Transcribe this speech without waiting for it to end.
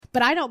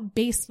But I don't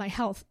base my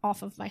health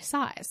off of my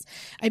size.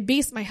 I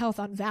base my health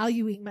on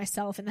valuing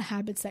myself and the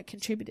habits that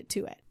contributed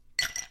to it.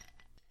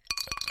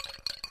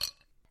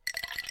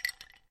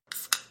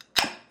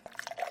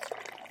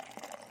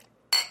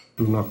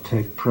 Do not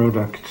take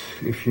product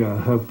if you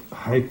are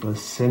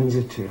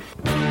hypersensitive.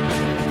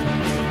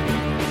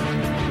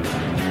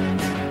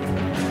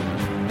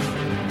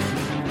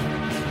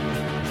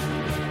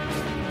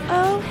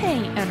 Oh,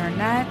 hey,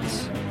 Internet,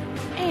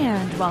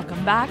 and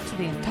welcome back to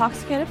the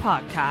Intoxicated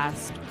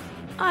Podcast.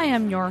 I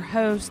am your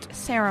host,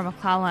 Sarah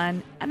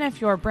McClellan, and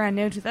if you're brand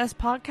new to this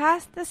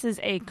podcast, this is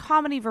a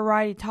comedy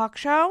variety talk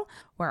show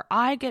where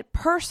I get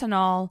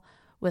personal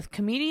with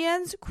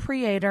comedians,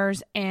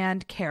 creators,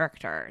 and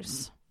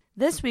characters.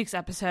 This week's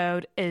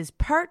episode is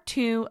part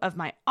 2 of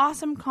my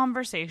awesome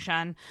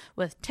conversation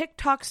with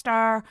TikTok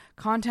star,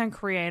 content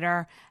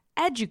creator,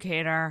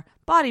 educator,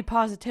 body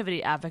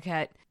positivity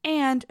advocate,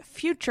 and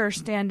future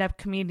stand-up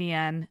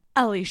comedian,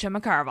 Alicia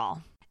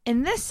McCarville.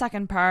 In this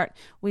second part,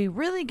 we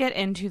really get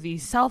into the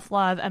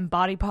self-love and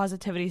body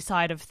positivity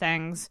side of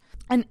things,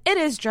 and it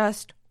is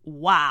just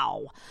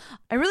wow.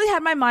 I really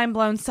had my mind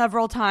blown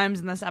several times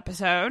in this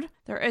episode.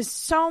 There is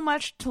so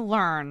much to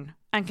learn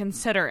and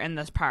consider in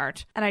this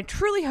part, and I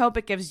truly hope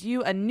it gives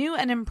you a new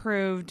and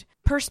improved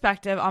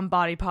perspective on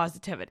body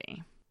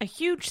positivity. A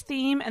huge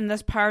theme in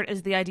this part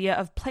is the idea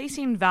of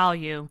placing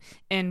value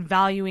in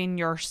valuing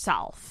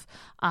yourself,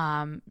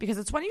 because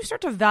it's when you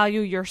start to value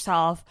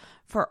yourself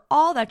for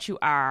all that you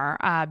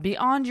are,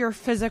 beyond your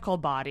physical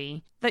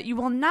body, that you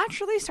will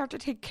naturally start to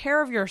take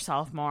care of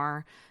yourself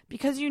more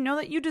because you know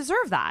that you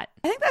deserve that.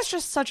 I think that's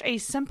just such a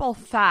simple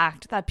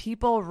fact that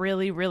people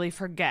really, really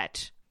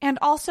forget. And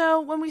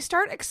also, when we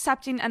start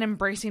accepting and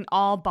embracing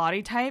all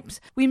body types,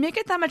 we make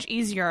it that much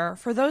easier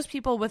for those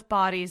people with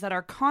bodies that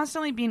are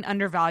constantly being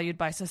undervalued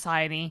by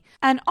society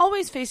and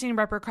always facing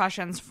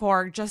repercussions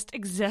for just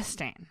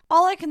existing.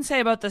 All I can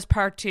say about this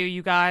part 2,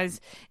 you guys,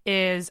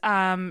 is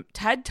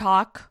TED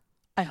Talk.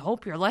 I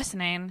hope you're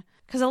listening,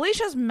 because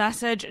Alicia's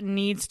message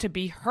needs to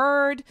be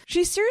heard.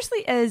 She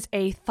seriously is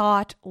a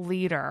thought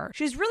leader.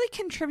 She's really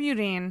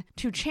contributing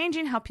to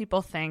changing how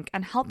people think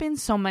and helping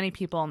so many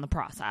people in the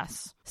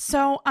process.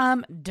 So,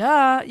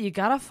 you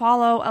gotta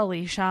follow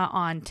Alicia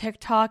on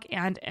TikTok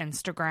and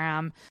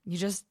Instagram.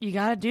 You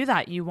gotta do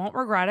that. You won't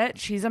regret it.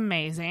 She's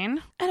amazing.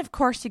 And of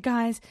course, you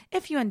guys,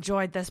 if you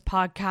enjoyed this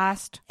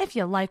podcast, if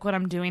you like what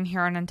I'm doing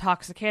here on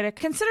Intoxicated,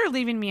 consider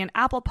leaving me an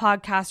Apple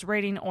Podcast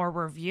rating or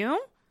review.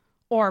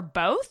 Or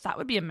both. That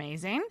would be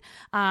amazing.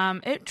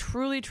 It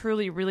truly,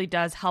 truly, really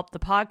does help the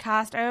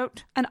podcast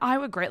out, and I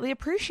would greatly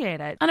appreciate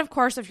it. And of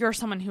course, if you're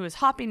someone who is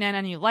hopping in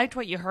and you liked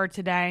what you heard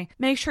today,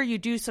 make sure you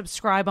do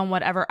subscribe on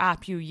whatever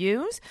app you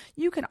use.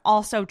 You can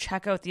also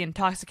check out the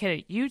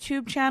Intoxicated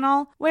YouTube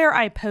channel, where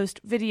I post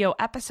video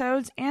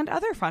episodes and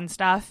other fun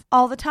stuff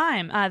all the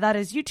time. That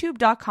is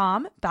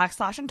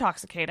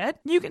youtube.com/intoxicated.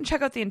 You can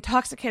check out the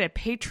Intoxicated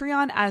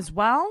Patreon as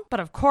well. But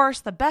of course,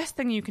 the best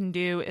thing you can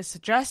do is to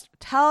just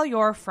tell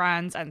your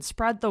friends and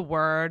spread the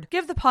word.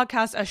 Give the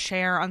podcast a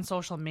share on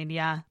social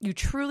media. You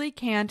truly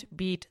can't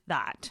beat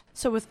that.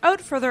 So without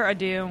further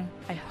ado,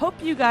 I hope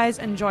you guys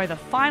enjoy the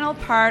final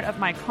part of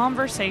my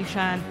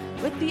conversation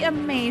with the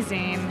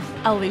amazing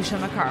Alicia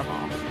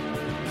McCarville.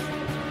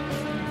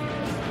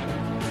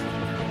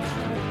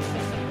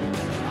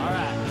 All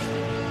right.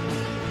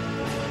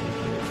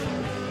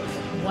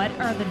 What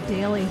are the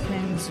daily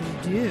things you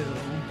do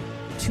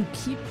to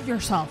keep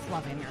yourself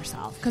loving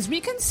yourself? Because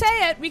we can say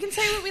that we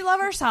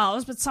love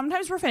ourselves, but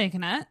sometimes we're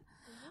faking it.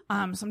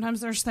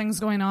 Sometimes there's things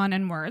going on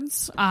in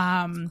words.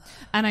 And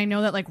I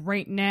know that like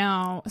right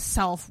now,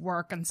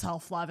 self-work and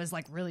self-love is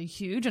like really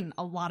huge, and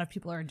a lot of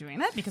people are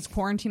doing it because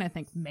quarantine, I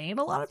think, made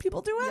a lot of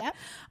people do it. Yep.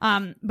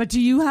 But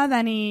do you have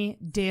any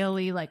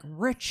daily like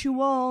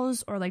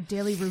rituals or like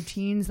daily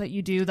routines that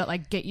you do that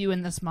like get you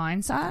in this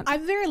mindset?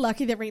 I'm very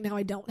lucky that right now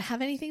I don't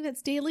have anything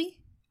that's daily.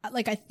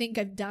 Like, I think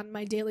I've done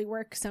my daily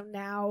work, so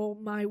now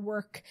my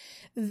work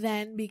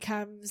then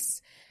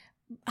becomes,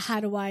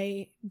 how do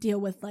I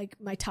deal with like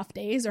my tough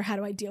days, or how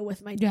do I deal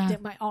with my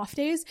my off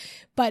days?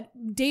 But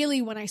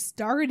daily, when I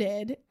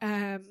started,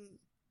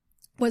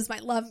 was my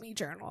Love Me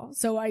journal.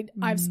 So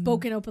I've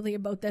spoken openly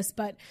about this,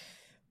 but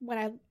when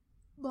I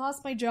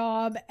lost my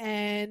job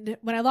and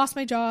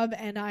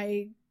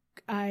I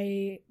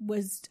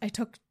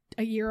took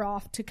a year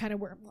off to kind of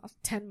work,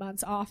 10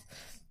 months off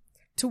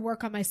to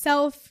work on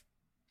myself.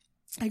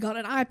 I got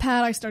an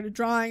iPad, I started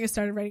drawing, I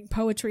started writing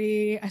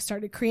poetry, I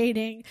started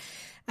creating.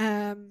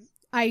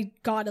 I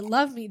got a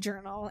Love Me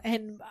journal,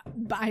 and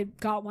I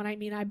got one. I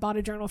mean, I bought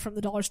a journal from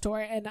the dollar store,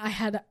 and I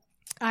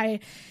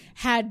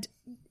had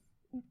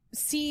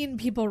seen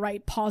people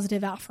write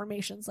positive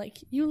affirmations like,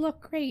 you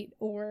look great,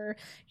 or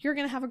you're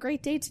going to have a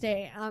great day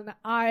today. And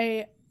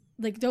I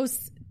like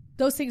those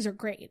things are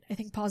great. I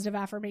think positive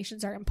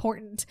affirmations are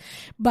important,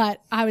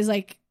 but I was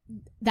like,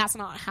 that's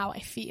not how I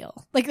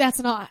feel. Like, that's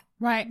not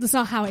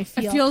how I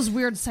feel. It feels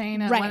weird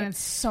saying it when it's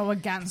so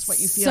against what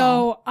you feel.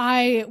 So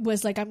I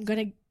was like, I'm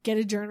going to get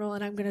a journal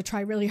and I'm going to try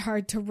really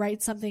hard to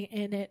write something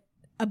in it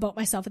about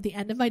myself at the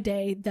end of my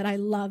day that I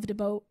loved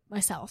about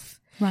myself.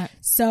 Right.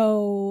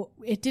 So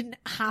it didn't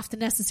have to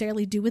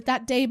necessarily do with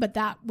that day, but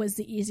that was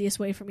the easiest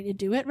way for me to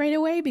do it right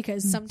away,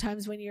 because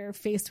sometimes when you're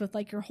faced with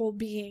like your whole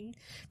being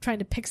trying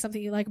to pick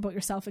something you like about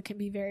yourself, it can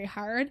be very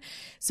hard.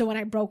 So when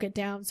I broke it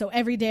down, so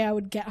every day I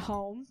would get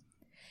home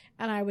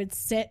and I would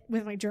sit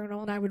with my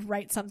journal and I would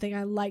write something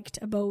I liked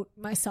about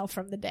myself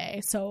from the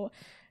day. So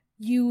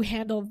you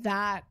handled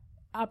that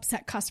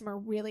upset customer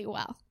really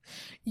well.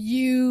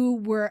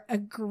 You were a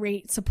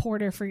great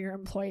supporter for your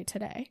employee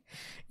today.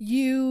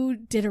 You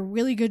did a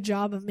really good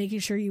job of making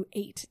sure you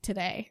ate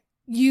today.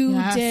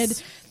 You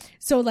did.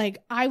 So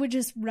like I would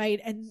just write,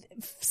 and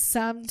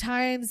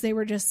sometimes they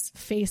were just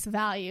face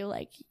value,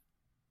 like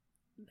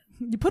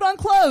you put on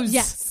clothes.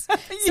 Yes.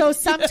 So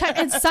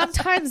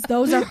sometimes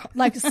those are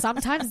like,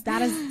 sometimes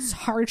that is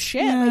hard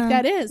shit. Like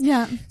that is.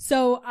 Yeah.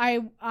 So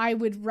I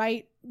would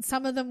write,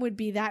 some of them would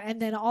be that.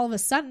 And then all of a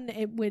sudden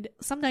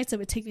some nights it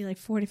would take me like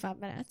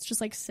 45 minutes,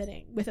 just like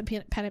sitting with a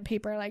pen and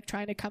paper, like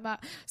trying to come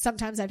up.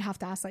 Sometimes I'd have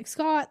to ask like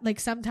Scott, like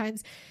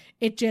sometimes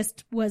it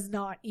just was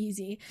not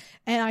easy.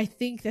 And I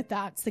think that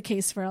that's the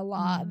case for a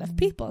lot of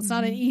people. It's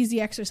not an easy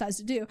exercise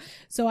to do.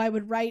 So I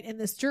would write in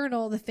this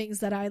journal the things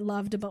that I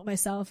loved about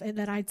myself, and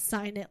then I'd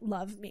sign it,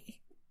 love me.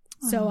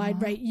 So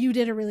I'd write, you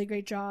did a really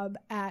great job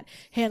at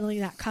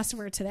handling that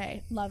customer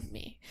today. Love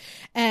me.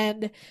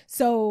 And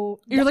so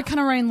you're like kind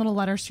of writing little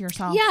letters to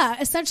yourself. Yeah,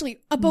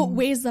 essentially about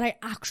ways that I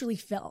actually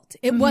felt.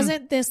 It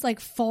wasn't this like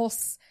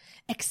false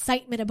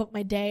excitement about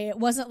my day. It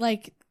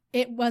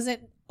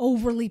wasn't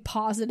overly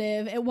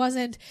positive.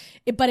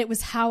 But it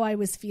was how I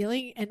was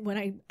feeling. And when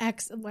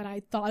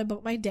I thought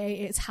about my day,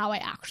 it's how I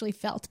actually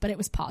felt, but it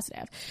was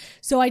positive.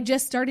 So I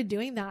just started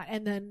doing that.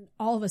 And then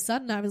all of a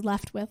sudden I was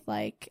left with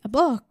like a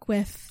book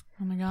with,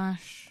 oh my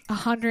gosh,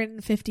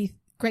 150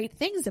 great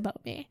things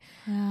about me.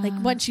 Like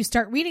once you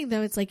start reading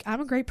them, it's like,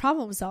 I'm a great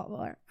problem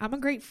solver. I'm a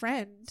great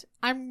friend.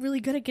 I'm really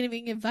good at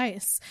giving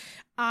advice.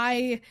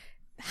 I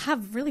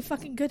have really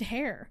fucking good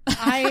hair.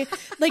 I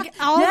like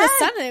all of a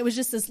sudden it was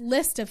just this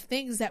list of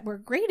things that were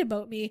great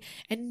about me,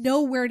 and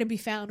nowhere to be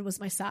found was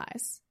my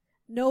size.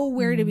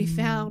 Nowhere to be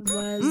found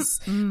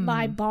was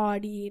my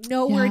body.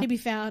 Nowhere to be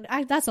found.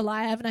 That's a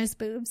lie. I have nice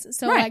boobs.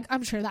 So like,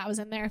 I'm sure that was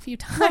in there a few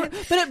times.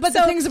 But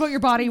the things about your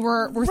body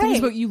were things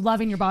about you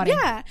loving your body.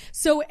 Yeah.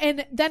 So,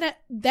 and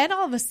then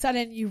all of a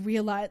sudden you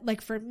realize,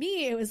 like for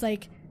me, it was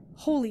like,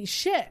 holy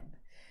shit.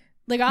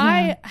 Like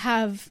I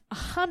have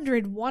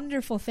 100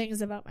 wonderful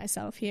things about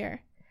myself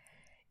here,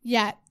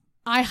 yet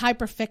I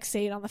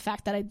hyperfixate on the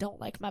fact that I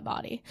don't like my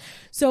body.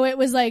 So it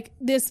was like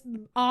this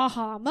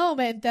aha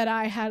moment that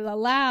I had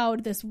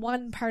allowed this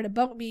one part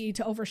about me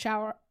to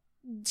overshadow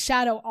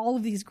all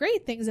of these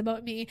great things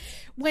about me,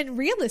 when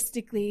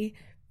realistically,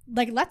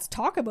 like, let's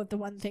talk about the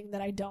one thing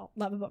that I don't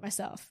love about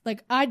myself.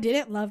 Like, I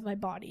didn't love my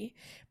body,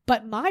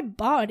 but my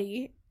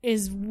body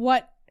is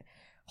what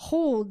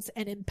holds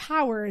and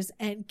empowers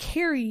and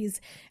carries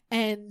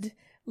and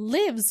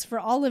lives for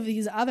all of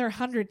these other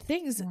 100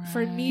 things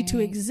for me to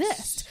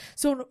exist.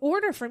 So in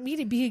order for me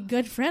to be a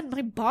good friend,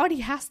 my body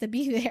has to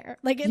be there.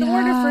 Like in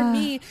order for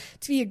me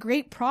to be a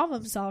great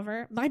problem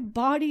solver, my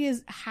body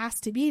has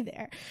to be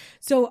there.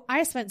 So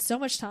I spent so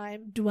much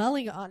time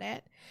dwelling on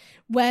it,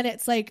 when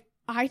it's like,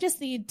 I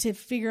just need to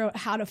figure out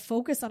how to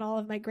focus on all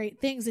of my great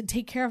things and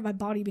take care of my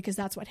body, because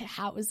that's what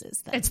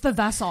houses them. It's the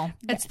vessel.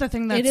 It's the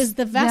thing it is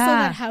the vessel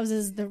that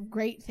houses the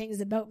great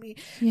things about me.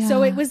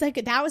 So it was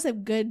like, that was a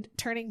good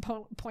turning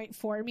point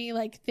for me,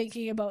 like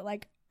thinking about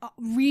like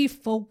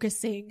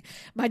refocusing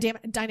my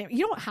dynamic.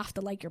 You don't have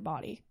to like your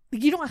body.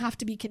 You don't have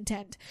to be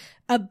content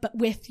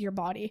with your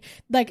body.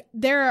 Like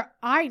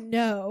I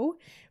know,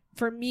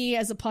 for me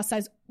as a plus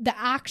size, the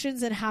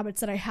actions and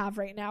habits that I have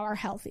right now are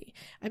healthy.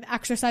 I'm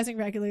exercising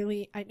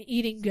regularly. I'm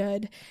eating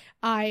good.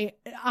 I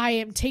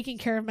am taking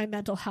care of my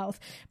mental health,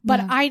 but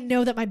I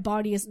know that my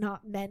body is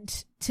not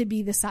meant to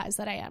be the size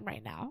that I am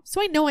right now.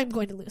 So I know I'm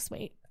going to lose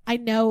weight. I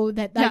know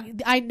that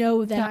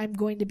I'm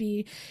going to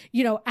be,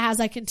 as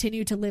I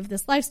continue to live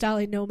this lifestyle,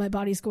 I know my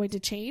body's going to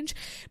change,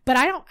 but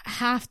I don't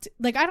have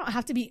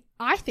to be,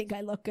 I think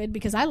I look good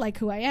because I like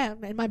who I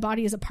am, and my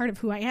body is a part of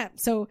who I am.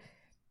 So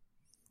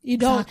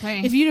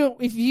if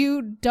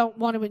you don't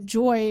want to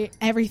enjoy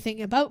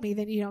everything about me,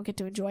 then you don't get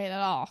to enjoy it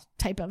at all,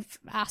 type of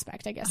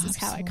aspect, I guess. Absolutely.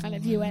 Is how I kind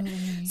of view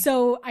it.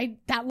 So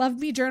that Love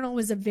Me journal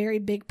was a very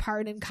big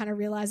part in kind of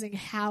realizing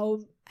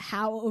how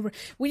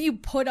when you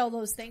put all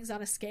those things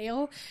on a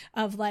scale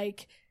of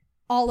like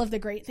all of the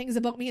great things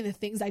about me and the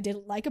things I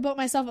didn't like about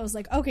myself, I was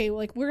like, okay, well,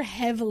 like we're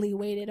heavily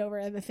weighted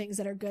over the things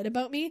that are good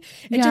about me.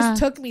 It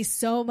just took me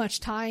so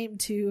much time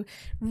to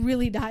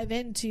really dive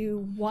into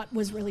what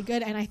was really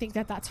good. And I think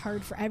that that's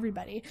hard for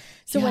everybody.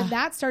 So when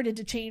that started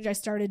to change, I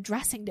started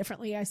dressing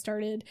differently. I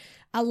started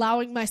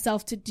allowing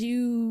myself to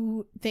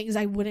do things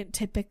I wouldn't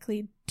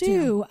typically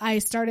do. I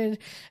started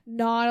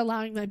not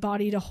allowing my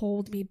body to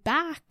hold me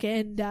back.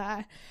 And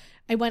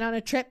I went on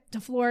a trip to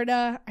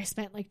Florida. I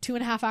spent like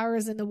 2.5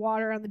 hours in the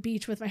water on the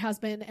beach with my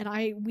husband,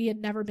 and we had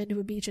never been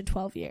to a beach in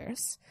 12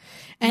 years.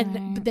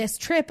 And this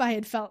trip, I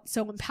had felt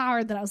so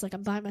empowered that I was like,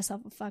 I'm buying myself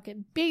a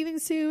fucking bathing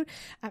suit.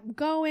 I'm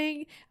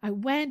going. I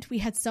went. We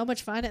had so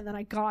much fun. And then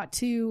I got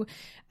to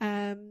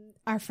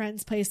our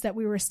friend's place that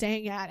we were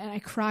staying at, and I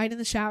cried in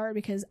the shower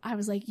because I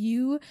was like,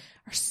 you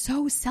are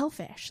so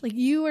selfish. Like,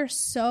 you are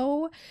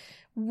so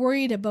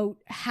worried about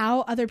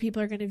how other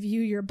people are going to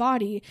view your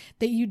body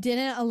that you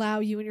didn't allow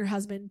you and your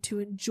husband to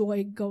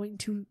enjoy going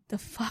to the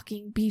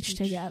fucking beach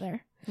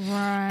together.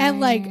 Right. And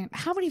like,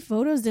 how many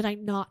photos did I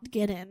not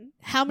get in?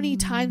 How many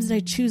times did I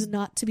choose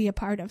not to be a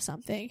part of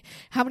something?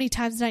 How many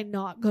times did I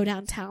not go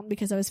downtown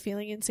because I was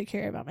feeling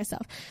insecure about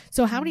myself?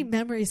 So how many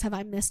memories have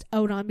I missed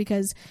out on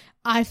because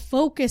I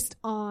focused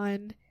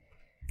on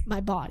my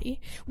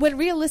body, when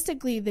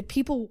realistically the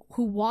people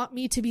who want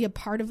me to be a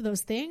part of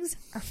those things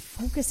are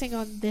focusing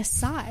on this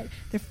side.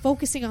 They're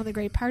focusing on the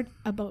great parts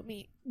about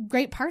me.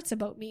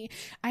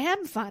 I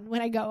am fun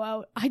when I go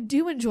out. I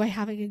do enjoy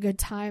having a good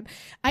time.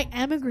 I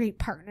am a great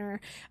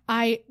partner.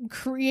 I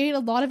create a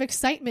lot of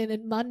excitement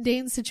in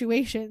mundane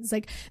situations.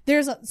 Like,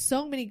 there's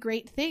so many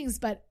great things,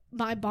 but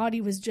my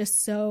body was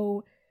just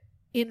so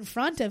in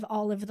front of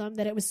all of them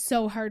that it was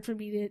so hard for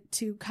me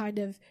to kind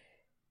of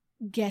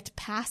get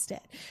past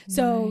it.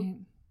 So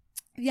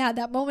yeah,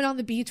 that moment on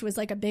the beach was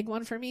like a big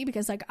one for me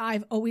because like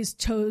I've always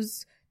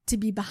chose to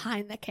be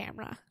behind the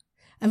camera.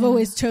 I've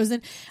always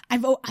chosen,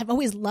 I've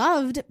always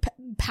loved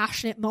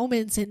passionate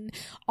moments and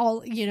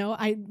all, you know,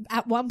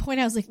 at one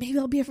point I was like, maybe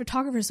I'll be a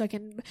photographer so I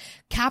can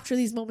capture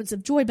these moments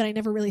of joy, but I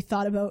never really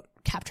thought about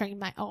capturing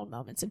my own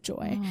moments of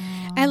joy.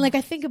 And like,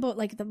 I think about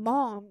like the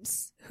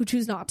moms who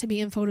choose not to be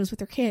in photos with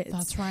their kids.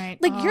 That's right.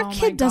 Like, your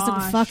kid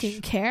doesn't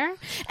fucking care.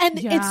 And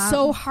it's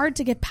so hard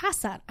to get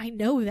past that. I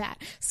know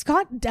that.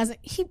 Scott doesn't,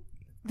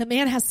 the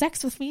man has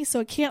sex with me, so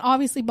it can't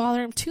obviously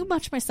bother him too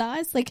much, my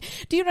size. Like,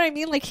 do you know what I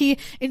mean? Like, he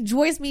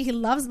enjoys me. He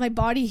loves my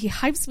body. He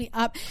hypes me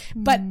up.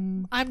 But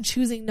I'm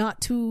choosing not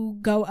to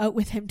go out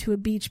with him to a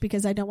beach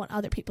because I don't want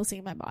other people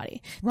seeing my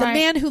body. Right. The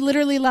man who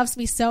literally loves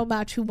me so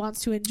much, who wants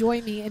to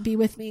enjoy me and be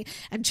with me,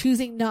 and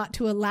choosing not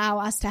to allow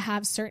us to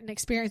have certain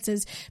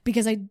experiences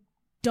because I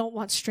don't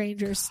want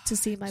strangers to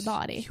see my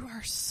body. You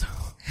are so...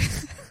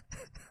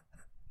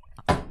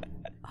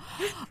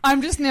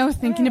 I'm just now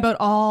thinking about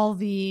all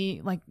the,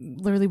 like,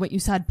 literally what you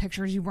said,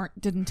 pictures you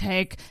didn't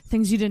take,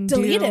 things you didn't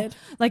deleted. Do.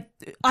 Like,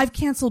 I've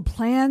canceled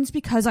plans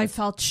because I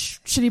felt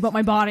shitty about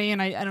my body,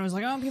 and I was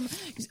like, oh, people.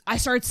 I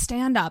started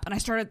stand up, and I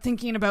started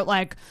thinking about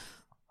like,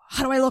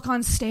 how do I look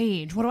on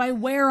stage? What do I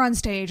wear on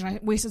stage? And I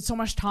wasted so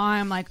much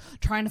time like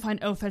trying to find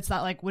outfits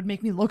that like would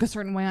make me look a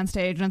certain way on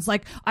stage. And it's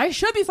like, I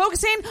should be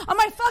focusing on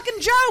my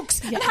fucking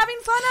jokes and having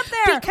fun up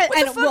there.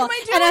 What the fuck am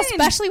I doing? And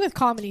especially with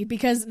comedy,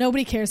 because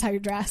nobody cares how you're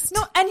dressed.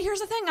 No, and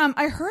here's the thing.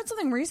 I heard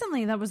something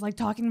recently that was like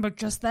talking about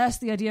just this,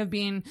 the idea of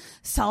being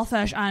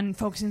selfish and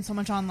focusing so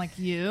much on like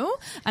you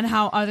and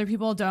how other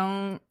people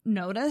don't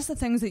notice the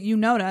things that you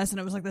notice.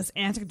 And it was like this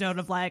anecdote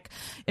of like,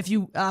 if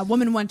a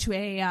woman went to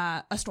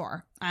a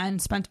store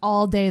and spent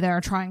all day there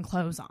trying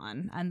clothes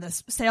on, and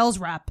this sales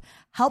rep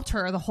helped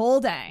her the whole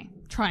day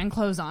trying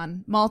clothes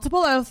on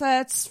multiple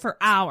outfits for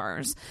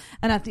hours.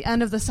 And at the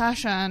end of the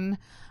session,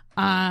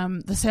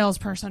 the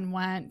salesperson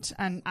went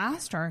and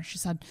asked her, she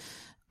said,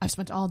 I've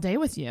spent all day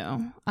with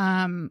you.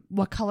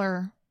 What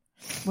color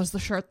was the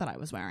shirt that I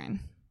was wearing?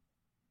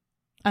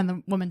 And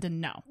the woman didn't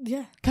know.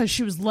 Yeah. Because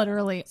she was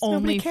literally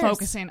only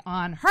focusing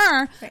on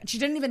her. Right. She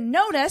didn't even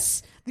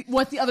notice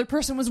what the other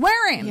person was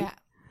wearing. Yeah.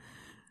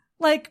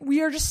 Like,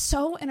 we are just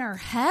so in our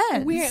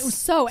heads. We're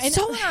so in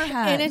our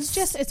heads.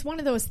 And it's one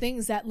of those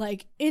things that,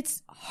 like,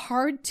 it's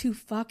hard to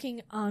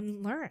fucking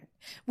unlearn.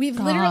 We've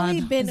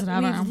literally been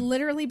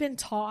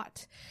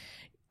taught,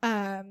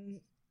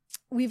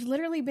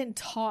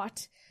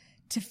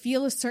 to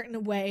feel a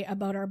certain way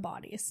about our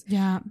bodies.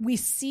 Yeah. We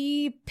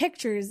see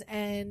pictures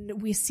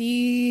and we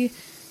see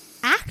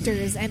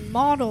actors and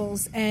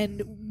models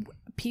and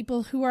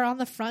people who are on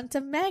the front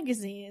of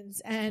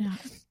magazines, and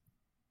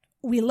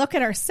we look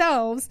at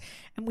ourselves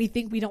and we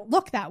think we don't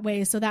look that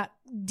way, so that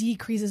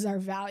decreases our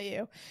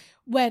value.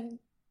 When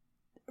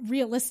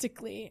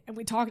realistically, and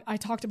I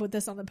talked about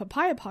this on the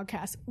Papaya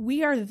podcast,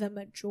 we are the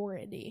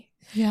majority.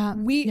 Yeah.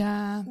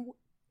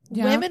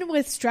 Women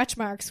with stretch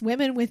marks,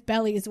 women with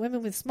bellies,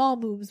 women with small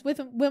boobs,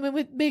 women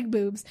with big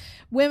boobs,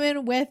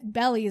 women with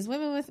bellies,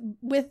 women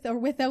with or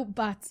without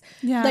butts.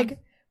 Yeah.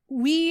 Like,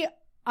 we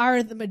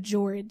are the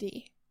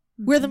majority.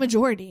 We're the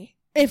majority.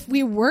 If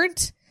we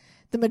weren't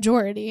the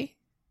majority,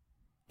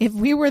 if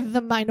we were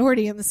the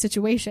minority in the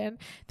situation,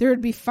 there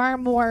would be far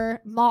more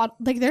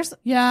there's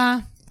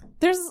more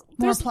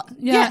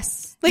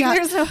yes. Like,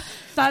 there's no,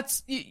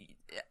 that's,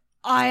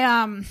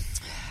 I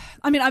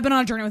mean, I've been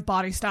on a journey with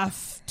body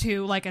stuff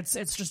too. Like, it's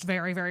just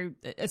very, very,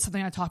 it's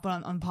something I talk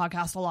about on the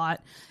podcast a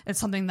lot. It's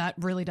something that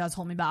really does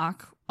hold me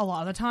back a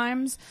lot of the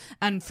times.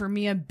 And for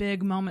me, a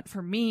big moment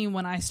for me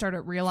when I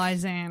started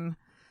realizing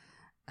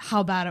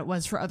how bad it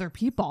was for other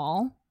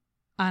people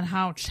and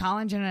how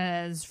challenging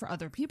it is for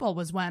other people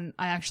was when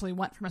I actually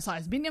went from a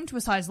size medium to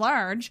a size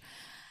large.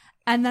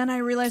 And then I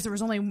realized there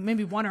was only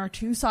maybe 1 or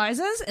 2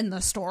 sizes in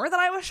the store that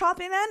I was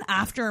shopping in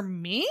after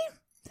me.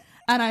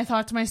 And I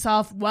thought to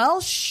myself,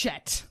 well,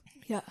 shit.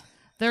 Yeah.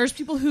 There's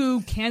people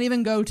who can't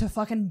even go to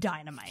fucking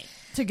Dynamite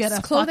to get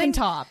a fucking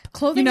top.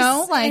 Clothing, you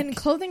know, like, and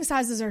clothing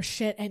sizes are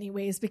shit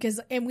anyways,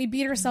 and we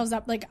beat ourselves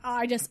up. Like,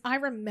 I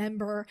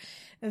remember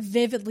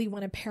vividly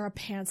when a pair of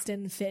pants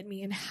didn't fit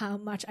me and how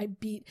much I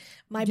beat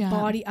my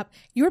body up.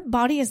 Your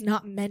body is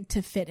not meant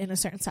to fit in a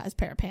certain size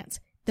pair of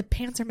pants. The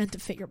pants are meant to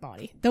fit your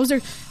body. Those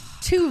are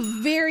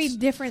 2 very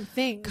different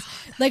things.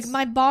 God, like,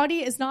 my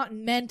body is not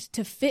meant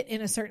to fit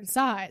in a certain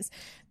size.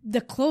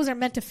 The clothes are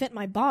meant to fit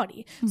my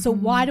body. Mm-hmm. So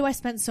why do I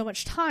spend so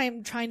much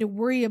time trying to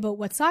worry about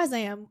what size I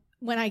am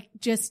when I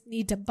just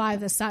need to buy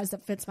the size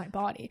that fits my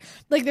body?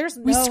 Like,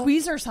 we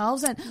squeeze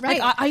ourselves in. Right.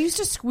 Like, I used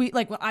to squeeze,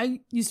 like, when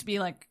I used to be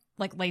like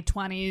late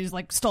 20s,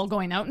 like still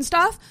going out and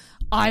stuff,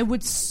 I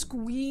would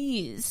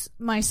squeeze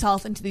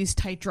myself into these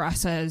tight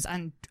dresses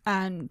and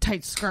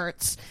tight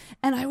skirts,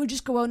 and I would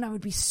just go out and I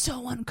would be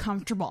so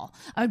uncomfortable.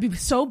 I would be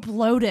so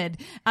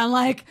bloated and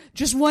like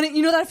just wanting,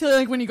 you know, that feeling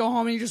like when you go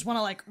home and you just want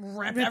to like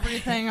rip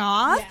everything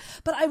off. Yeah.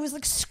 But I was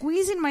like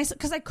squeezing myself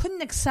because I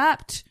couldn't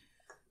accept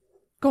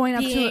going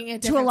up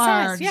to a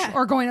large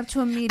or going up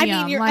to a medium.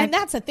 I mean, and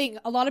that's the thing.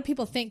 A lot of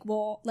people think,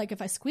 well, like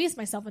if I squeeze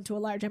myself into a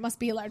large, I must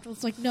be a large. Well,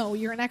 it's like, no,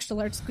 you're an extra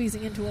large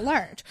squeezing into a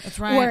large. That's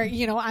right. Or,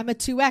 you know, I'm a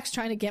 2X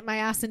trying to get my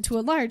ass into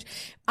a large.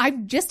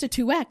 I'm just a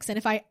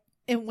 2X.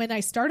 And when I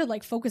started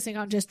like focusing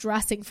on just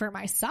dressing for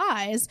my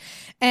size,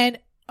 and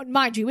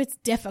mind you, it's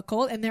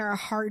difficult and there are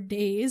hard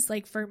days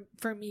like for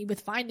me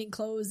with finding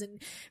clothes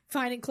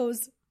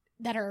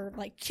that are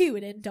like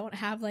cute and don't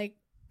have like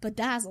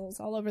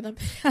bedazzles all over them.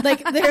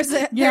 Like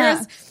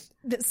there's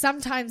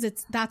sometimes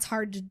that's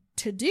hard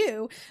to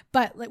do.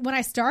 But like when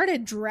I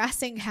started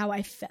dressing how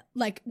I felt,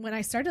 like when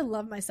I started to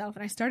love myself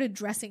and I started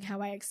dressing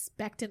how I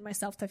expected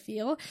myself to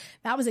feel,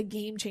 that was a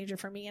game changer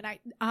for me. And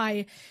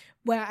I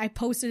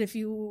posted a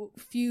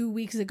few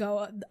weeks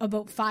ago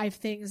about 5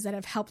 things that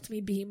have helped me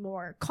be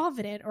more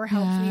confident or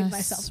helped me in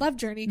my self-love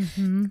journey.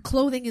 Mm-hmm.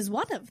 Clothing is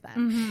one of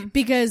them,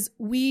 because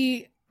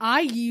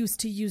I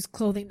used to use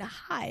clothing to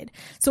hide.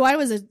 So I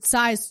was a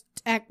size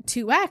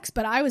 2X,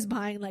 but I was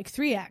buying like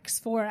 3X,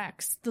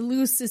 4X, the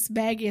loosest,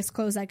 baggiest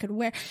clothes I could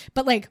wear.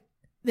 But like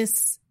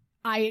this,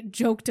 I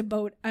joked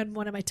about on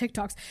one of my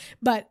TikToks,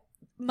 but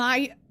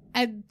my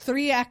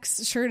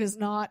 3X shirt is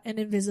not an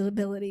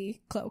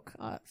invisibility cloak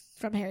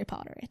from Harry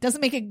Potter. It doesn't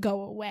make it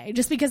go away.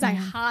 Just because I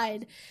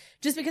hide,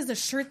 just because the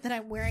shirt that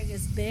I'm wearing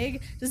is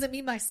big, doesn't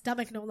mean my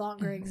stomach no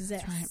longer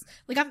exists. Right.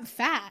 Like I'm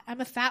fat. I'm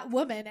a fat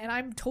woman and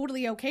I'm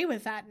totally okay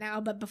with that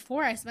now. But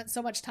before I spent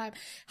so much time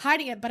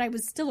hiding it, but I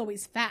was still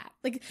always fat.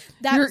 Like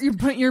that.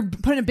 You're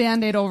putting a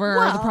Band-Aid over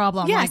the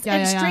problem. Yes.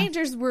 Like,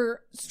 strangers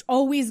were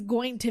always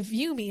going to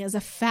view me as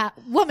a fat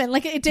woman.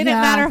 Like it didn't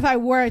matter if I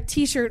wore a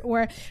t-shirt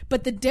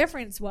but the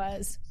difference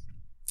was,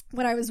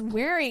 when I was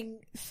wearing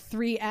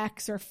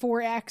 3X or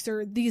 4X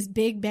or these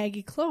big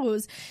baggy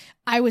clothes,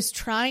 I was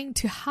trying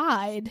to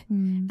hide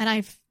and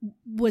I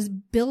was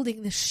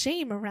building the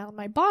shame around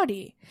my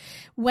body.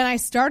 When I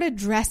started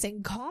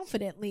dressing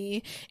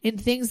confidently in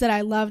things that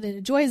I loved and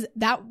enjoyed,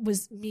 that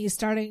was me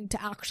starting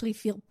to actually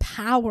feel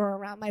power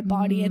around my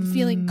body and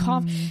feeling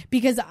confident,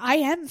 because I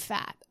am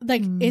fat.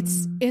 Like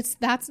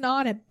that's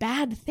not a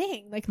bad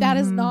thing. Like that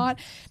is not,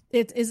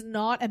 it is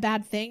not a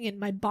bad thing. And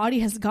my body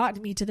has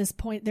gotten me to this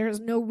point. There is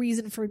no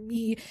reason for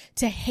me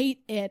to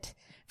hate it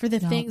for the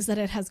things that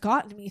it has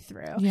gotten me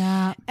through.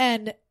 Yeah.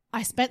 And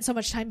I spent so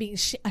much time being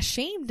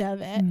ashamed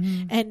of it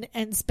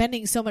and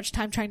spending so much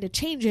time trying to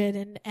change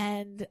it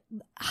and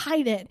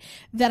hide it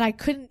that I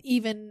couldn't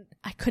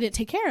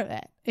take care of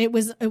it. It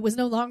was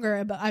no longer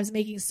about, I was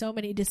making so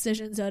many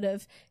decisions out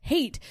of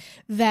hate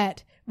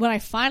that when I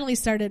finally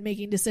started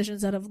making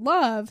decisions out of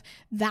love,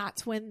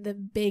 that's when the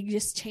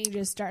biggest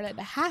changes started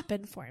to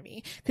happen for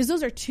me. Because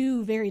those are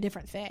 2 very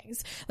different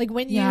things. Like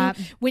when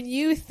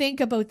you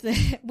think about the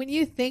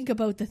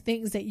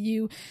things that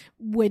you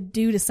would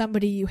do to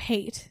somebody you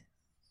hate,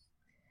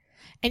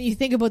 and you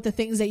think about the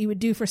things that you would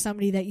do for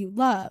somebody that you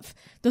love,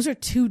 those are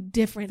 2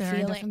 different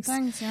feelings. Different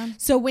things, yeah.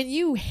 So when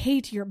you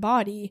hate your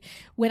body,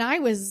 when I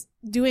was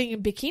doing a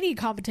bikini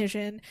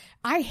competition,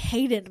 I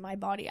hated my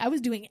body. I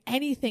was doing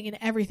anything and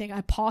everything I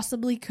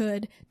possibly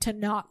could to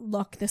not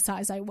look the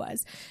size I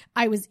was.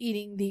 I was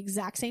eating the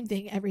exact same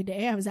thing every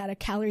day. I was at a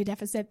calorie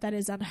deficit that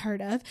is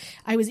unheard of.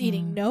 I was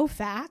eating no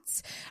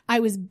fats. I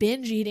was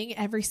binge eating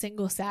every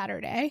single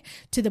Saturday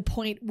to the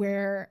point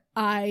where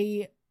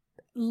I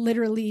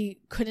literally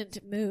couldn't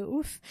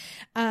move.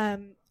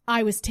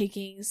 I was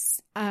taking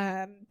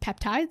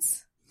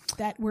peptides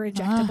that were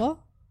injectable.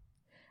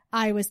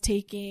 I was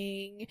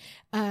taking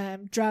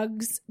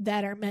drugs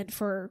that are meant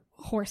for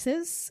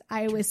horses.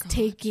 I was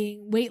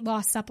taking weight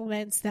loss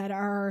supplements that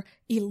are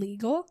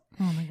illegal.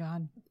 Oh my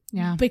God.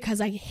 Yeah. Because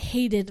I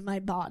hated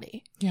my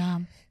body. Yeah.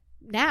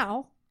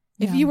 Now,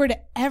 if you were to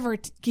ever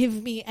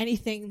give me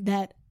anything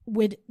that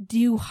would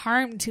do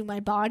harm to my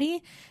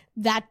body,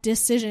 that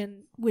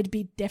decision would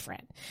be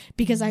different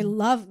because I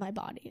love my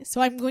body.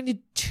 So I'm going to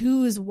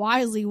choose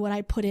wisely what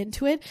I put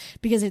into it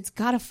because it's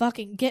got to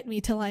fucking get me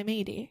till I'm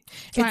 80.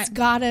 It's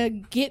got to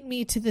get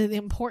me to the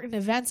important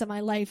events of my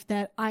life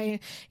that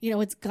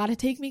it's got to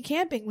take me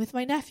camping with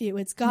my nephew.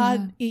 It's got,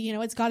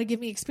 it's got to give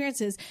me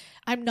experiences.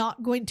 I'm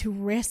not going to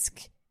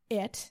risk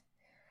it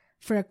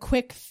for a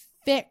quick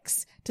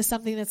fix to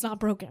something that's not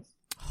broken.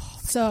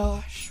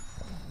 Gosh.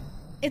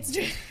 It's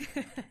just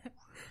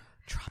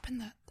dropping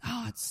the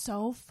it's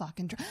so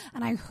fucking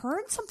and I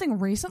heard something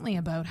recently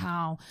about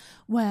how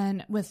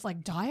with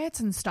like diets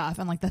and stuff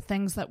and like the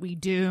things that we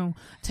do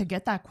to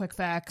get that quick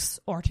fix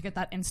or to get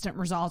that instant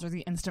result or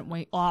the instant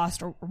weight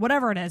loss or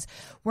whatever it is,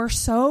 we're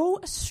so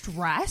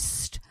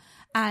stressed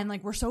and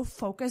like we're so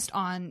focused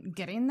on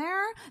getting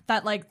there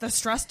that like the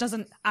stress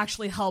doesn't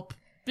actually help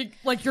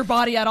like your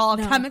body at all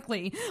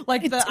chemically,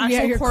 like the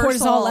actual your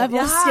cortisol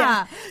levels.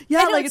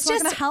 Yeah, like it's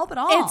not going to help at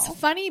all. It's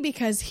funny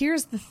because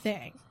here's the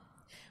thing.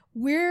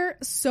 We're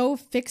so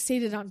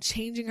fixated on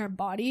changing our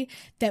body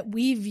that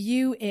we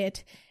view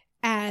it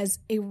as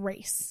a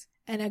race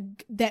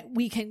and that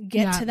we can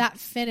get to that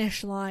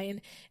finish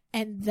line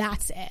and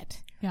that's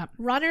it. Yeah.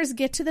 Runners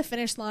get to the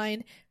finish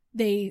line,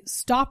 they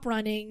stop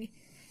running,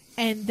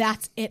 and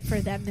that's it for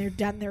them. They're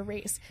done their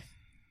race.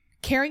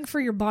 Caring for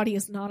your body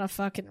is not a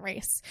fucking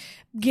race.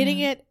 Getting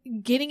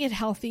it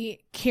healthy,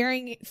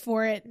 caring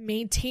for it,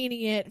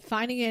 maintaining it,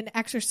 finding an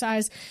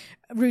exercise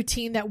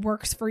routine that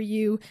works for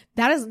you,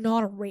 that is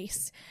not a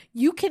race.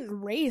 You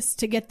can race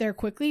to get there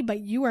quickly, but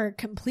you are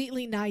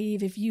completely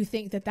naive if you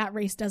think that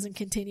race doesn't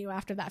continue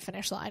after that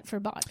finish line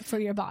for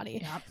your body.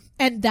 Yep.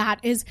 And that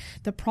is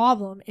the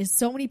problem, is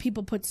so many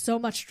people put so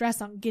much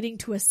stress on getting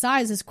to a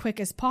size as quick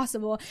as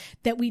possible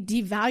that we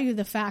devalue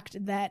the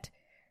fact that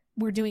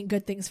we're doing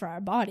good things for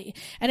our body.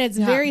 And it's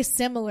very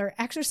similar.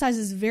 Exercise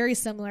is very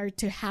similar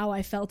to how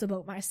I felt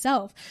about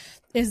myself,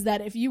 is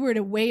that if you were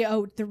to weigh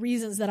out the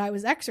reasons that I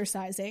was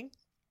exercising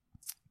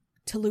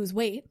to lose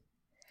weight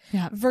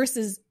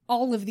versus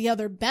all of the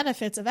other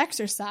benefits of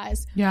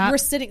exercise, we're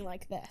sitting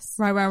like this.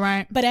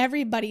 Right. But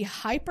everybody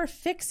hyper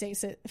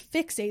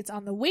fixates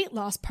on the weight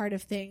loss part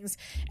of things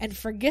and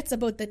forgets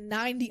about the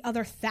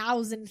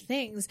 90,000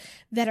 things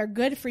that are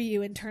good for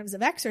you in terms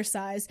of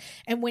exercise.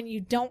 And when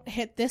you don't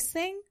hit this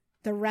thing,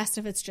 the rest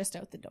of it's just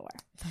out the door.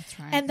 That's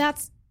right. And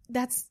that's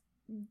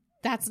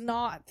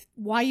not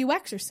why you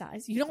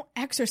exercise. You don't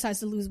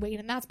exercise to lose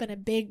weight. And that's been a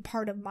big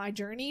part of my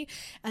journey.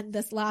 And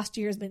this last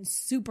year has been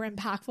super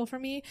impactful for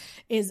me,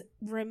 is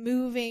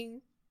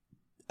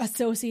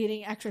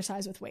associating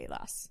exercise with weight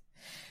loss.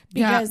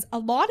 Because a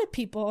lot of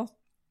people,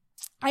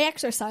 I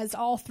exercised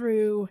all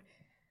through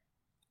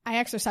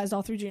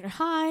junior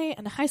high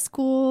and high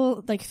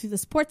school, like through the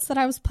sports that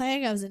I was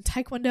playing. I was in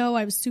Taekwondo.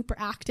 I was super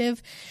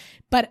active,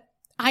 but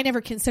I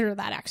never considered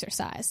that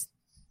exercise.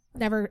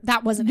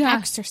 That wasn't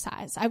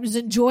exercise. I was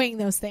enjoying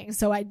those things.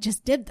 So I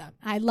just did them.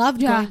 I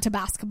loved going to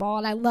basketball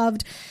and I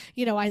loved,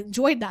 I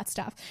enjoyed that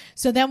stuff.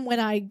 So then when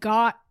I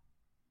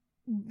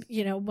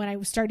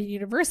started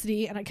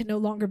university and I could no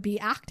longer be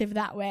active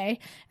that way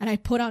and I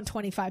put on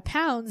 25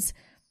 pounds,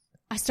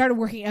 I started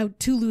working out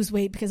to lose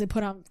weight because I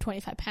put on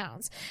 25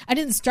 pounds. I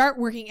didn't start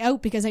working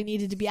out because I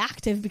needed to be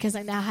active because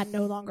I now had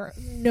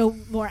no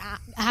more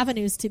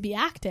avenues to be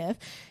active.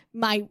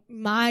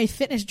 My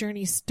fitness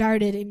journey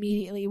started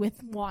immediately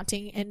with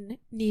wanting and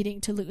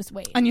needing to lose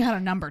weight. And you had a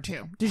number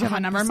too. Did you have a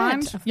number in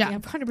mind? Yeah,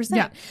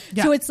 100%.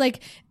 Yeah. So it's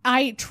like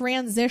I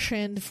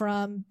transitioned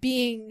from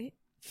being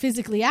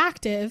physically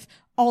active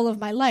all of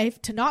my life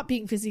to not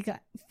being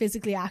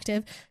physically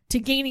active, to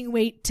gaining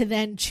weight, to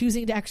then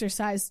choosing to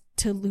exercise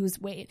to lose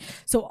weight.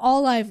 So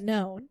all I've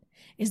known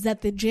is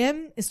that the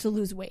gym is to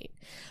lose weight.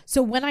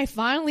 So when I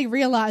finally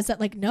realized that,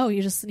 like, no,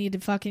 you just need to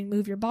fucking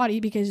move your body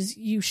because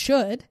you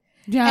should,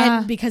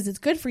 and because it's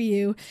good for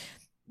you,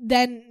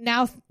 then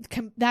now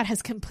that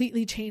has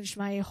completely changed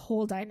my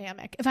whole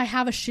dynamic. If I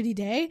have a shitty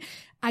day,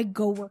 I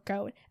go work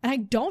out and I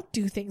don't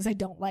do things I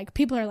don't like.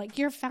 People are like,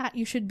 you're fat,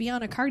 you should be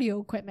on a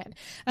cardio equipment.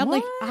 And I'm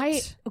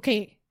like,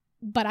 okay,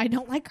 but I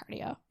don't like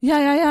cardio.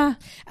 Yeah.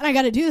 And I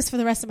got to do this for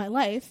the rest of my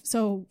life.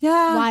 So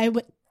why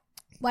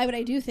would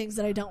I do things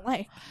that I don't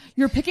like?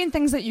 You're picking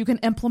things that you can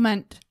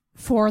implement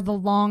for the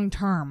long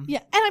term. Yeah.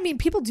 And I mean,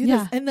 people do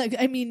this.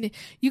 And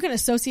you can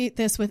associate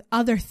this with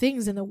other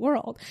things in the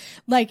world.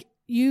 Like,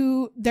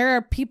 there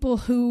are people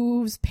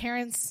whose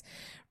parents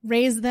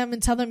raise them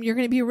and tell them you're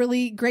going to be a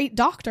really great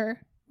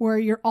doctor,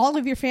 or all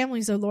of your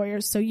families are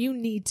lawyers, so you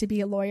need to be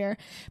a lawyer.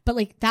 But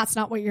like, that's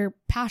not what you're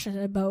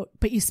passionate about,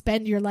 but you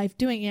spend your life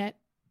doing it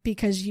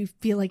because you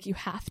feel like you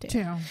have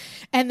to.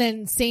 And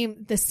then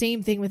the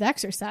same thing with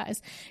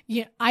exercise.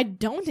 I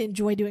don't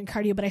enjoy doing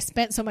cardio, but I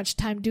spent so much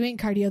time doing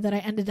cardio that I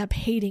ended up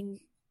hating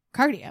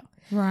cardio.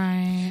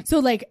 Right. So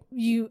like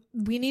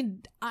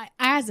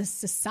as a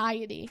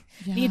society,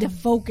 need to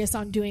focus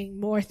on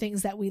doing more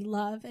things that we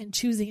love and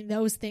choosing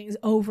those things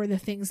over the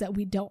things that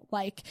we don't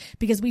like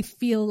because we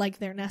feel like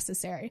they're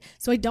necessary.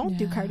 So I don't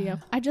do cardio.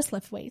 I just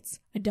lift weights.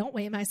 I don't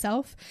weigh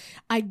myself.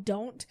 I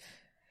don't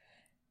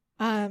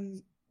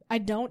I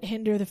don't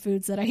hinder the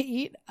foods that I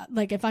eat.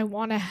 Like if I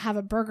want to have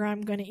a burger,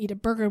 I'm going to eat a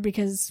burger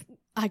because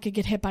I could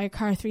get hit by a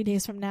car 3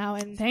 days from now.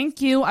 And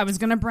thank you. I was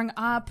going to bring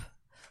up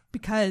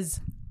because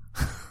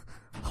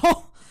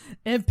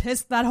it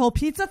pissed that whole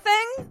pizza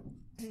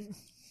thing.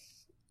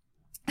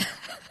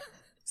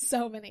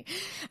 So many.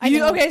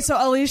 Okay, so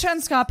Alicia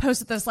and Scott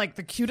posted this, like,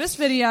 the cutest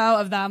video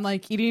of them,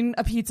 like, eating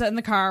a pizza in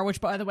the car, which,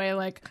 by the way,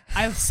 like,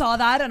 I saw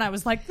that and I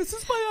was like, this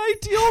is my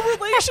ideal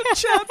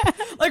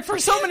relationship. Like, for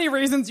so many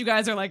reasons, you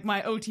guys are, like,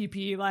 my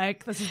OTP,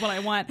 like, this is what I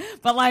want.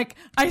 But, like,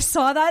 I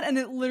saw that and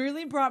it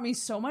literally brought me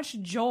so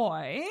much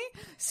joy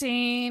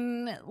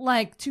seeing,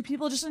 like, two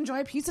people just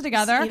enjoy pizza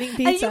together. Eating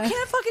pizza. And you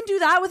can't fucking do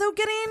that without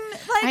getting,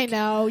 like... I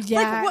know,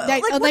 yeah.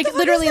 Like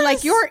literally,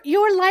 like,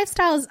 your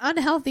lifestyle is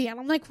unhealthy. And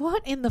I'm like,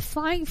 what in the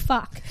flying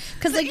fuck?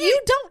 Because like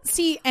you don't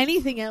see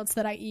anything else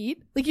that I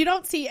eat. Like you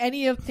don't see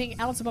anything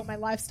else about my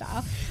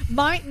lifestyle.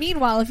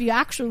 Meanwhile, if you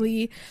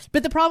actually,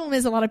 but the problem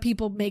is a lot of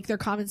people make their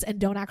comments and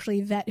don't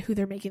actually vet who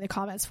they're making the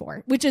comments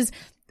for, which is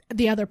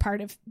the other part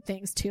of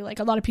things too. Like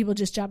a lot of people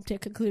just jump to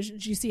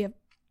conclusions. You see,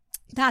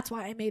 that's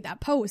why I made that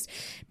post,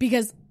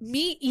 because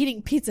me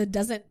eating pizza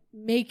doesn't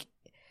make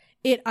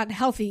it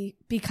unhealthy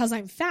because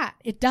I'm fat.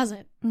 It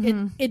doesn't.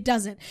 Mm-hmm. It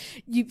doesn't.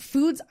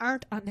 Foods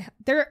aren't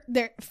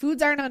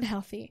foods aren't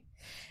unhealthy.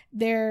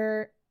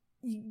 They're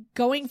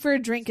going for a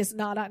drink is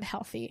not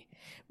unhealthy,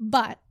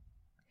 but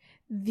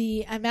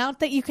the amount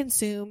that you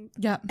consume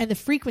and the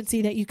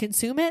frequency that you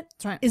consume it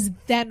is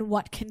then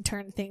what can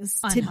turn things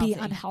unhealthy. To be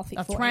unhealthy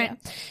that's for right.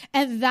 you.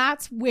 And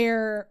that's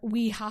where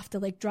we have to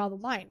like draw the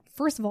line.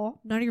 First of all,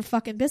 none of your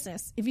fucking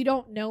business. If you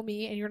don't know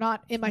me and you're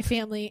not in my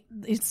family,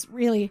 it's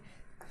really...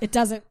 It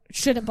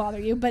shouldn't bother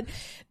you, but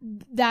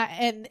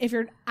and if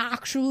you're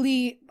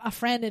actually a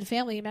friend and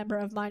family member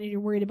of mine and you're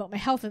worried about my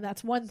health, and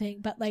that's one thing,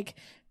 but like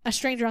a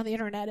stranger on the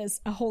internet is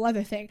a whole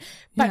other thing.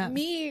 But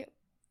me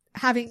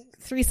having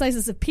 3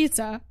 slices of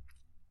pizza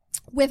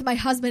with my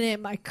husband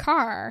in my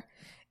car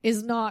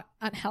is not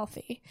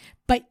unhealthy,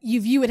 but you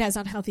view it as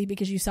unhealthy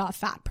because you saw a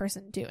fat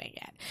person doing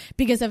it.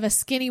 Because if a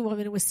skinny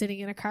woman was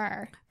sitting in a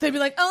car, they'd be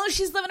like, oh,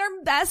 she's living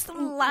her best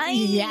life.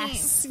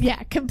 Yes.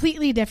 Yeah.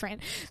 Completely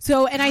different.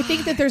 So, and I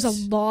think that there's a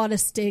lot of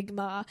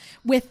stigma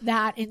with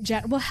that in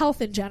general, health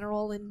in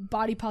general and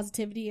body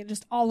positivity and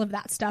just all of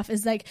that stuff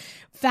is like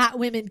fat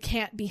women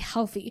can't be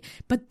healthy,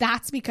 but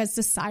that's because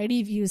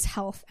society views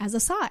health as a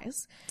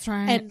size. That's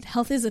right. And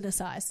health isn't a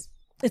size.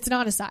 It's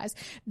not a size.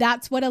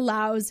 That's what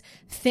allows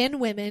thin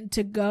women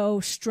to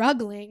go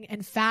struggling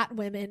and fat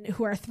women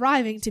who are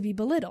thriving to be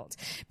belittled,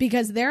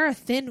 because there are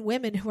thin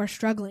women who are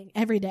struggling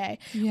every day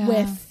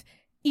with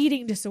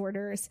eating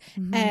disorders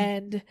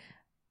and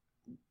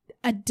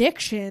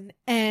addiction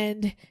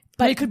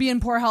but it could be in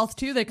poor health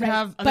too. They could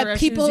have other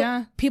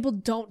issues. People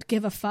don't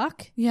give a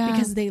fuck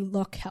because they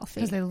look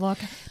healthy.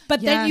 But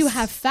then you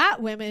have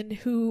fat women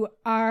who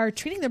are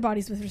treating their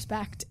bodies with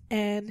respect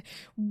and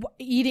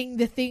eating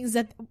the things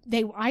that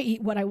I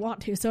eat what I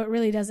want to. So it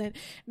really doesn't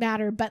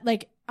matter. But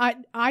like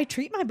I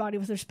treat my body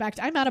with respect.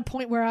 I'm at a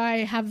point where I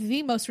have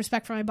the most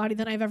respect for my body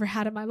than I've ever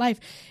had in my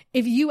life.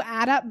 If you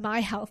add up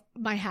my health,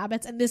 my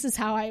habits, and this is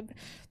how I'm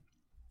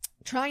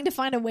trying to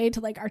find a way to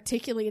like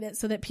articulate it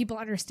so that people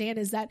understand,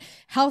 is that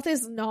health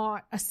is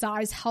not a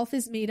size. Health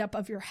is made up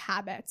of your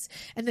habits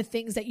and the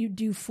things that you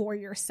do for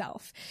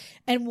yourself.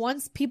 And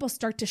once people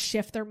start to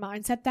shift their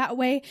mindset that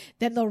way,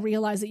 then they'll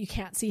realize that you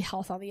can't see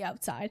health on the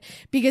outside.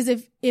 Because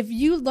if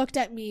you looked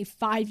at me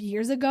 5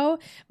 years ago,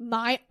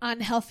 my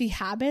unhealthy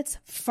habits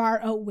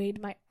far outweighed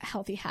my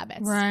healthy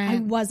habits. Right. I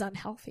was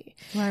unhealthy.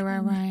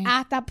 Right.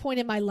 At that point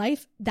in my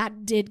life,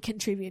 that did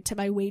contribute to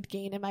my weight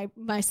gain and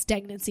my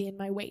stagnancy in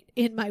my weight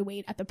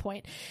at the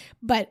point.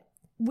 But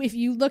if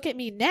you look at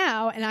me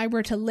now and I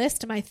were to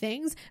list my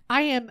things,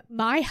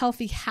 my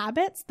healthy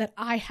habits that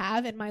I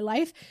have in my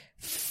life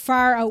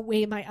far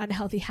outweigh my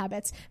unhealthy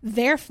habits.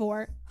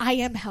 Therefore, I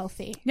am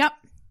healthy. Yep.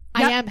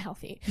 I am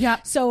healthy.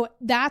 Yeah. So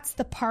that's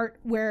the part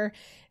where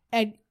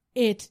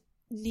it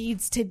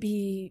needs to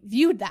be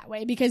viewed that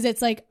way, because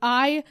it's like,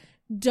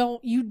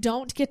 you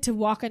don't get to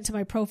walk into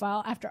my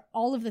profile after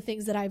all of the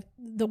things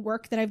the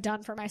work that I've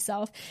done for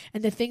myself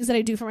and the things that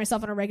I do for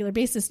myself on a regular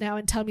basis now,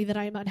 and tell me that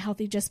I am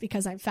unhealthy just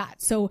because I'm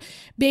fat. So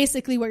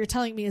basically what you're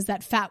telling me is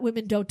that fat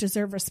women don't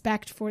deserve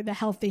respect for the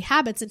healthy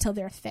habits until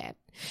they're thin.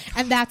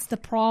 And that's the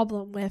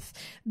problem with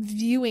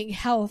viewing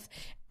health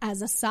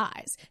as a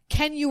size.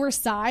 Can your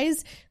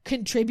size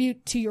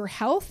contribute to your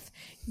health?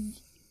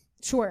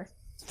 Sure.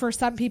 For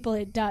some people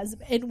it does.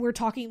 And we're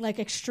talking like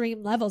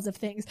extreme levels of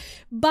things.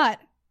 But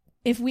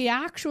if we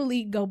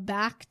actually go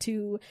back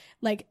to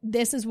like,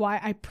 this is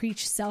why I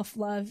preach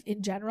self-love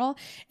in general,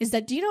 is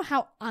that, do you know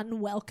how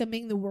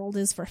unwelcoming the world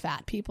is for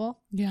fat people?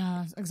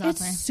 Yeah,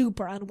 exactly. It's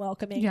super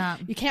unwelcoming. Yeah.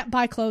 You can't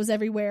buy clothes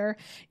everywhere.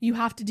 You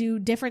have to do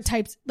different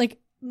types. Like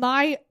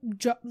my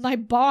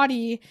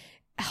body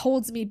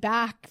holds me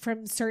back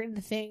from certain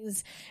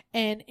things.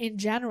 And in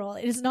general,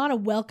 it is not a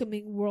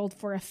welcoming world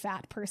for a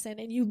fat person.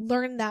 And you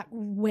learn that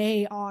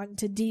way on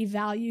to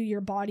devalue your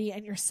body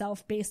and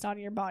yourself based on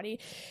your body.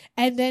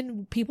 And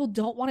then people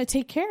don't want to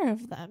take care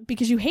of them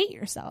because you hate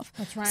yourself.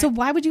 That's right. So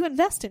why would you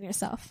invest in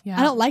yourself? Yeah.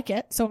 I don't like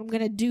it. So I'm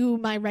going to do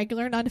my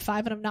regular 9 to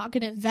 5 and I'm not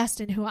going to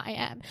invest in who I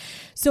am.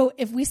 So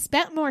if we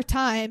spent more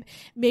time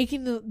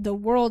making the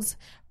world's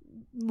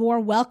more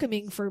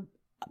welcoming for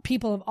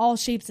people of all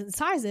shapes and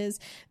sizes,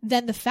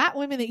 then the fat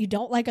women that you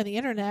don't like on the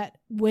internet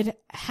would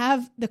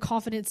have the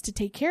confidence to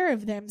take care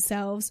of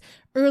themselves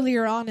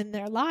earlier on in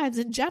their lives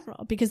in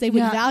general, because they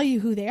would value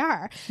who they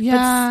are.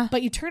 Yeah.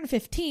 But you turn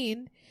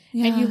 15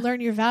 Yeah. and you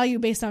learn your value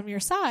based on your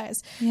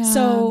size. Yeah.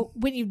 So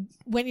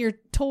when you're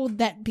told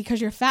that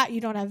because you're fat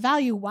you don't have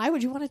value, why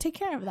would you want to take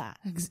care of that?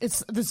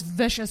 It's this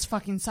vicious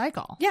fucking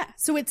cycle. Yeah.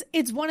 So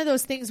it's one of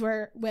those things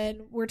where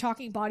when we're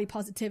talking body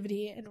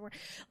positivity and we're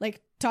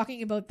like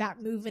talking about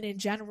that movement in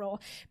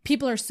general,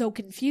 people are so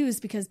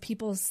confused because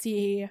people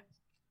see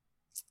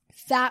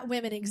fat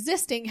women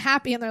existing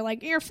happy and they're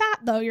like, you're fat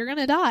though, you're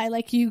gonna die,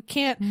 like you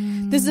can't,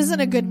 this isn't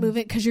a good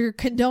movement because you're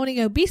condoning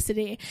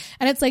obesity.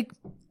 And it's like,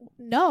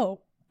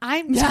 no,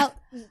 I'm not.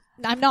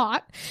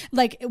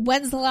 Like,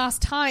 when's the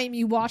last time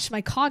you watched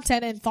my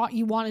content and thought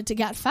you wanted to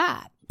get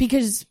fat?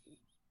 Because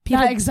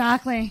people,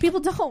 exactly.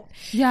 People don't.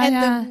 Yeah,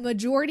 and the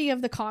majority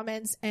of the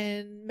comments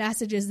and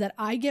messages that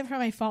I get from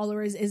my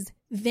followers is,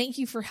 thank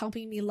you for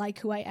helping me like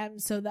who I am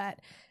so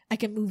that I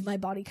can move my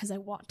body because I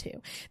want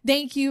to.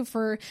 Thank you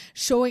for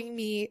showing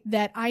me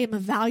that I am a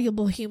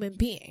valuable human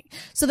being.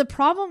 So the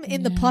problem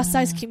in the plus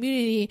size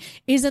community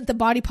isn't the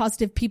body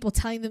positive people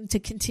telling them to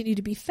continue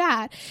to be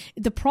fat.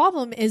 The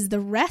problem is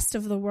the rest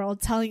of the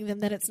world telling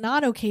them that it's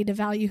not okay to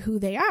value who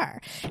they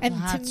are. And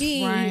That's to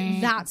me, right.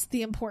 that's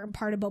the important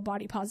part about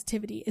body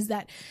positivity, is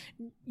that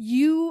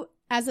you,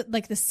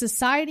 the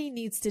society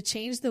needs to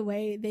change the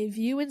way they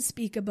view and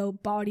speak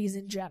about bodies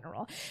in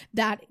general.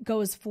 That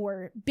goes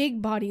for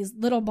big bodies,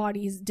 little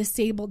bodies,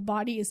 disabled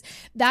bodies.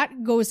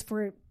 That goes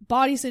for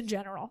bodies in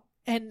general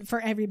and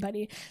for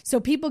everybody. So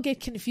people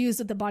get confused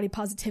with the body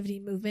positivity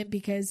movement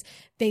because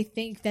they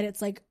think that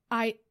it's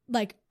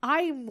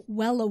I'm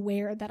well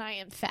aware that I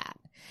am fat.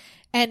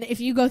 And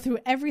if you go through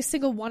every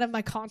single one of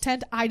my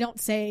content, I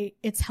don't say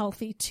it's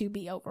healthy to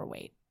be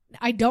overweight.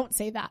 I don't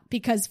say that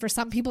because for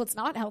some people it's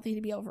not healthy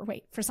to be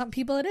overweight. For some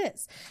people it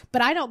is.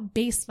 But I don't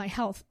base my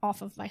health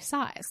off of my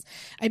size.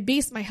 I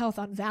base my health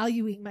on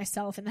valuing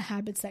myself and the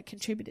habits that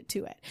contributed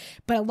to it.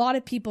 But a lot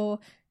of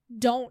people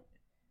don't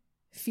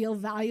feel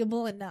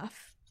valuable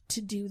enough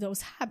to do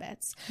those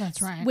habits.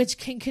 That's right. Which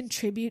can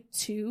contribute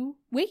to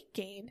weight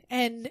gain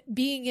and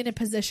being in a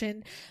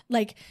position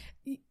like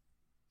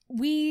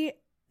we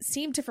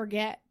seem to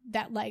forget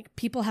that like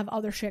people have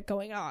other shit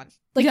going on.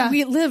 Like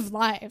we live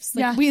lives.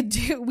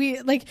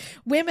 Like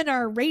women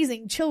are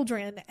raising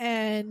children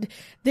and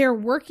they're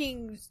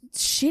working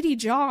shitty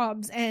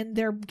jobs and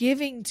they're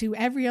giving to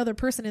every other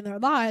person in their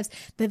lives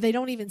that they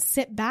don't even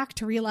sit back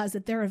to realize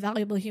that they're a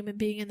valuable human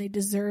being and they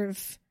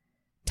deserve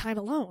time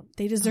alone.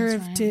 They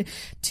deserve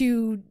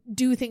to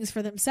do things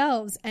for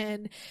themselves.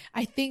 And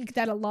I think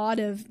that a lot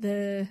of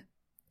the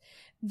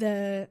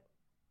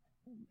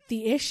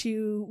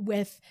issue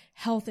with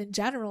health in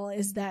general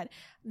is that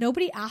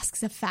nobody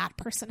asks a fat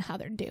person how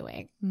they're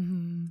doing.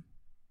 Mm-hmm.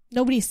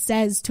 Nobody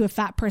says to a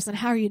fat person,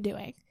 how are you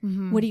doing?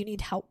 Mm-hmm. What do you need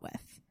help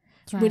with?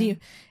 Right.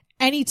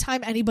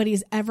 Anytime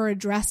anybody's ever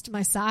addressed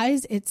my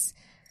size, it's,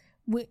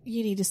 you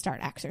need to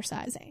start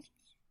exercising.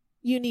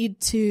 You need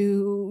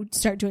to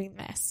start doing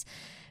this.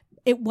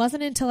 It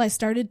wasn't until I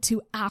started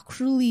to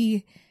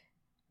actually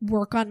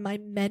work on my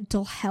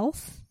mental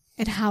health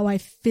and how I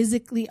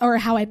physically or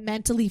how I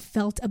mentally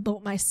felt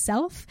about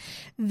myself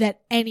that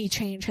any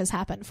change has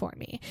happened for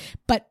me.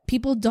 But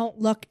people don't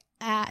look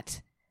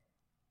at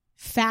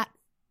fat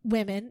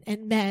women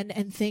and men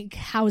and think,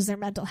 how is their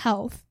mental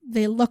health?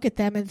 They look at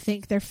them and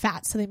think they're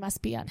fat, so they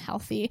must be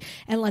unhealthy,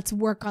 and let's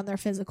work on their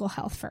physical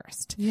health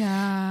first.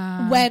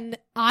 Yeah. When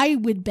I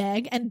would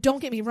beg, and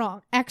don't get me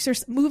wrong,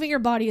 moving your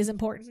body is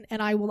important,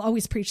 and I will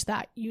always preach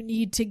that. You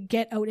need to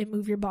get out and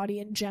move your body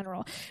in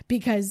general,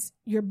 because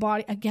your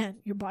body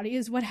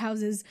is what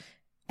houses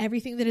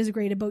everything that is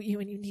great about you,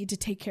 and you need to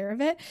take care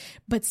of it.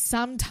 But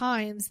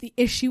sometimes the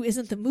issue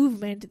isn't the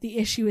movement, the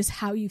issue is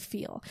how you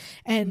feel.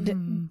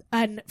 And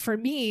for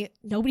me,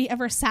 nobody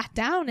ever sat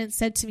down and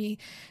said to me,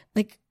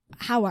 like,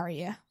 how are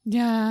you?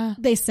 Yeah.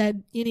 They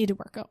said, you need to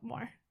work out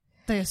more.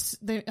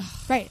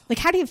 Right. Like,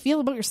 how do you feel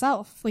about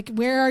yourself? Like,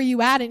 where are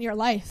you at in your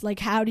life? Like,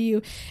 how do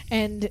you,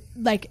 and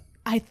like,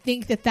 I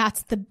think that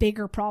that's the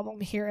bigger problem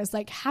here is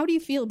like, how do you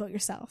feel about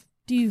yourself?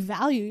 Do you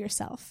value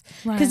yourself?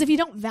 Because if you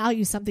don't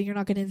value something, you're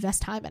not going to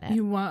invest time in it.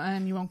 You won't,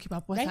 and you won't keep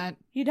up with it.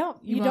 You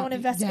don't. You don't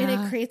invest, and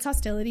it creates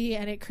hostility,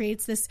 and it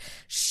creates this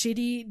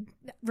shitty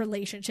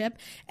relationship.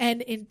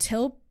 And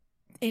until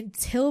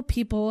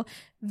people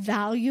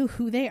value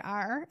who they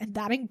are, and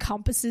that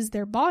encompasses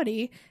their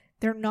body,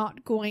 they're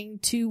not going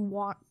to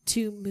want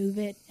to move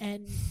it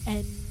and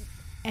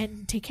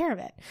take care of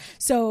it.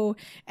 So,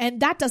 and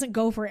that doesn't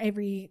go for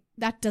every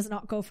does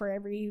not go for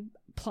every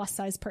plus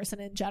size person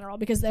in general,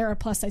 because there are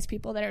plus size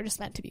people that are just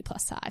meant to be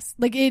plus size.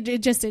 Like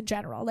it just in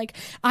general, like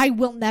I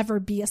will never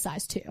be a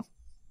size 2.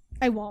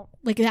 I won't.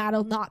 Like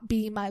that'll not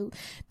be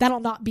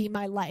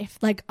my life.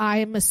 Like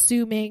I'm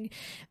assuming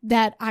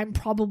that I'm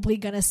probably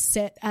going to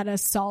sit at a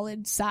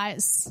solid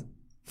size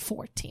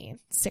 14,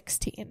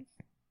 16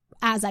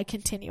 as I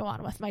continue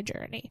on with my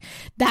journey.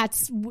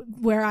 That's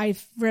where I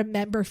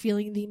remember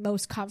feeling the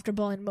most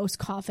comfortable and most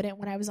confident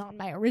when I was on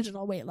my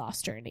original weight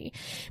loss journey.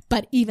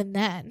 But even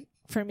then,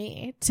 for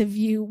me to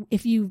view,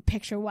 if you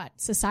picture what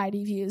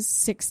society views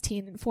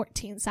 16 and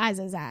 14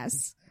 sizes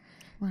as,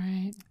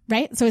 right?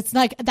 So it's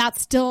like,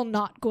 that's still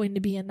not going to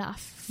be enough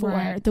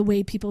for the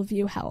way people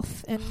view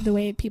health and the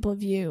way people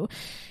view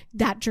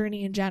that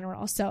journey in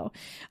general. So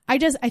I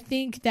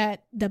think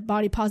that the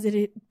body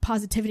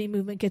positivity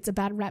movement gets a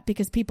bad rep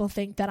because people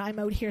think that I'm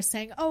out here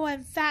saying, oh,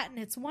 I'm fat and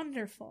it's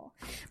wonderful.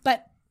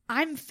 But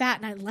I'm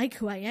fat and I like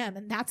who I am,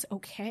 and that's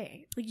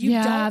okay. Like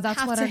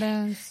that's what it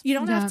is. You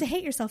don't have to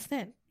hate yourself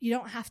thin. You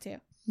don't have to.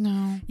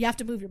 No. You have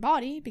to move your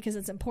body because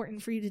it's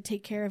important for you to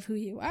take care of who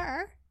you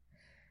are.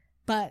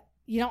 But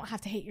you don't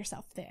have to hate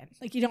yourself thin.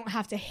 Like you don't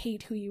have to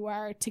hate who you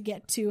are to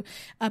get to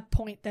a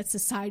point that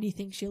society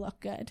thinks you look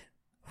good.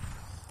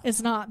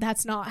 That's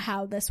not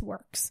how this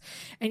works.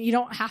 And you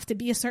don't have to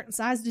be a certain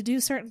size to do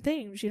certain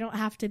things. You don't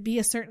have to be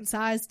a certain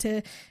size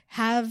to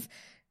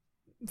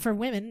for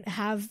women,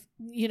 have,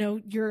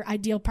 your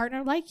ideal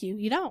partner like you.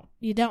 You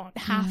don't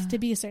have to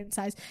be a certain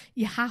size.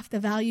 You have to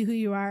value who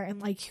you are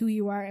and like who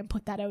you are and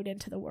put that out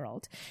into the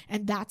world.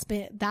 And that's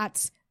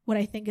what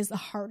I think is the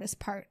hardest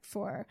part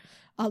for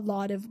a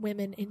lot of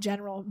women in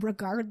general,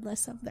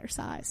 regardless of their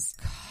size.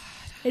 God.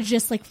 It's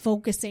just like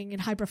focusing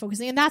and hyper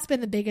focusing. And that's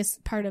been the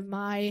biggest part of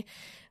my,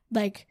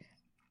 like,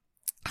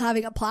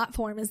 having a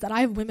platform, is that I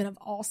have women of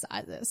all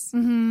sizes.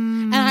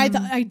 Mm-hmm.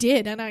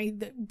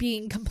 And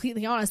being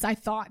completely honest, I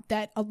thought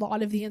that a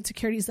lot of the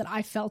insecurities that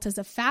I felt as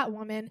a fat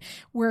woman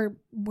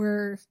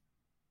were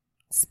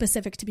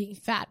specific to being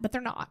fat, but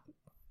they're not.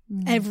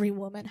 Every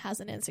woman has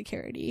an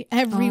insecurity.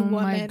 Every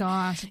woman, my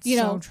gosh, it's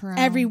so true.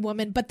 Every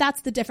woman, but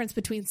that's the difference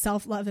between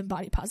self-love and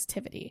body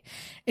positivity,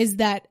 is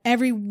that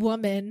every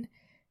woman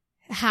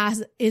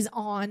is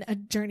on a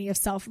journey of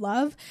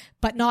self-love,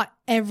 but not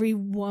every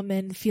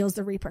woman feels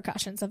the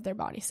repercussions of their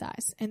body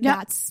size. And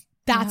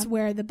that's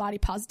where the body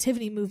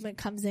positivity movement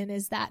comes in,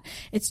 is that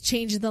it's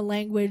changed the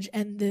language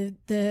and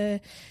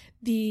the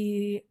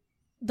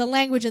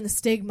language and the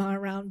stigma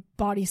around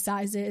body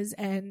sizes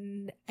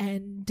and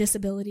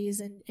disabilities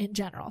in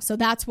general. So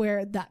that's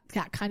where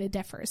that kind of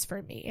differs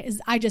for me,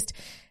 is I just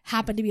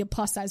happen to be a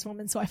plus size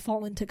woman. So I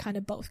fall into kind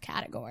of both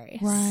categories.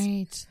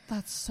 Right.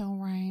 That's so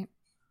right.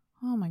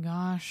 Oh my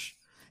gosh.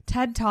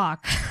 TED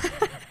Talk.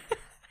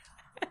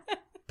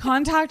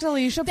 Contact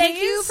Alicia, please.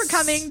 Thank you for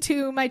coming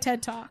to my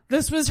TED Talk.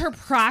 This was her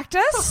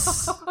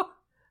practice.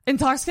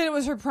 Intoxicated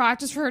was her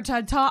practice for her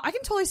TED Talk. I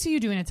can totally see you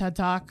doing a TED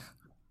Talk.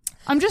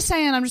 I'm just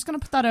saying, I'm just going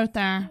to put that out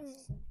there.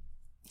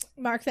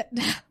 Mark that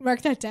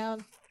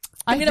down.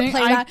 I'm going to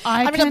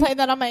play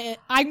that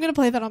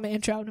on my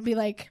intro and be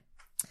like,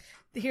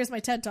 here's my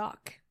TED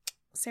Talk.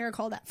 Sarah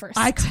called that first.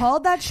 I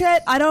called that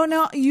shit. I don't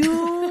know.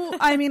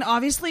 I mean,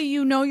 obviously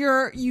you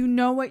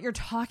know what you're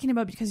talking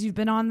about because you've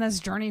been on this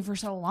journey for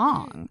so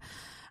long.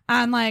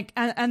 And like,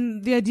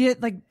 and the idea,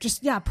 like,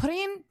 just,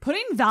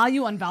 putting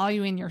value on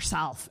valuing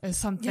yourself is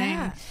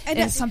something,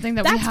 something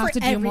that we have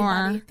to do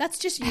more. That's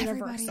just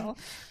universal.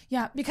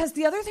 Yeah. Because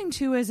the other thing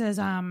too is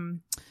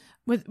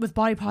with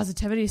body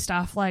positivity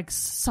stuff, like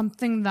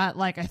something that,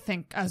 like, I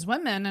think as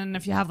women, and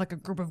if you have like a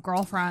group of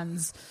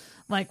girlfriends,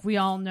 like, we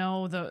all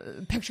know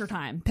the picture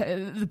time.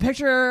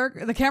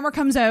 The camera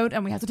comes out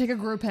and we have to take a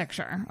group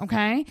picture,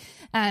 okay?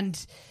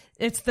 And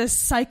it's this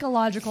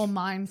psychological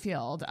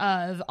minefield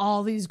of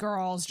all these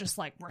girls just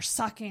like, we're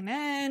sucking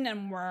in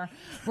and we're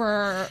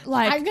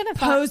like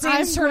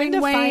posing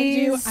certain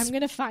ways. I'm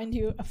going to find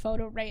you a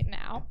photo right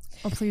now.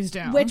 Oh, please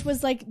do. Which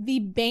was like the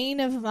bane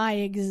of my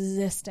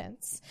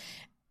existence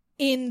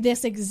in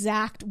this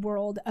exact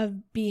world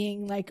of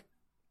being like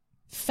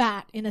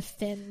fat in a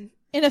thin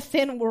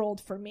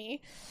world for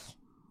me.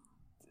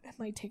 It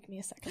might take me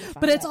a second to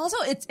find but it's also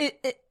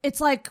it's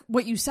like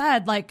what you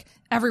said, like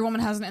every woman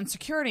has an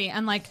insecurity,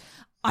 and like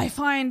I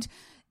find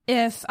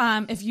if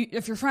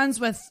you're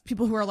friends with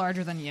people who are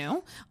larger than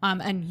you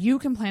and you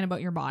complain about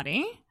your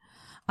body,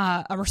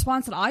 a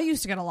response that I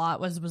used to get a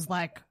lot was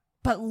like,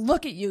 but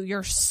look at you,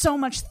 you're so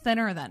much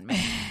thinner than me.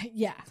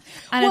 Yeah.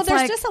 And well,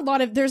 there's a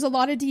lot of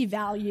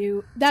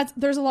devalue.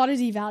 There's a lot of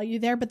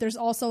devalue there, but there's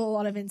also a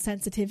lot of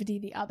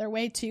insensitivity the other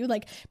way too.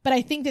 Like, but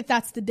I think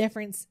that's the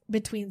difference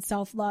between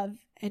self-love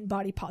and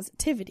body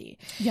positivity.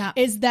 Yeah.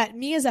 Is that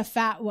me as a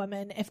fat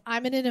woman, if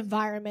I'm in an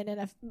environment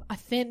and a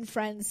thin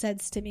friend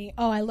says to me,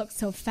 oh, I look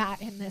so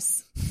fat in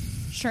this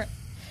shirt,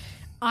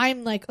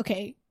 I'm like,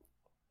 okay,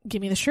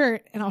 give me the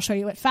shirt and I'll show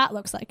you what fat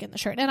looks like in the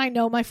shirt. And I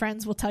know my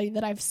friends will tell you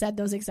that I've said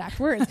those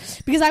exact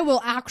words because I will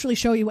actually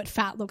show you what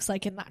fat looks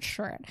like in that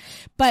shirt.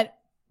 But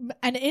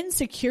an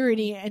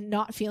insecurity and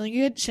not feeling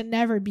good should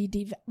never be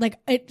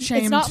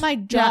it's not my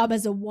job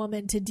as a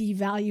woman to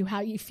devalue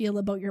how you feel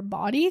about your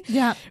body.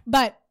 Yeah.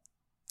 But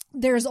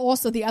there's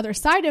also the other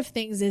side of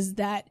things is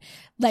that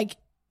like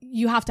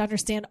you have to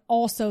understand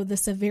also the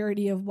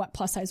severity of what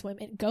plus size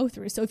women go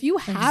through. So if you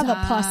have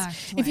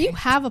if you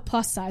have a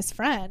plus size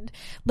friend,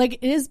 like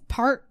it is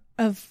part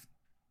of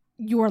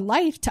your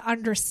life to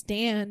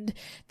understand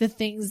the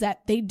things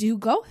that they do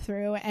go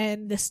through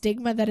and the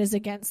stigma that is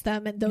against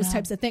them and those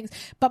types of things.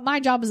 But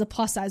my job as a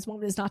plus size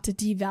woman is not to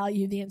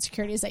devalue the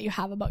insecurities that you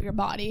have about your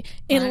body,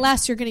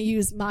 unless you're going to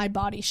use my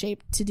body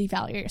shape to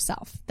devalue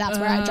yourself. That's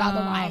where I draw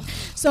the line.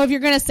 So if you're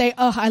going to say,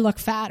 oh, I look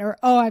fat, or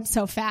oh, I'm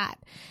so fat,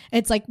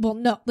 it's like, well,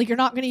 no, like you're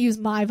not going to use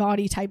my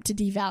body type to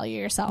devalue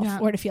yourself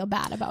or to feel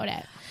bad about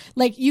it.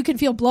 Like you can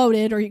feel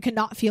bloated or you can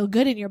not feel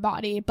good in your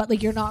body, but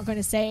like you're not going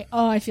to say,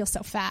 oh, I feel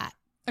so fat.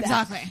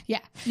 Exactly.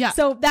 Yeah.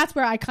 So that's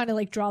where I kind of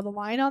like draw the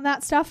line on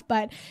that stuff.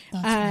 But,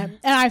 and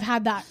I've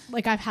had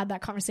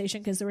that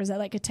conversation because there was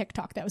a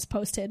TikTok that was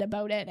posted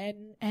about it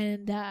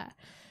and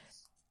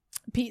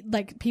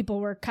people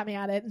were coming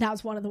at it. And that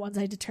was one of the ones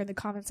I had to turn the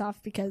comments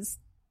off because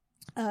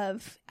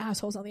of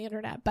assholes on the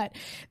internet. But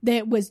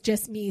it was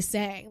just me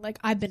saying like,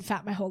 I've been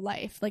fat my whole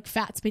life. Like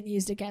fat's been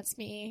used against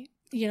me,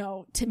 you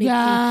know, to make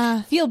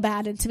me feel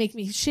bad and to make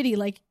me shitty.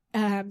 Like,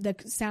 the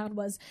sound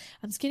was,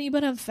 I'm skinny,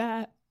 but I'm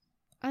fat.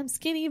 I'm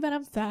skinny, but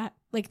I'm fat.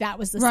 Like that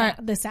was the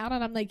sound.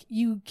 And I'm like,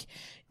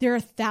 there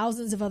are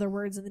thousands of other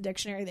words in the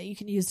dictionary that you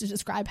can use to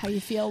describe how you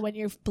feel when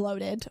you're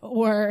bloated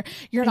or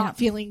you're not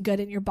feeling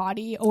good in your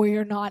body or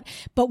you're not.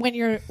 But when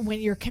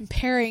you're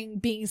comparing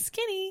being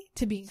skinny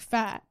to being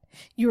fat,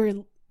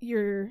 you're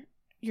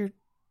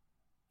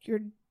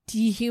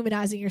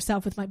dehumanizing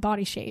yourself with my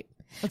body shape.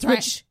 That's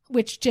right.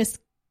 Which just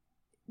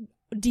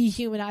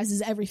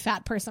dehumanizes every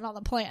fat person on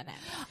the planet.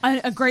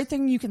 A great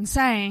thing you can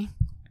say,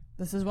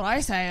 this is what I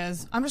say,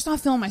 is I'm just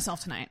not feeling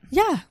myself tonight.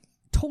 Yeah.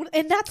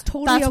 And that's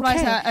totally that's okay. What I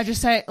say. I just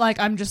say, like,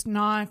 I'm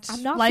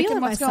not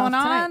liking what's going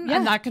on. Yeah.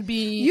 And that could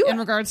be in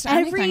regards to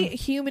every anything.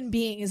 human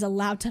being is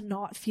allowed to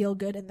not feel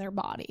good in their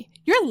body.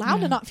 You're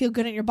allowed to not feel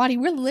good in your body.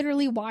 We're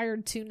literally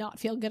wired to not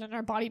feel good in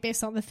our body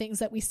based on the things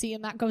that we see.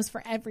 And that goes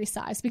for every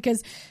size,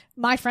 because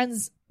my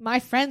friends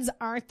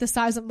aren't the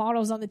size of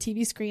models on the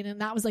TV screen.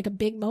 And that was like a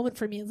big moment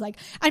for me. It's like,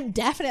 I'm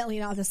definitely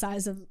not the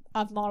size of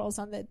models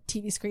on the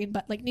TV screen,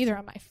 but like neither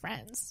are my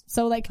friends.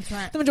 So like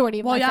the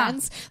majority of my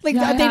friends, like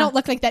they don't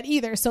look like that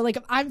either. So like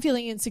if I'm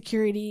feeling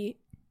insecurity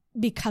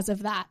because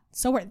of that,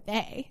 so are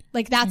they.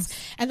 Like that's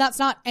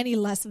not any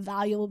less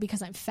valuable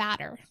because I'm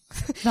fatter.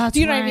 Do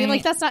you know what I mean?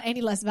 Like that's not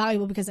any less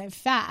valuable because I'm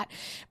fat,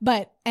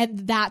 and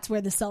that's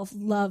where the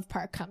self-love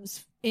part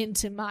comes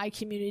into my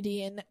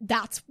community. And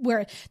that's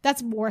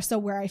more so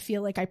where I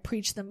feel like I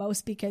preach the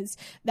most, because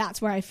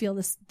that's where I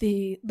feel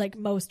the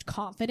most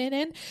confident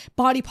in.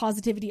 Body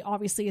positivity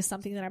obviously is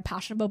something that I'm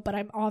passionate about, but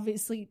I'm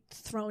obviously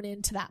thrown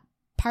into that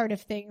part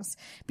of things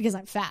because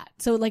I'm fat.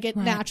 So like it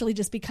naturally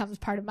just becomes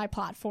part of my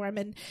platform.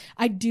 And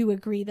I do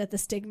agree that the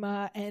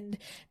stigma and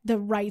the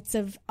rights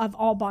of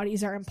all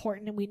bodies are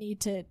important, and we need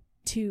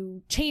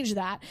to change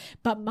that.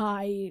 But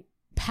my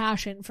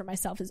passion for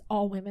myself is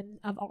all women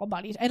of all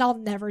bodies, and I'll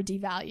never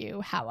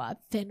devalue how a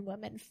thin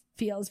woman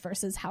feels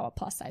versus how a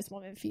plus size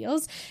woman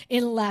feels,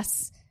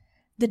 unless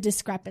the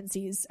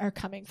discrepancies are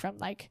coming from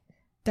like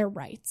their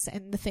rights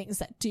and the things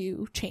that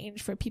do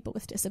change for people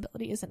with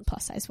disabilities and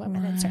plus size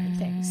women and certain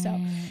things. So,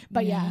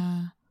 but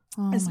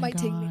this might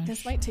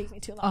take me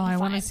too long. Oh, I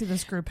want to see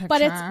this group picture.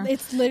 But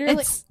it's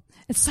literally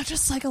it's such a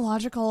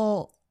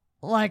psychological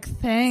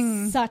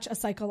thing. Such a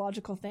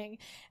psychological thing.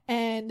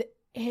 And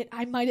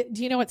do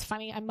you know what's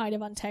funny? I might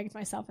have untagged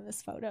myself in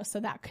this photo, so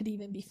that could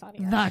even be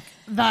funnier.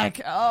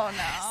 Oh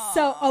no.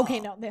 So, okay,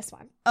 no, this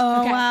one.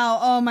 Oh, okay. Wow.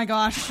 Oh my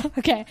gosh.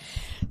 Okay.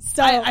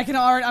 So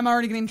I'm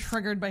already getting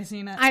triggered by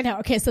seeing it. I know.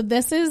 Okay. So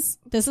this is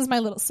my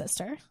little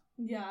sister.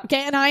 Yeah.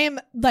 Okay. And I am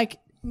like,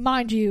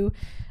 mind you,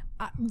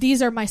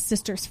 these are my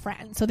sister's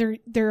friends. So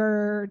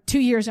they're 2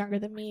 years younger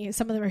than me.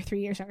 Some of them are 3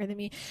 years younger than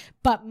me,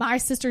 but my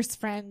sister's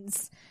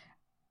friends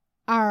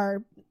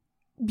are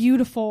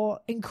beautiful,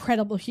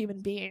 incredible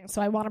human beings.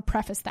 So I want to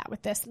preface that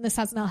with this, and this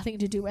has nothing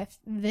to do with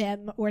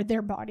them or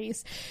their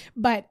bodies,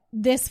 but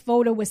this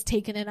photo was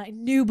taken, and I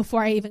knew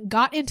before I even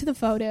got into the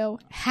photo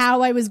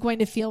how I was going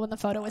to feel when the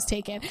photo was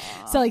taken.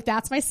 So like,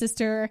 that's my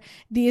sister,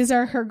 these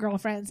are her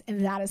girlfriends,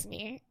 and that is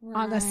me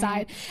on the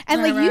side.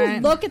 And you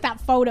look at that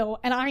photo,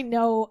 and I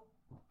know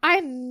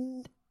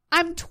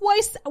I'm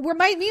twice,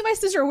 me and my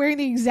sister are wearing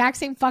the exact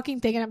same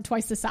fucking thing, and I'm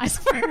twice the size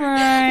of her.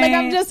 Right. Like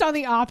I'm just on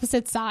the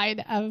opposite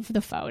side of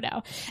the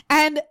photo.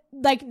 And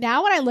like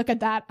now when I look at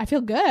that, I feel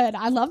good.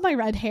 I love my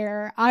red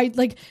hair.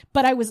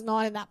 But I was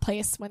not in that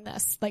place when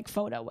this like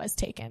photo was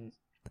taken.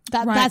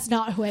 That's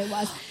not who I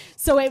was.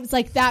 So it was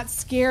like that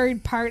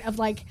scared part of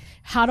like,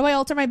 how do I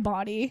alter my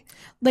body?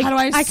 Like,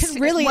 I can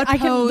literally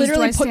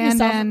put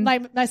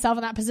myself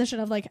in that position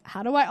of like,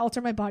 how do I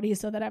alter my body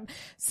so that I'm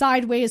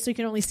sideways, so you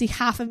can only see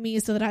half of me,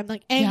 so that I'm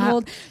like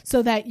angled,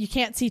 so that you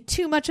can't see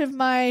too much of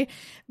my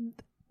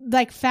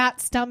like fat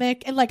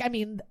stomach. And like, I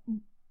mean,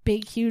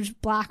 big, huge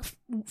black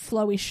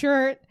flowy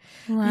shirt,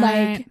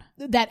 Right.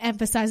 like that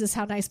emphasizes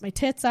how nice my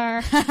tits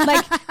are.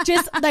 Like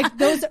just like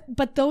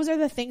those are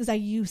the things I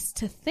used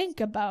to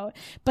think about.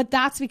 But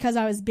that's because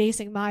I was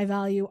basing my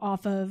value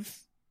off of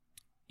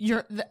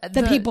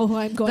the people who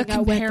I'm going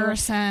out with.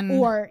 Comparison.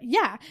 Or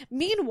yeah.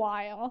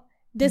 Meanwhile,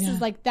 this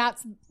is like, that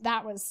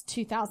was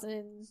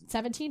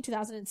 2017,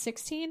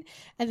 2016.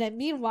 And then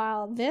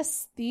meanwhile,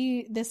 this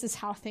is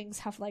how things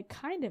have like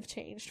kind of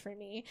changed for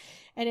me.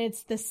 And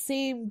it's the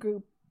same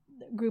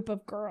group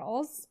of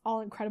girls, all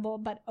incredible,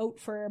 but out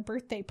for a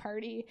birthday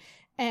party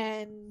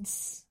and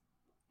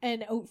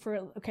out for,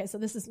 okay, so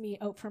this is me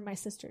out for my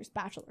sister's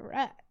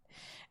bachelorette.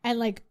 And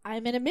like,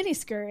 I'm in a mini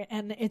skirt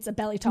and it's a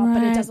belly top,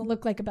 but it doesn't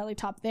look like a belly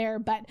top there,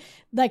 but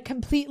like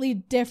completely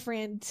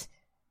different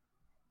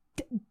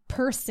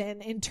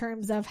person in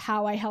terms of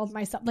how I held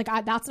myself. Like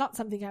that's not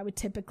something I would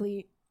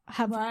typically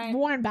have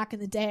worn back in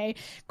the day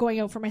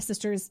going out for my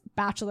sister's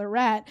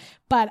bachelorette,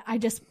 but I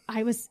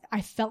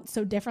felt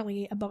so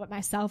differently about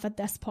myself at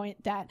this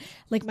point that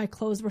like my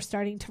clothes were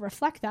starting to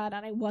reflect that,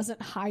 and I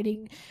wasn't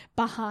hiding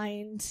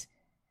behind.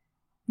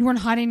 You weren't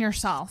hiding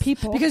yourself,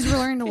 people, because you were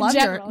learning to love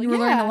learning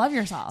to love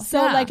yourself. So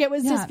like it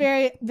was just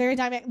very, very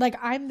dynamic. Like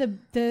I'm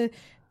the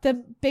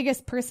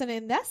biggest person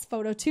in this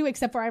photo too,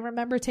 except for I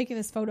remember taking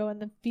this photo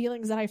and the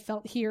feelings that I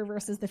felt here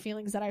versus the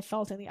feelings that I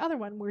felt in the other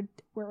one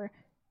were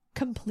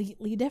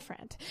completely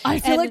different. I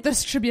feel like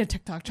this should be a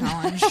TikTok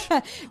challenge.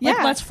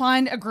 Let's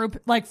find a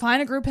group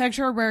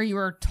picture where you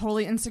were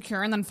totally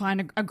insecure, and then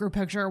find a group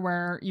picture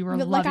where you were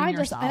loving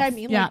yourself. And I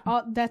mean, like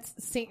that's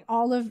seeing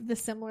all of the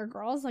similar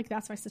girls, like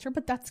that's my sister,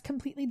 but that's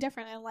completely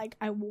different. And like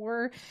I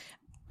wore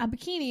a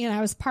bikini and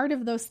I was part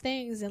of those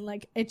things, and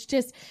like it's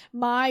just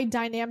my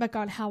dynamic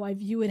on how I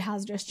view it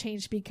has just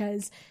changed,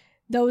 because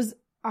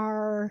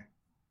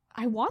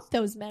I want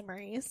those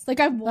memories. Like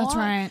I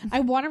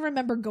want to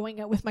remember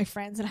going out with my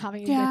friends and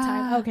having a good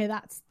time. Okay,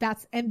 that's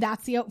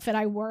the outfit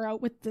I wore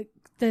out with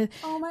the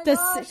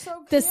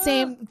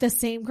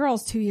same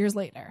girls 2 years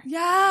later.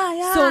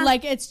 Yeah. So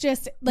like it's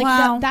just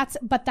like that's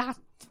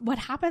what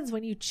happens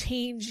when you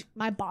change.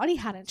 My body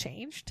hadn't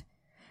changed,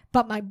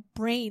 but my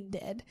brain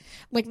did.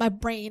 Like my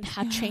brain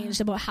had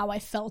changed about how I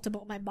felt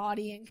about my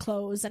body and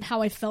clothes, and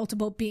how I felt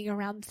about being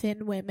around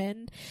thin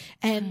women,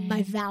 and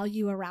my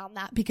value around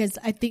that, because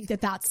I think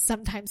that that's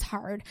sometimes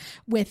hard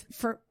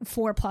for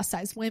plus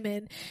size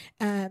women,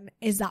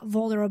 is that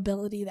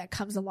vulnerability that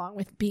comes along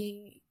with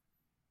being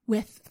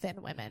with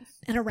thin women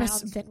and around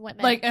thin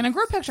women. Like in a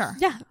group picture.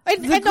 Yeah.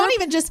 And not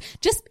even just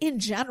in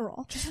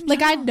general.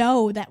 I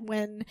know that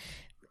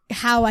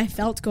how I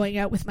felt going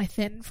out with my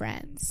thin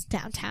friends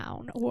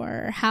downtown,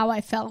 or how I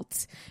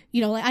felt,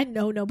 like I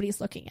know nobody's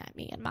looking at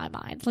me in my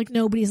mind. Like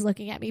nobody's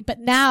looking at me, but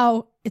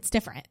now it's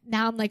different.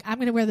 Now I'm like, I'm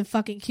going to wear the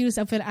fucking cutest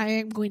outfit. I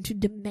am going to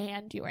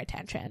demand your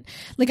attention.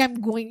 Like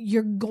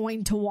you're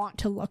going to want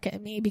to look at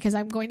me, because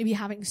I'm going to be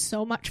having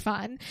so much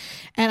fun,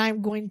 and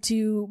I'm going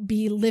to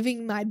be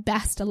living my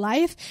best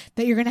life,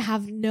 that you're going to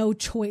have no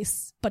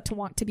choice but to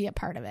want to be a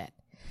part of it.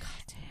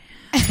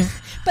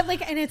 But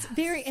like, it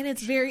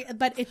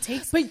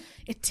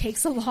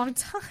takes a long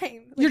time.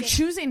 Like you're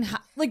choosing,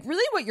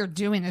 really what you're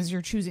doing is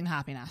you're choosing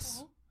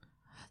happiness.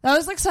 That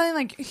was like something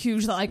like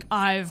huge that like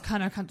I've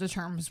kind of come to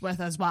terms with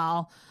as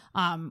well,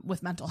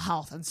 with mental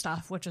health and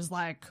stuff, which is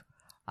like,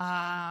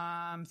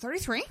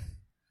 33.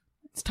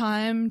 It's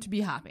time to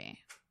be happy.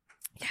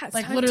 Yeah, it's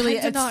like time, literally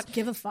time to not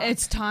give a fuck.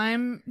 It's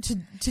time to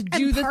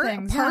do the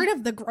things. Part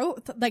of the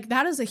growth, like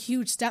that is a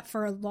huge step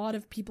for a lot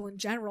of people in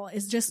general,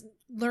 is just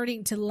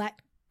learning to let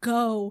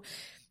go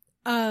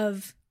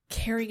of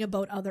caring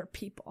about other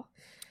people.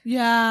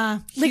 Yeah.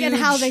 Like, and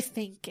how they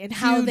think and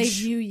how they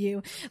view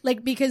you.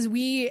 Like, because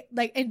we,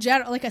 like, in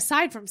general, like,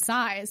 aside from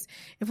size,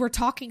 if we're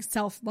talking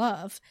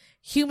self-love,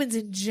 humans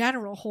in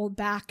general hold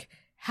back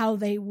how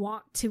they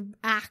want to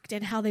act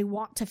and how they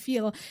want to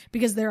feel,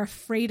 because they're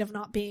afraid of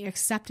not being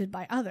accepted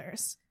by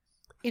others.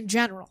 In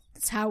general,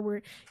 that's how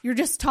you're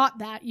just taught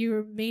that.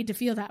 You're made to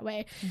feel that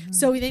way. Mm-hmm.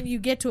 So then you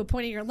get to a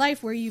point in your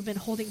life where you've been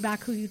holding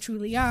back who you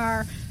truly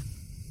are,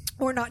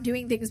 or not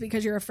doing things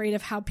because you're afraid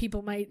of how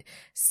people might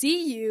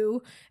see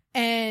you.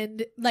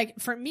 And like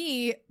for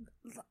me,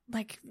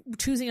 like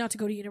choosing not to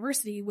go to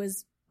university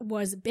was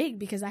big,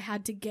 because I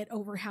had to get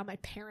over how my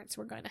parents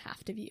were going to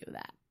have to view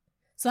that.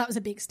 So that was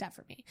a big step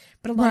for me.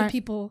 But a lot of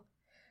people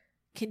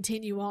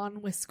continue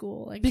on with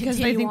school and because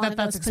they think that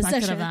that's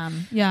expected of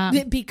them.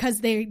 Yeah. Because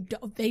they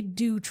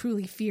do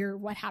truly fear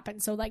what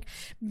happens. So like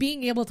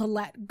being able to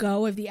let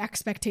go of the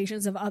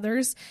expectations of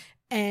others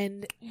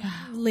and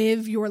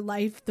live your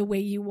life the way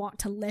you want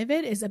to live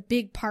it is a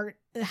big part.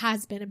 It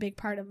has been a big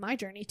part of my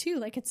journey too.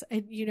 Like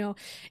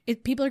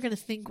people are going to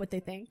think what they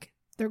think.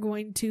 They're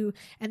going to,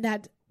 and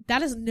that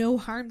is no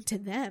harm to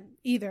them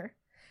either.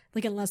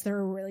 Like unless they're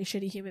a really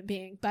shitty human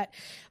being. But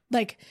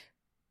like,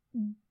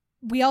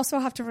 we also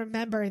have to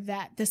remember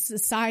that the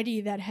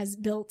society that has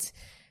built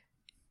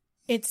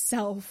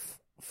itself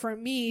for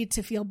me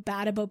to feel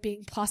bad about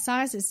being plus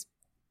size is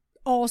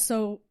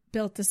also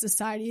built a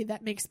society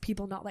that makes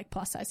people not like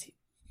plus size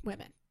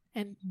women.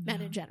 and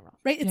men in general,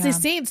 right? It's the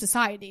same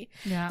society.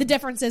 Yeah. The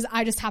difference is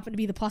I just happen to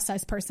be the plus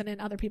size person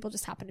and other people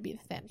just happen to be the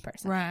thin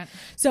person. Right.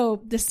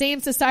 So the same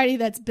society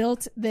that's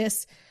built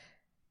this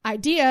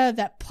idea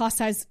that plus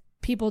size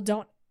people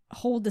don't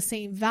hold the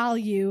same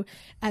value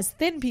as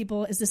thin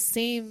people is the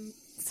same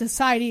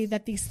society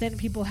that these thin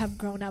people have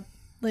grown up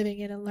living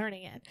in and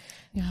learning in.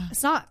 Yeah.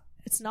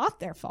 It's not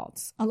their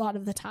faults a lot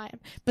of the time,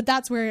 but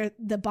that's where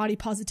the body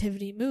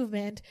positivity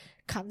movement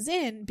comes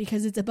in,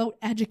 because it's about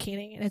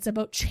educating and it's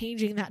about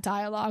changing that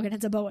dialogue, and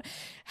it's about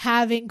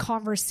having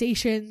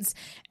conversations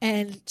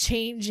and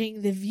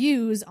changing the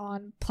views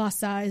on plus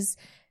size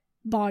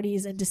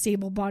bodies and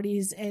disabled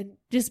bodies and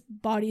just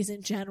bodies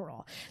in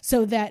general,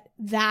 so that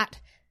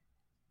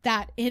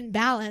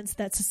imbalance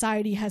that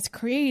society has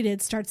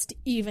created starts to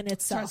even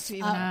itself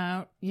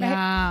out.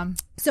 Yeah. Right?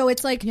 So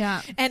it's like,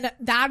 yeah. And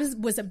that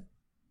was a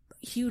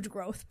huge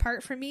growth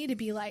part for me, to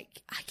be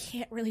like, I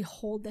can't really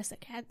hold this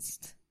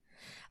against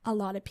a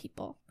lot of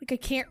people. Like, I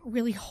can't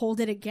really hold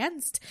it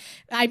against.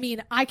 I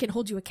mean, I can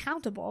hold you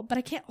accountable, but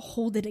I can't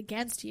hold it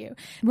against you.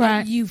 Right.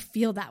 That you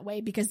feel that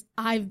way, because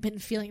I've been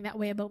feeling that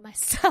way about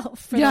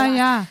myself for the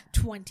last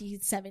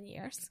 27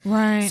 years.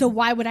 Right. So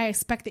why would I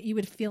expect that you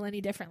would feel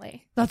any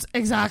differently? That's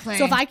exactly.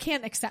 So if I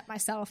can't accept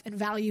myself and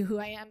value who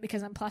I am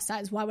because I'm plus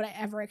size, why would I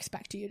ever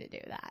expect you to do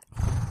that?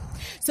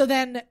 So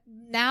then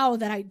now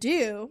I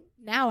do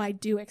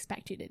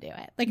expect you to do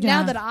it. Like,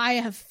 now that I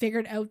have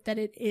figured out that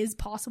it is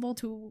possible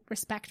to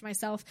respect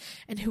myself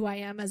and who I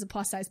am as a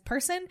plus size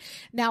person,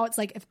 now it's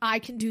like, if I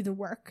can do the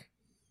work,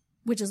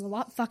 which is a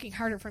lot fucking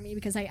harder for me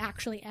because I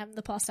actually am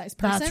the plus size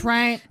person. That's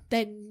right.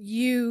 Then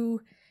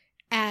you,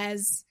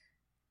 as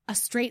a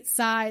straight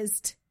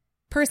sized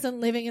person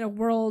living in a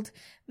world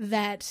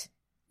that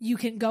you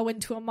can go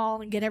into a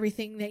mall and get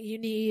everything that you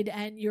need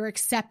and you're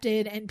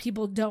accepted and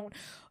people don't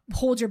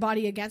hold your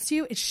body against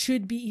you, it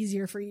should be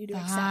easier for you to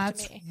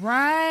accept me.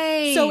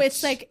 Right. So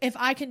it's like, if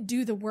I can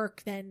do the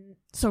work, then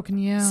so can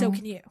you.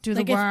 Do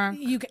like, the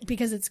work.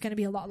 Because it's going to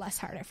be a lot less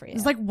harder for you.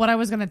 It's like what I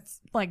was going to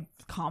like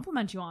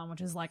compliment you on,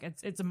 which is like,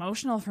 it's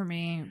emotional for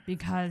me,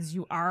 because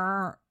you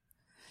are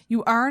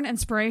an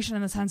inspiration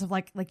in the sense of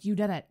like you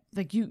did it.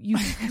 Like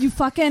you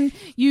fucking,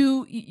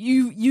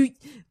 you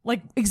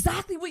like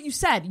exactly what you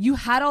said. You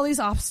had all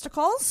these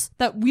obstacles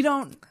that we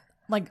don't,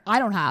 like, I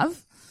don't have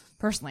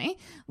personally.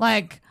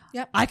 Like,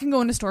 yep. I can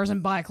go into stores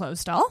and buy clothes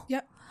still.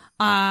 Yep.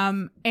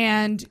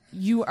 And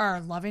you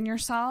are loving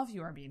yourself.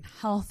 You are being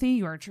healthy.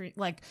 You are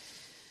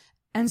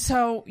and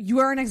so you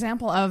are an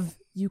example of,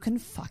 you can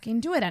fucking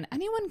do it, and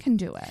anyone can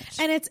do it.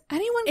 And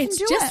anyone can do it. It's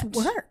just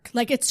work.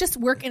 Like, it's just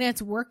work, and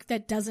it's work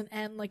that doesn't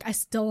end. Like, I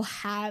still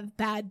have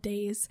bad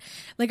days.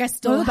 Like, I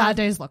still what do the bad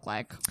days look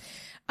like?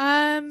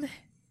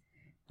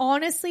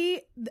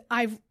 Honestly,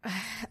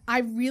 I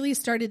really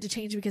started to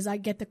change, because I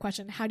get the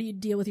question, how do you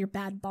deal with your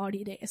bad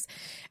body days?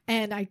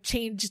 And I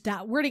changed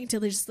that wording to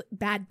just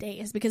bad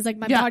days, because like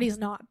my body's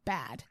not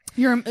bad.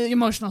 Your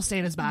emotional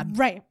state is bad.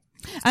 Right.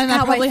 And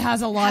that probably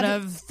has a lot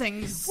of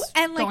things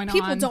and like going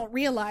people on. Don't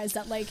realize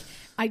that, like,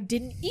 I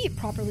didn't eat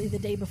properly the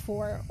day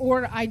before,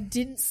 or I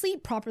didn't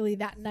sleep properly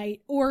that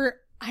night, or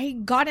I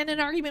got in an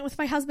argument with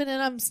my husband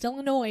and I'm still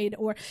annoyed,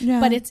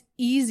 but it's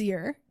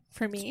easier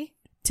for me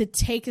to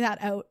take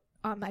that out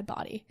on my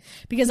body,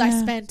 because I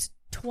spent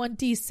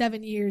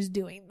 27 years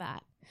doing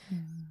that.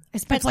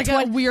 It's like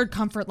a weird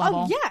comfort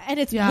level. Oh, yeah. And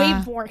it's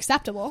way more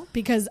acceptable,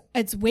 because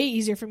it's way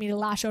easier for me to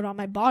lash out on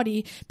my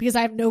body, because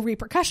I have no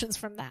repercussions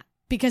from that,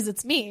 because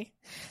it's me.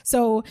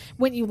 So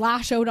when you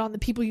lash out on the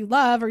people you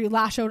love, or you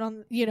lash out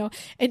on,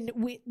 and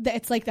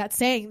it's like that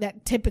saying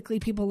that typically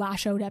people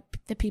lash out at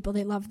the people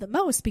they love the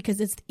most, because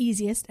it's the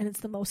easiest and it's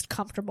the most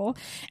comfortable,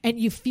 and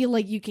you feel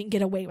like you can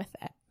get away with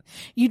it.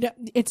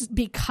 It's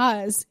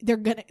because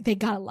they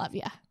gotta love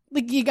you.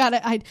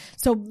 Like,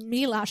 so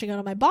me lashing out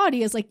on my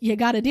body is like, you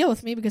gotta deal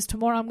with me, because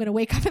tomorrow I'm gonna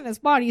wake up in this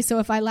body. So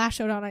if I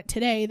lash out on it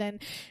today, then,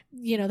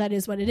 that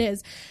is what it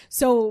is.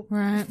 So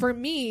for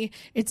me,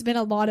 it's been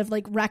a lot of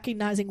like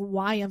recognizing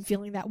why I'm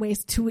feeling that way,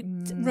 to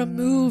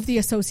remove the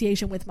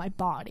association with my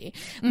body.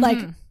 Mm-hmm.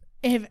 Like,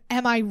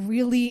 am I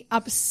really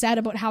upset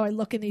about how I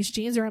look in these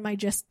jeans, or am I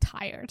just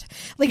tired?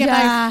 Like,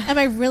 am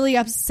I really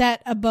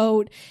upset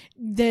about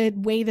the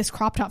way this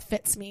crop top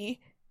fits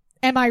me?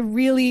 Am I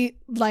really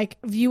like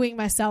viewing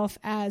myself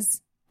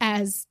as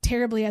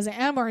terribly as I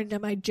am, or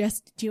am I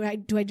just, do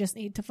I just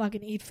need to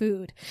fucking eat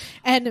food?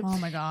 And oh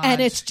my god, and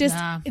it's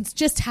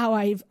just how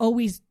I've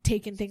always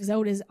taken things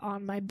out, is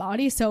on my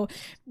body. So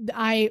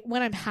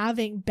when I'm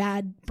having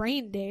bad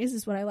brain days,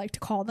 is what I like to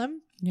call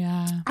them.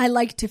 Yeah, I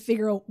like to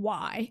figure out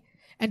why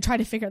and try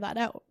to figure that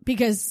out,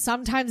 because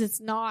sometimes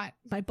it's not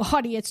my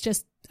body. It's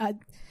just,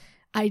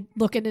 I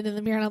look at it in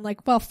the mirror and I'm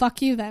like, well,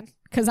 fuck you then,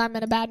 because I'm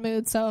in a bad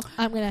mood. So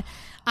I'm going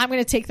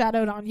to take that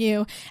out on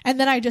you. And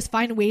then I just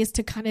find ways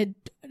to kind of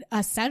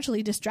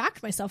essentially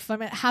distract myself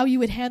from it. How you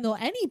would handle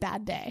any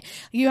bad day.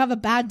 You have a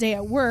bad day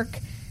at work,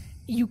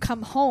 you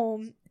come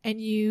home and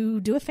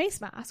you do a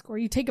face mask, or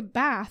you take a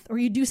bath, or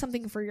you do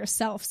something for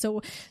yourself.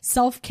 So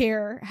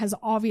self-care has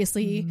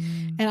obviously,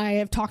 and I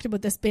have talked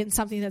about this, been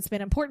something that's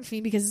been important for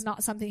me, because it's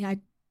not something I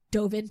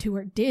dove into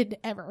or did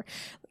ever.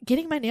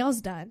 Getting my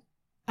nails done.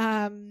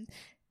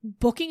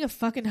 Booking a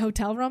fucking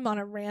hotel room on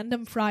a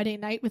random Friday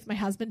night with my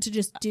husband to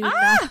just do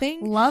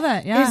nothing. Love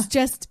it. Yeah. Is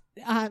just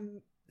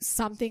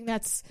something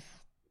that's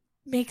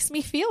makes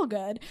me feel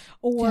good.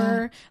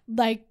 Or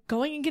like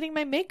going and getting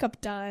my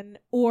makeup done,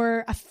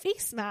 or a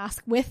face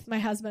mask with my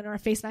husband, or a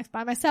face mask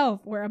by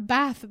myself, or a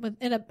bath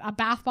in a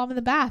bath bomb in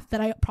the bath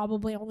that I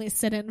probably only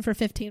sit in for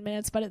 15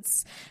 minutes, but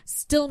it's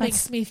still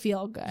makes me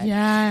feel good.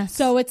 Yeah.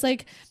 So it's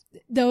like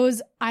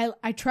those,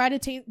 I try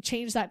to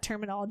change that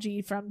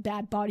terminology from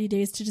bad body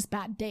days to just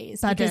bad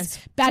days.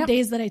 Bad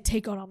days that I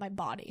take out on my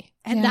body.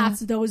 And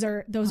those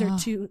are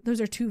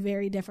two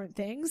very different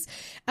things.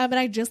 And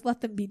I just let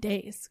them be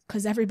days,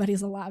 because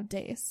everybody's allowed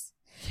days.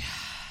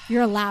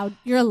 You're allowed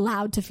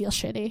to feel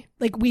shitty.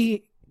 Like,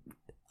 we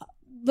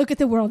look at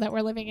the world that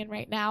we're living in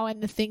right now, and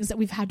the things that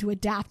we've had to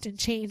adapt and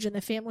change, and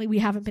the family we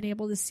haven't been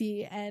able to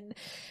see, and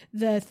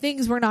the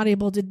things we're not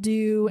able to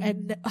do,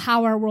 and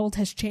how our world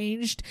has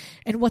changed,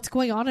 and what's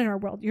going on in our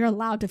world. You're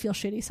allowed to feel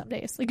shitty some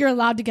days. Like, you're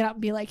allowed to get up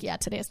and be like, yeah,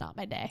 today's not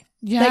my day.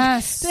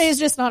 Yes. Like, today's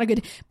just not a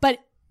good, but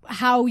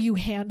how you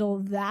handle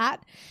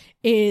that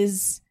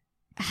is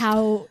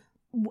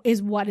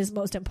what is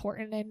most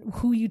important, and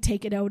who you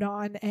take it out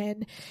on,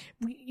 and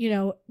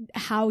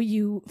how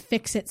you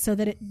fix it so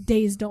that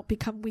days don't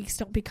become weeks,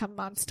 don't become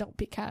months, don't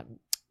become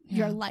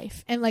your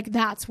life. And like,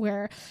 that's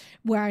where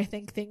I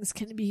think things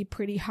can be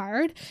pretty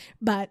hard.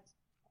 But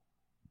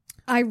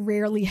I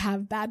rarely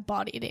have bad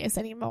body days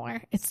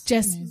anymore. It's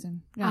just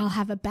I'll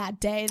have a bad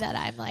day that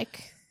I'm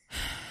like,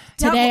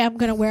 today I'm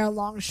gonna wear a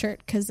long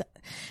shirt because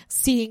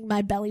seeing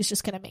my belly's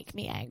just gonna make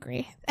me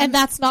angry, and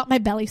that's not my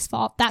belly's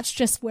fault. That's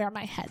just where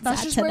my head's at today.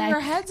 That's just where your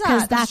head's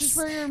at. That's just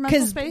where your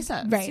mental space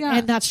is, right? Yeah.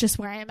 And that's just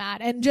where I'm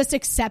at, and just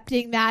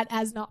accepting that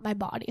as not my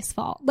body's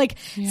fault. Like,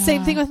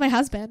 same thing with my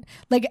husband.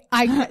 Like,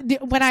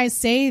 when I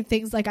say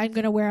things like I'm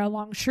gonna wear a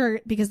long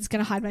shirt because it's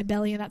gonna hide my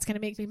belly and that's gonna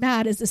make me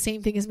mad, is the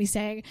same thing as me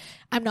saying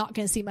I'm not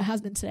gonna see my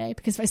husband today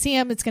because if I see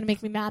him, it's gonna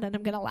make me mad and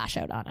I'm gonna lash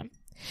out on him.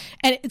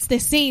 And it's the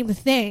same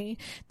thing.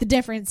 The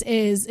difference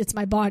is it's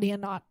my body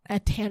and not a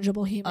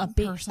tangible human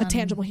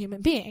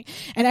being.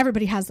 And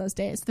everybody has those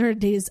days. There are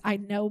days I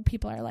know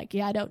people are like,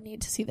 yeah, I don't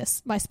need to see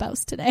my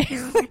spouse today.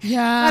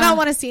 I don't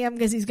want to see him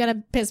because he's going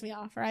to piss me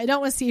off, or I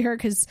don't want to see her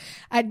because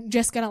I'm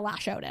just going to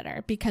lash out at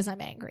her because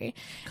I'm angry.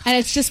 And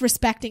it's just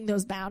respecting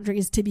those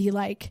boundaries to be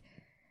like,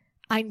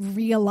 I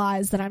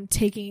realize that I'm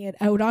taking it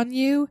out on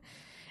you.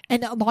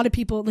 And a lot of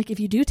people, like,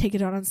 if you do take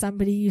it out on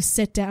somebody, you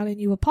sit down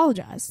and you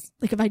apologize.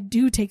 Like, if I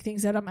do take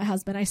things out on my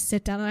husband, I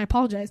sit down and I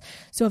apologize.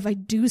 So if I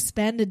do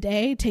spend a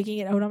day taking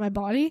it out on my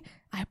body,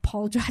 I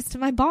apologize to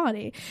my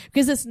body,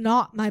 because it's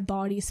not my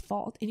body's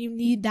fault. And you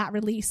need that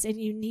release, and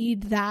you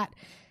need that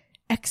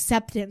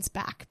acceptance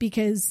back,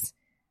 because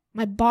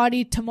my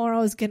body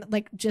tomorrow is going to,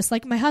 like, just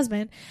like my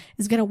husband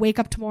is going to wake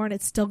up tomorrow and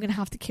it's still going to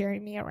have to carry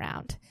me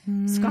around.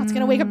 Scott's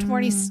going to wake up tomorrow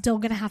and he's still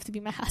going to have to be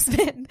my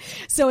husband.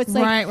 So it's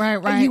like,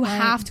 you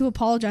have to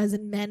apologize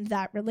and mend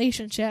that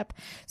relationship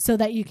so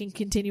that you can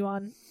continue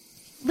on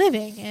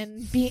living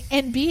and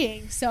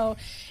being. So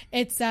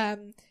it's,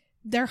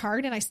 they're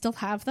hard, and I still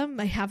have them.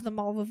 I have them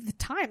all of the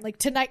time. Like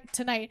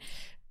tonight,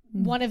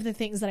 one of the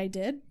things that I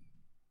did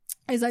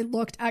is I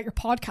looked at your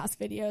podcast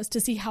videos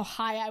to see how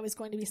high I was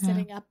going to be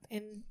sitting up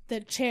in the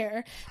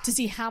chair, to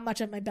see how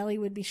much of my belly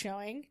would be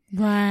showing,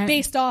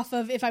 based off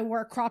of if I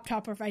wore a crop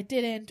top or if I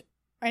didn't,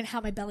 and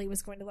how my belly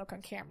was going to look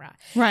on camera.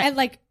 Right. And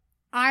like,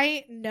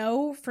 I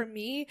know for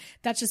me,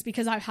 that's just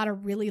because I've had a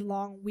really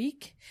long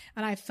week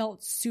and I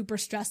felt super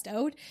stressed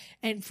out.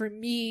 And for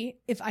me,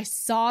 if I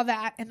saw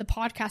that and the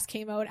podcast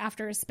came out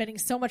after spending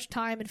so much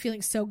time and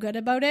feeling so good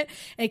about it,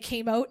 it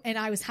came out and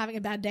I was having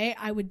a bad day,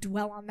 I would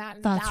dwell on that,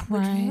 and that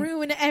would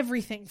ruin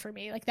everything for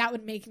me. Like, that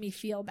would make me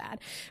feel bad.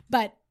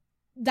 But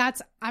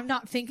I'm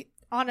not thinking,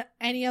 on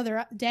any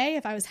other day,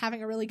 if I was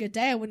having a really good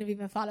day, I wouldn't have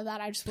even thought of that.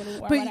 I just would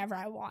have worn whatever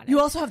I wanted. You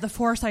also have the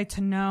foresight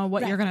to know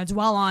what you're going to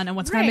dwell on and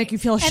what's going to make you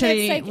feel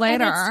shitty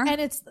later. And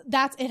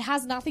it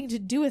has nothing to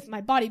do with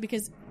my body,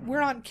 because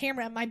we're on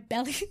camera and my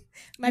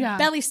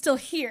belly's still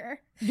here.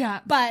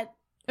 Yeah. But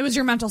it was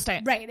your mental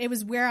state. Right. It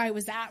was where I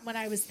was at when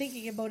I was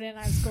thinking about it and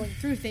I was going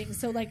through things.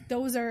 So like,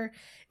 but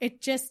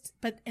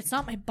it's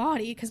not my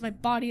body, because my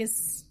body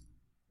is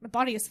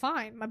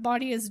fine. My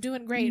body is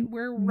doing great.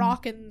 We're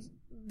rocking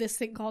this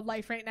thing called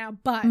life right now,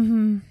 but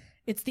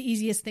it's the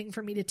easiest thing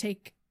for me to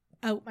take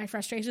out my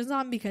frustrations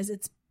on, because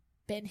it's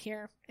been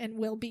here and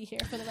will be here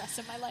for the rest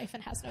of my life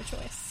and has no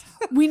choice.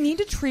 We need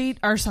to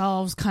treat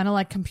ourselves kind of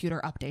like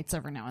computer updates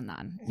every now and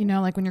then. You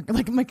know, like when you're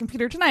like, my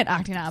computer tonight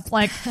acting up,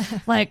 like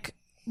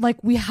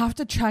we have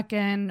to check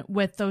in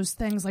with those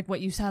things, like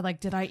what you said,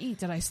 like, did I eat?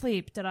 Did I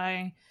sleep? Did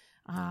I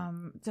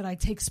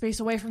take space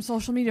away from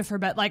social media for a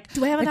bit? Like,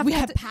 do I have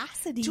enough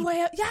capacity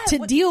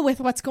to deal with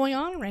what's going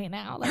on right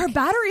now? Like, our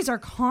batteries are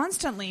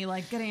constantly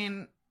like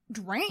getting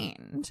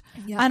drained.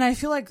 Yeah. And I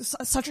feel like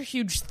such a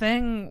huge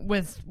thing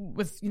with,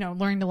 you know,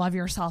 learning to love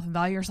yourself and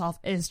value yourself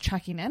is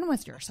checking in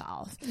with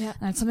yourself. Yeah.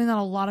 And it's something that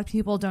a lot of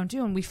people don't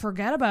do. And we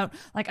forget about,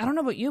 like, I don't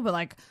know about you, but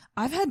like,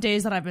 I've had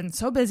days that I've been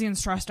so busy and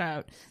stressed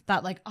out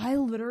that like, I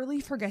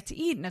literally forget to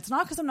eat. And it's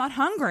not because I'm not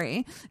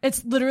hungry.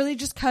 It's literally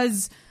just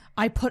because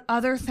I put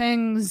other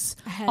things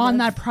on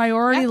that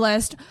priority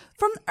list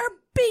from our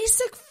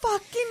basic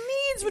fucking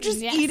needs, which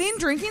is eating,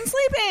 drinking,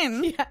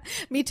 sleeping. Yeah,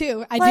 me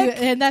too. I Like,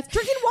 do, and that's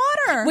drinking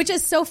water, which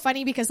is so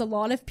funny because a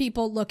lot of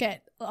people look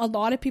at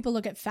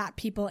fat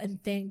people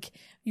and think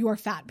you're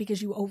fat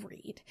because you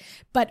overeat.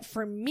 But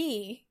for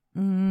me,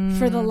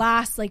 for the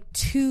last like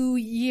 2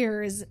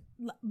 years,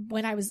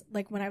 when I was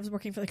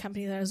working for the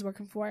company that I was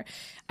working for,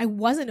 I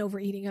wasn't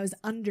overeating. I was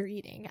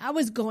undereating. I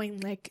was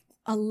going like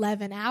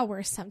 11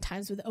 hours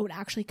sometimes without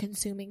actually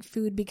consuming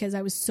food because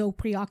I was so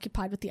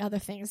preoccupied with the other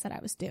things that I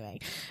was doing,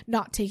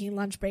 not taking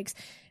lunch breaks.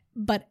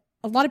 But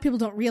a lot of people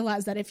don't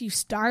realize that if you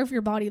starve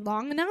your body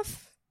long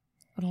enough,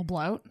 it'll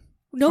bloat.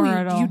 No,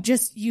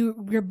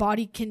 your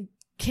body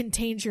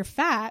contains your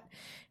fat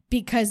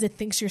because it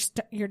thinks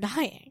you're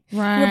dying.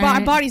 Right.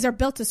 Our bodies are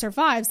built to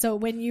survive. So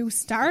when you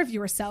starve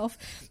yourself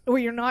or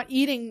you're not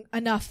eating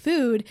enough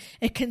food,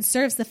 it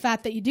conserves the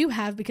fat that you do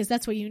have because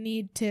that's what you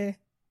need to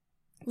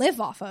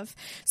live off of.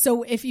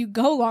 So if you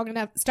go long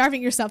enough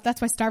starving yourself, that's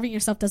why starving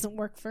yourself doesn't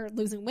work for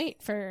losing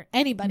weight for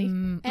anybody,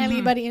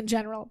 anybody in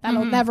general.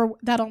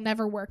 That'll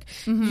never work.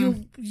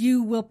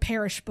 You will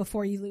perish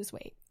before you lose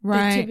weight.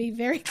 Right. Like, to be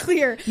very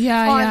clear on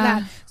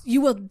that,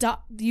 you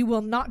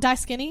will not die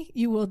skinny.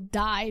 You will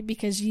die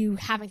because you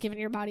haven't given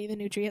your body the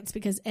nutrients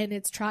and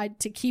it's tried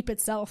to keep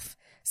itself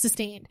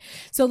sustained.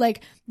 So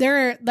like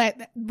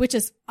which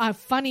is a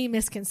funny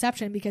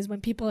misconception because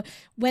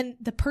when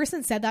the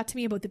person said that to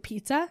me about the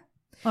pizza,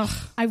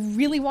 I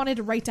really wanted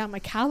to write down my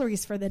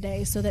calories for the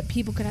day so that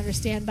people could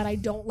understand, but I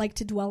don't like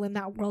to dwell in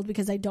that world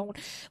because I don't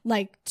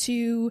like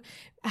to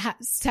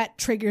set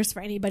triggers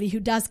for anybody who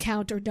does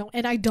count or don't.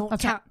 And I don't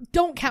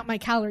count my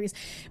calories.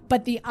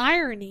 But the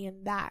irony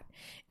in that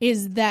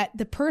is that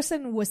the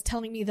person was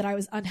telling me that I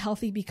was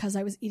unhealthy because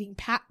I was eating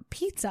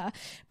pizza.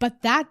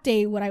 But that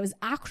day, what I was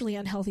actually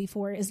unhealthy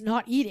for is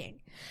not eating.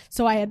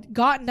 So I had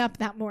gotten up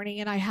that morning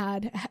and I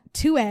had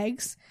 2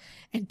 eggs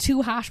and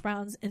 2 hash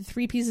browns and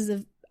 3 pieces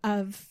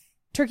of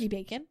turkey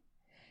bacon,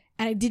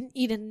 and I didn't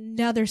eat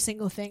another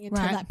single thing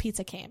until that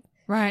pizza came.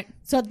 Right.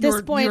 So at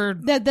this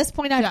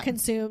point, I've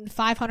consumed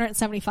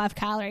 575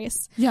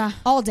 calories. Yeah.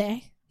 All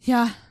day.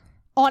 Yeah.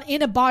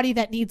 In a body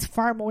that needs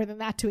far more than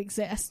that to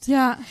exist.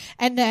 Yeah.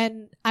 And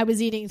then I was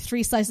eating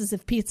 3 slices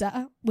of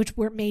pizza, which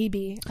were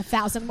maybe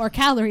 1,000 more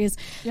calories.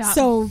 Yeah.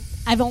 So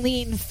I've only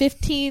eaten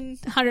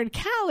 1,500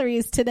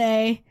 calories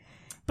today.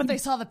 But they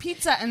saw the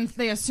pizza and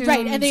they assumed...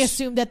 Right, and they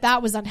assumed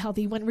that was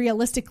unhealthy, when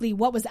realistically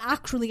what was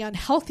actually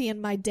unhealthy in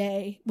my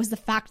day was the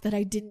fact that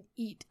I didn't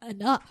eat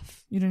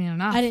enough. You didn't eat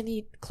enough. I didn't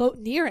eat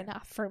near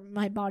enough for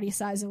my body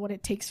size and what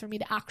it takes for me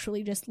to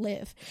actually just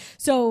live.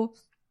 So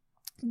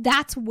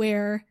that's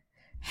where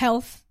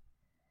health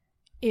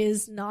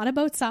is not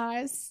about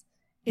size.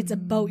 It's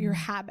about your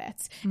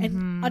habits.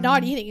 And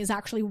not eating is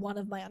actually one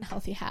of my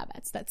unhealthy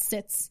habits that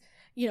sits...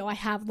 You know, I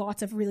have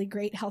lots of really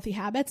great healthy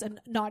habits,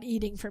 and not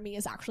eating for me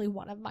is actually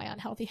one of my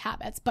unhealthy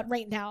habits. But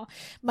right now,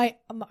 I'm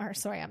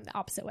the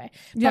opposite way.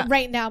 But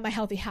right now, my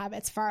healthy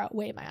habits far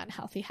outweigh my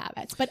unhealthy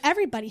habits. But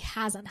everybody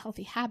has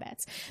unhealthy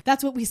habits.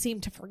 That's what we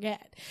seem to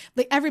forget.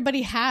 Like,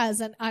 everybody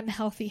has an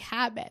unhealthy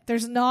habit.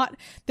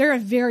 There are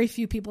very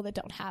few people that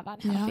don't have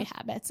unhealthy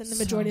habits in the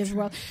majority of the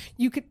world.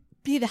 You could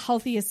be the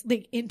healthiest,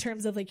 like, in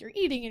terms of like your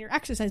eating and your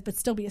exercise, but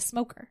still be a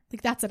smoker.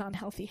 Like, that's an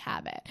unhealthy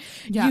habit.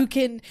 Yeah. You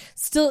can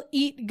still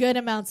eat good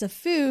amounts of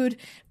food,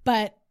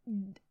 but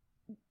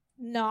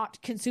not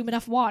consume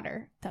enough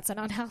water. That's an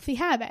unhealthy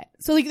habit.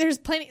 So like, there's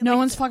plenty. No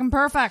one's fucking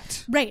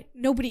perfect. Right.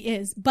 Nobody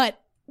is. But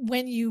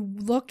when you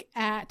look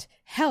at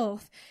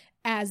health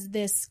as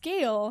this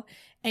scale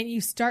and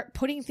you start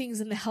putting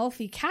things in the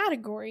healthy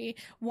category,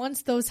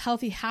 once those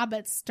healthy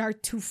habits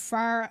start to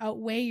far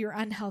outweigh your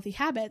unhealthy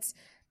habits,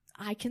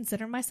 I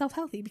consider myself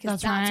healthy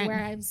because that's right.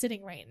 Where I'm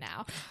sitting right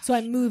now. So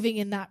I'm moving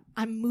in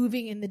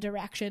the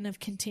direction of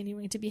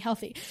continuing to be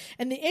healthy.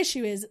 And the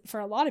issue is, for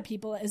a lot of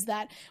people, is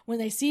that when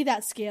they see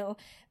that scale,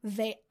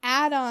 they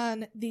add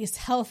on these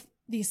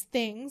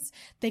things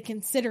they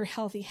consider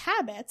healthy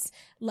habits,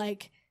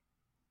 like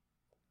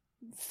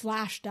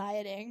flash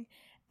dieting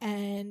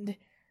and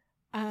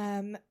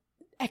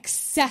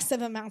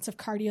excessive amounts of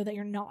cardio that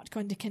you're not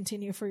going to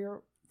continue for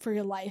your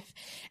life.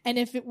 And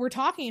if we're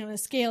talking on a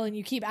scale and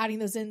you keep adding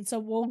those in, so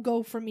we'll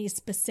go for me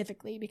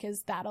specifically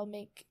because that'll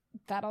make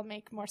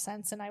more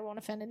sense and I won't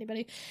offend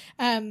anybody.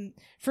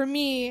 For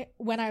me,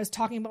 when I was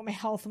talking about my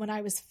health, when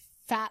I was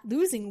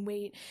losing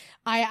weight,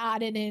 I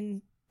added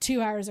in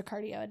 2 hours of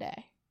cardio a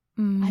day.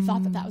 I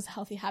thought that was a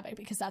healthy habit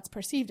because that's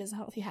perceived as a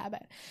healthy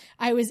habit.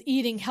 I was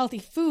eating healthy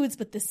foods,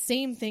 but the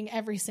same thing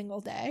every single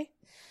day.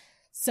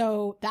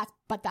 So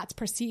that's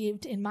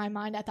perceived in my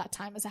mind at that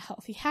time as a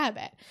healthy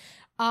habit.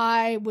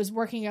 I was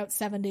working out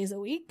 7 days a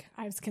week.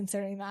 I was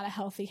considering that a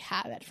healthy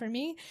habit for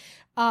me.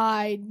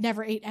 I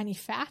never ate any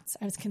fats.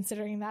 I was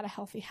considering that a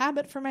healthy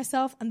habit for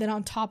myself. And then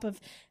on top of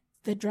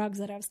the drugs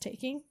that I was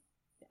taking,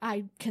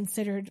 I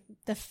considered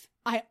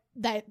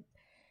that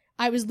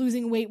I was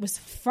losing weight was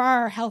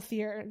far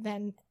healthier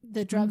than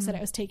the drugs that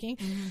I was taking.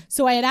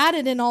 So I had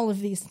added in all of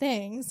these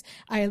things.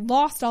 I had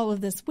lost all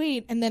of this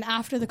weight. And then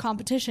after the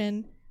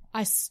competition,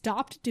 I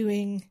stopped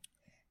doing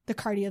the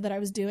cardio that I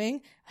was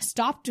doing. I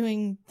stopped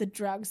doing the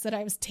drugs that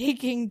I was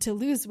taking to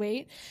lose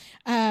weight.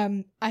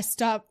 I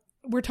stopped.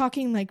 We're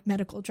talking like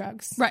medical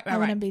drugs. Right. I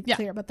want to be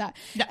clear about that.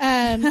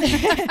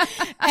 Yeah.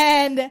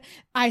 And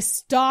I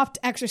stopped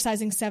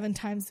exercising 7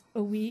 times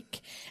a week.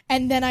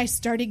 And then I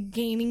started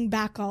gaining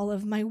back all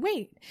of my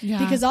weight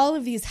because all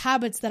of these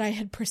habits that I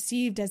had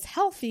perceived as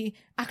healthy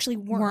actually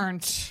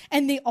weren't.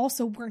 And they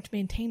also weren't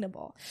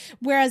maintainable.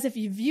 Whereas if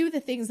you view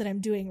the things that I'm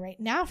doing right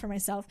now for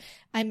myself,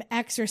 I'm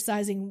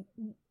exercising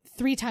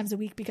 3 times a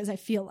week because I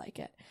feel like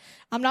it.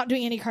 I'm not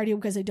doing any cardio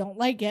because I don't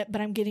like it, but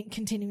I'm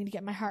continuing to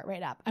get my heart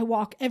rate up. I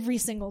walk every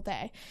single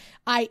day.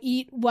 I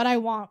eat what I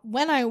want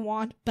when I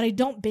want, but I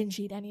don't binge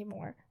eat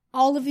anymore.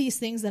 All of these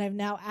things that I've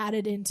now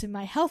added into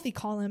my healthy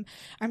column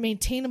are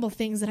maintainable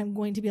things that I'm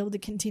going to be able to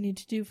continue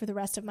to do for the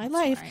rest of my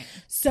life. Right.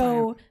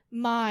 So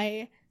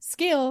my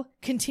scale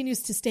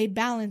continues to stay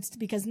balanced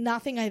because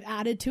nothing I've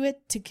added to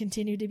it to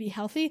continue to be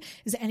healthy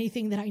is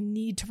anything that I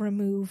need to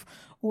remove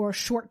or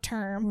short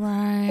term.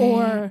 Right.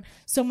 Or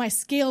so my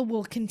scale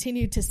will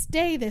continue to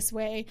stay this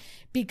way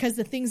because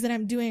the things that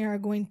I'm doing are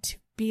going to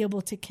be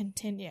able to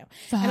continue.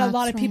 And a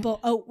lot of people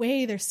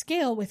outweigh their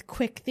scale with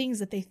quick things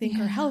that they think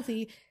are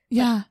healthy.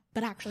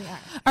 But actually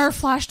aren't. Are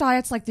flash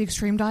diets like the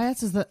extreme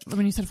diets? Is that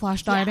when you said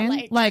flash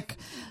dieting?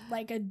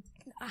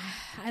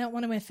 I don't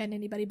want to offend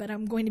anybody, but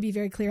I'm going to be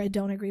very clear. I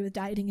don't agree with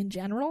dieting in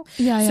general.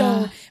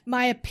 So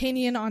my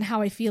opinion on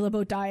how I feel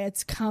about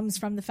diets comes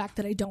from the fact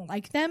that I don't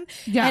like them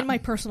and my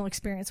personal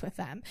experience with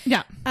them.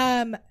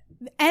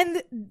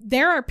 And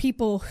there are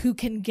people who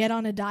can get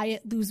on a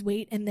diet, lose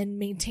weight, and then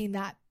maintain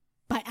that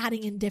by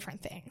adding in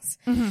different things.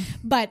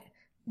 But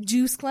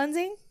juice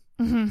cleansing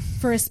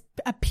for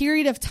a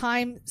period of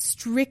time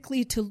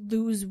strictly to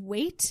lose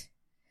weight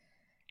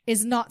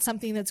is not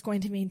something that's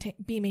going to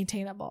be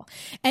maintainable.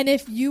 And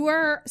if you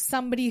are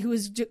somebody who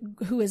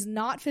is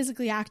not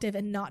physically active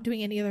and not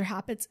doing any other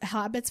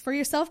habits for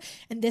yourself,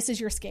 and this is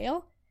your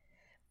scale,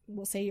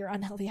 we'll say your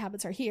unhealthy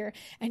habits are here,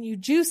 and you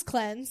juice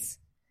cleanse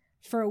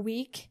for a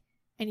week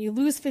and you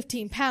lose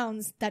 15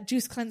 pounds, that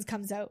juice cleanse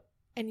comes out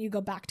and you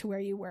go back to where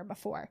you were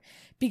before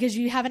because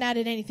you haven't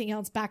added anything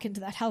else back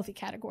into that healthy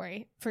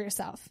category for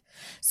yourself.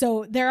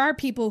 So there are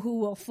people who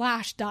will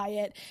flash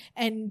diet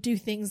and do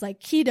things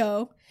like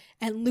keto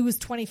and lose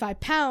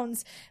 25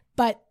 pounds,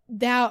 but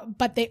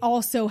they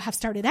also have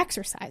started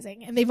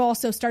exercising and they've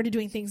also started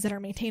doing things that are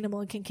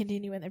maintainable and can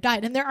continue in their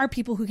diet. And there are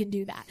people who can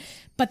do that,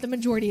 but the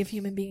majority of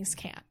human beings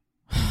can't.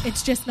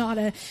 It's just not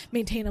a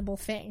maintainable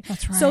thing.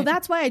 That's right. So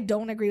that's why I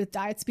don't agree with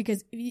diets,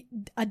 because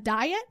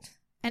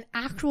an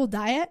actual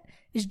diet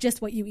is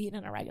just what you eat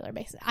on a regular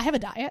basis. I have a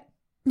diet.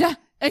 Yeah,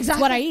 exactly. It's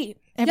what I eat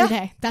every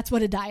day. That's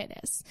what a diet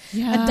is.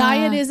 Yeah. A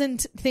diet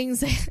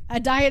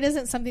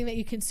isn't something that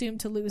you consume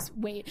to lose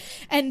weight.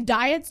 And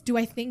do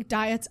I think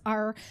diets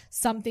are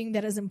something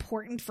that is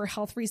important for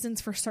health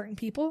reasons for certain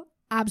people?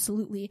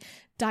 Absolutely.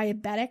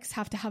 Diabetics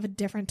have to have a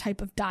different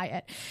type of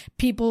diet.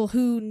 People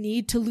who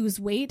need to lose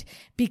weight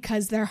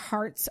because their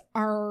hearts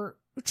are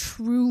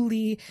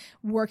truly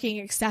working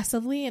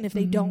excessively, and if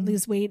they don't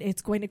lose weight,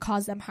 it's going to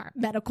cause them harm.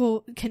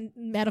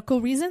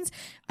 Medical reasons.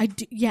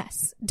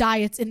 Yes,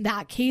 diets in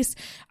that case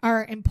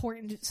are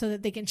important so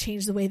that they can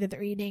change the way that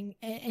they're eating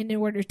in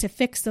order to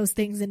fix those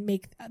things and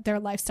make their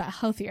lifestyle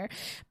healthier.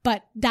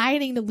 But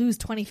dieting to lose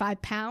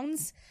 25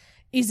 pounds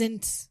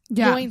isn't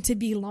going to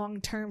be long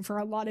term for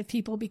a lot of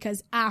people,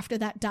 because after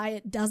that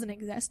diet doesn't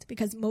exist,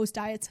 because most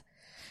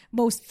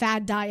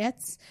fad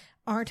diets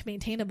aren't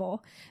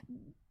maintainable.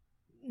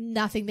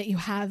 Nothing that you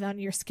have on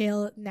your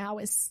scale now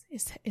is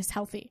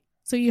healthy.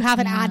 So you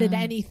haven't added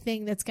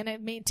anything that's going to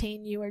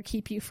maintain you or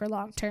keep you for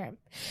long term.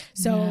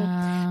 So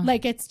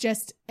it's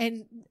just,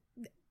 and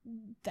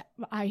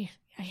I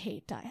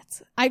hate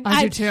diets. I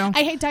do too.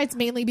 I hate diets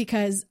mainly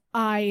because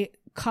I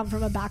come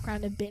from a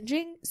background of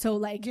binging.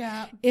 So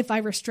if I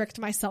restrict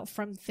myself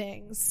from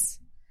things,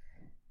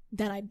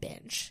 then I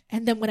binge.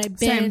 And then when I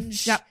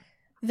binge,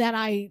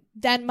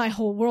 then my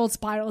whole world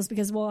spirals,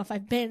 because, well, if I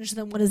binge,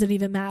 then what does it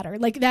even matter?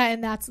 Like that.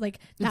 And that's that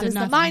is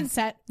the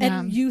mindset,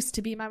 and used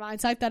to be my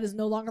mindset. That is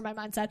no longer my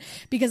mindset,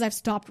 because I've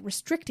stopped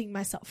restricting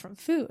myself from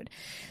food.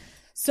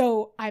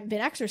 So I've been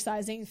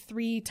exercising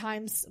 3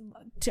 times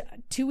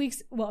 2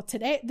 weeks. Well,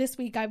 this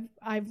week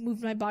I've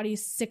moved my body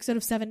 6 out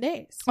of 7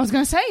 days. I was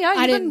going to say,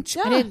 I didn't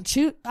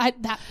choose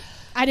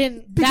I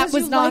didn't, Because that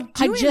was you not,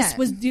 like I doing just it.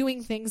 was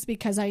doing things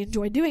because I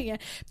enjoyed doing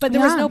it. But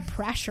there was Yeah. no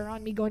pressure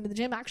on me going to the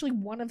gym. Actually,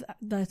 one of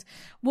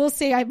we'll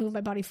say I moved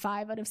my body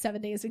 5 out of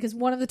 7 days, because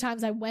one of the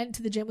times I went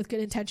to the gym with good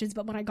intentions,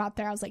 but when I got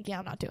there, I was like, yeah,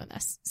 I'm not doing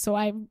this. So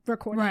I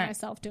recorded Right.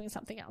 myself doing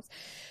something else.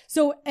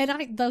 So, and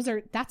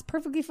that's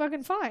perfectly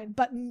fucking fine,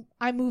 but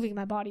I'm moving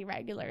my body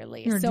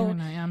regularly. You're so doing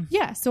that, yeah.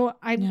 yeah, so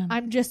Yeah.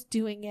 I'm just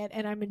doing it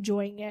and I'm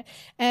enjoying it,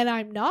 and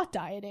I'm not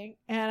dieting,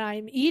 and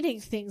I'm eating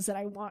things that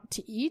I want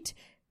to eat,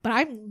 but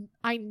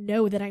I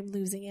know that I'm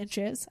losing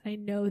inches. I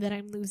know that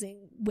I'm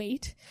losing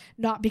weight,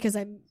 not because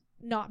I'm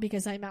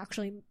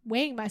actually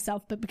weighing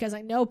myself, but because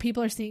I know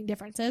people are seeing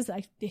differences.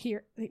 I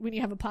hear, when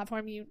you have a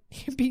platform, you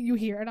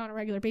hear it on a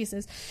regular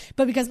basis,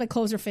 but because my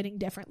clothes are fitting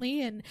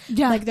differently, and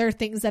like there are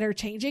things that are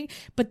changing,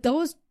 but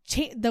those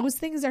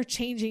things are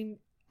changing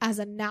as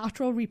a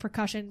natural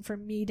repercussion for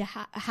me to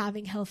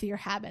having healthier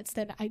habits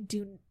than I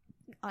do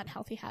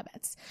unhealthy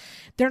habits.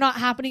 They're not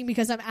happening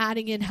because I'm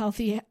adding in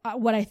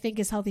what I think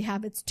is healthy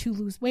habits to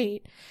lose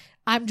weight.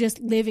 I'm just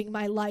living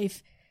my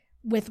life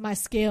with my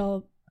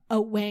scale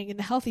outweighing in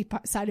the healthy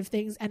side of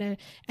things, and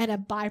a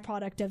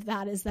byproduct of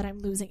that is that I'm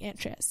losing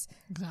inches.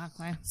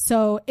 Exactly.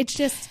 So it's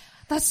just,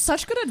 that's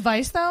such good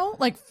advice, though.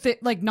 Like,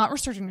 not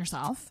restricting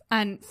yourself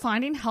and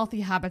finding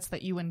healthy habits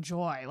that you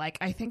enjoy. Like,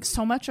 I think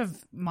so much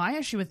of my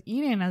issue with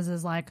eating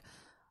is like,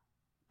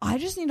 I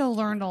just need to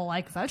learn to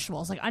like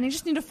vegetables. Like, I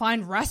just need to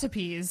find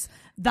recipes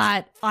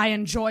that I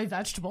enjoy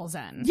vegetables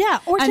in. yeah,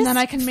 or and just then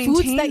I can maintain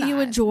foods that you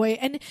enjoy,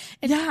 and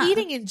Yeah.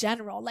 eating in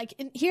general. Like,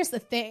 and here's the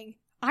thing,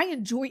 I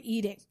enjoy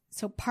eating.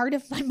 So part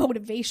of my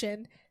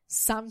motivation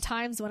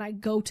sometimes when I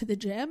go to the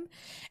gym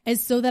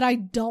is so that I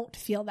don't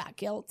feel that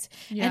guilt.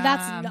 Yeah.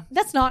 And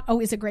that's not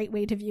always a great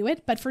way to view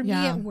it, but for me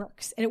Yeah. it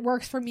works. And it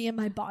works for me and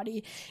my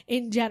body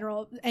in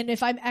general. And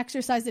if I'm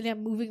exercising and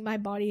I'm moving my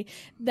body,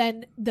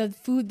 then the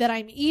food that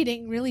I'm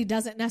eating really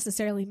doesn't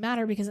necessarily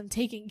matter, because I'm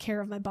taking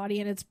care of my body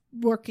and it's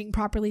working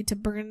properly to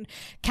burn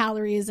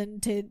calories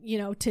and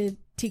to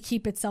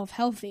keep itself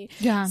healthy.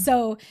 Yeah.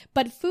 So,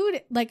 but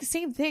food, like,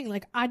 same thing.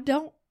 Like, I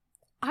don't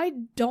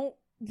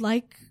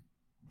like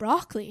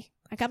broccoli.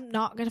 Like, I'm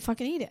not gonna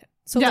fucking eat it.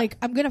 So Yeah. like,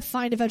 I'm gonna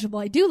find a vegetable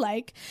I do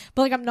like,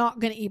 but like, I'm not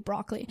gonna eat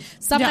broccoli.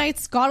 Some Yeah.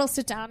 nights Scott will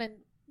sit down, and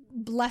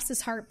bless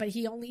his heart, but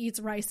he only eats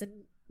rice and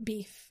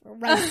beef, or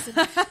rice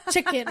and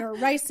chicken, or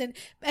rice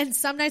and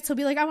some nights he'll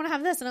be like, I want to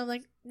have this, and I'm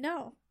like,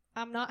 no,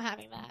 I'm not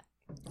having that.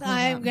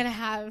 I'm gonna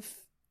have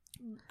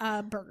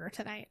a burger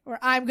tonight, or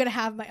I'm gonna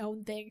have my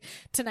own thing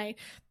tonight.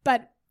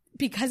 But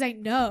because I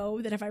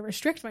know that if I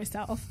restrict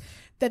myself,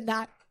 then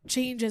that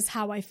changes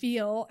how I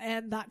feel,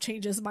 and that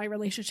changes my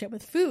relationship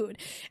with food.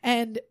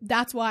 And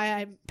that's why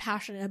I'm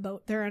passionate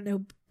about there are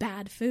no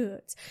bad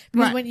foods,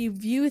 because Right. when you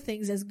view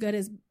things as good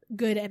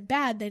and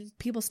bad, then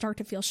people start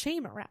to feel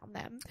shame around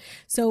them.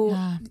 So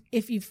Yeah.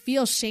 if you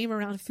feel shame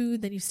around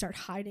food, then you start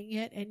hiding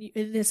it. And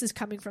this is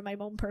coming from my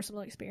own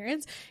personal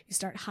experience. You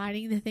start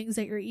hiding the things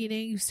that you're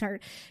eating.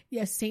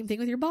 Same thing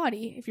with your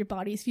body. If your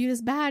body is viewed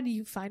as bad,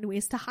 you find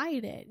ways to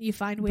hide it. You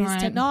find ways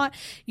to Right.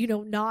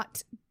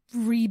 not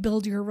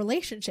rebuild your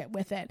relationship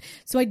with it.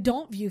 So I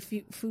don't view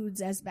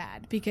foods as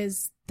bad,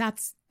 because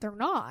they're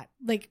not.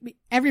 Like,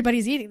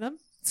 everybody's eating them.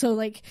 So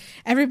like,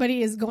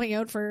 everybody is going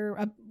out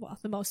for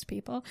most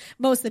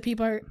of the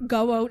people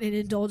go out and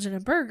indulge in a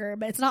burger,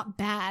 but it's not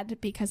bad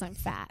because I'm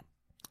fat.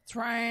 That's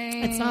right.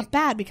 It's not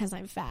bad because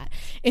I'm fat.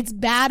 It's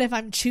bad if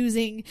I'm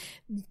choosing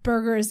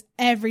burgers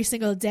every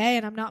single day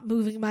and I'm not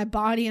moving my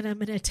body and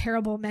I'm in a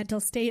terrible mental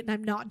state and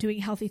I'm not doing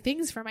healthy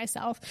things for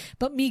myself.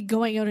 But me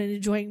going out and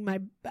enjoying my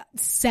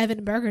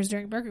 7 burgers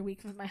during Burger Week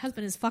with my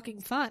husband is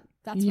fucking fun.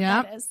 That's what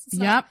that is. It's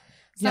not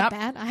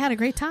bad. I had a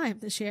great time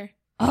this year.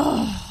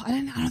 Oh, I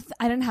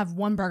didn't have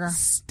one burger.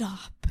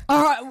 Stop.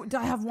 Oh, did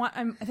I have one?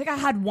 I think I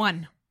had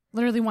one.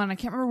 Literally one. I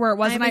can't remember where it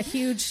was.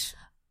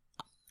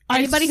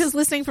 Anybody who's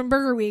listening from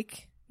Burger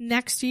Week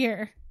next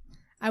year,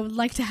 I would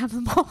like to have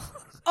them all.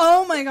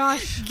 Oh my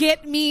gosh.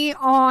 Get me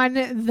on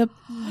the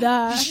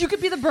You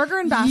could be the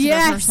burger ambassador.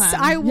 yes, person.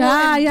 I will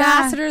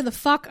ambassador the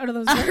fuck out of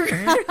those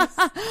burgers.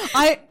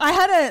 I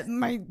had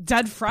my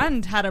dead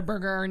friend had a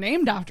burger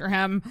named after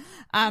him,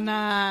 and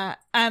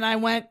I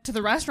went to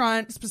the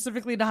restaurant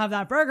specifically to have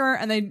that burger,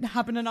 and they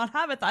happened to not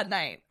have it that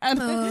night, and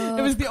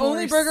it was the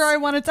only burger I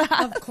wanted to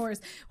have. Of course,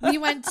 we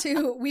went to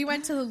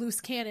the Loose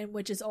Cannon,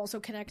 which is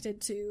also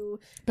connected to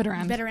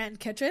Bitter End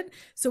Kitchen.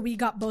 So we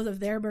got both of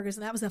their burgers,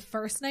 and that was the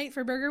first night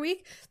for Burger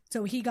Week.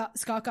 So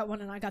Scott got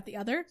one and I got the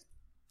other.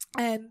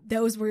 And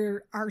those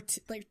were our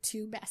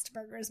two best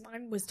burgers.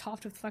 Mine was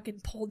topped with fucking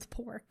pulled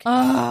pork.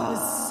 Oh. It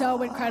was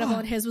so incredible.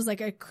 And his was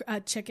like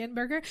a chicken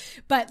burger.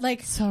 But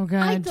like, so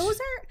good. those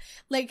are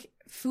like,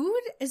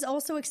 food is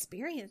also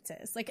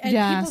experiences. Like, and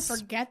Yes. people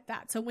forget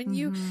that. So when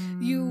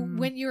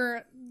when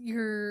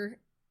you're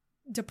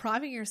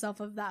depriving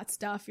yourself of that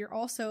stuff, you're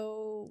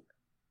also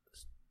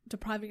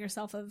depriving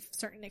yourself of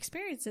certain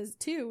experiences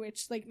too,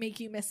 which like make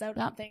you miss out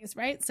on things,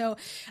 right? So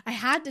I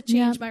had to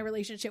change my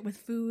relationship with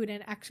food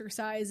and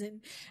exercise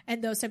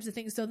and those types of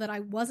things so that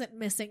I wasn't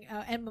missing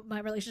out, and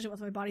my relationship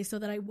with my body so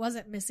that I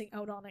wasn't missing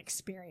out on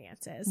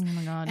experiences. Oh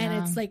my God,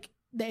 and it's like,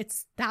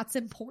 that's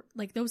important.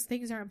 Like those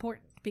things are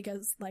important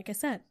because like I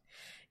said,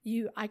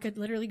 I could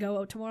literally go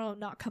out tomorrow and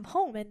not come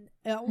home. And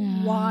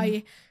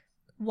why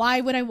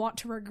would I want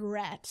to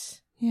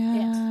regret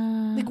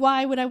it? Like,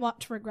 why would I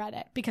want to regret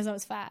it? Because I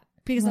was fat.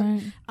 Because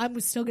I'm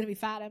still going to be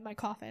fat in my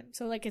coffin.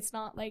 So, like, it's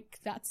not like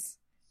that's...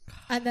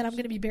 And then I'm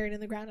going to be buried in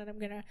the ground and I'm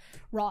going to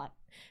rot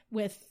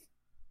with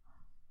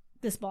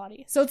this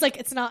body. So, it's like,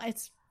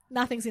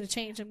 nothing's going to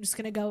change. I'm just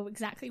going to go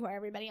exactly where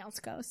everybody else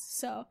goes.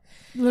 So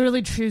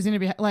literally choosing to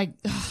be like,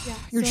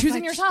 you're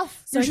choosing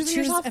yourself. So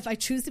if I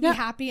choose to be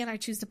happy and I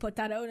choose to put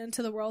that out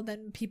into the world,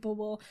 then people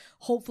will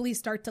hopefully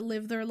start to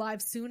live their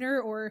lives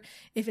sooner. Or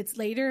if it's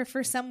later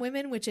for some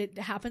women, which it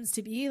happens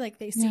to be, like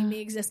they see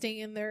me existing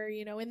in their,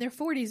 in their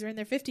 40s or in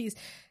their 50s,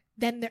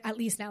 then at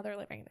least now they're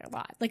living their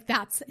life. Like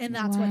that's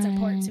what's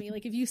important to me.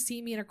 Like if you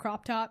see me in a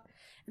crop top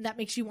and that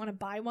makes you want to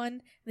buy one,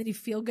 and then you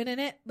feel good in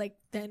it, like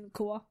then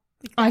cool.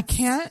 I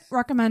can't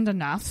recommend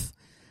enough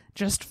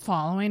just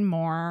following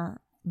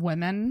more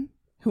women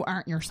who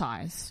aren't your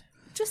size.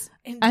 Just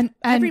and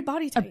every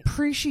body type.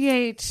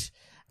 Appreciate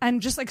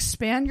and just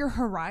expand your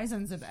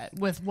horizons a bit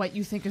with what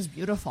you think is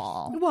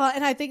beautiful. Well,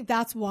 and I think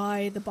that's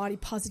why the body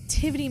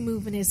positivity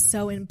movement is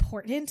so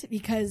important,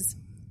 because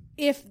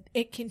if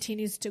it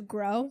continues to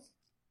grow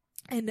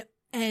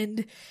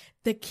and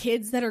the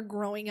kids that are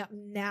growing up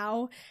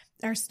now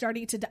are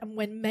starting to,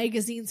 when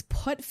magazines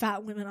put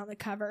fat women on the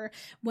cover,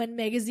 when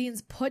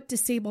magazines put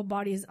disabled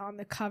bodies on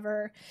the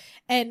cover,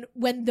 and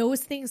when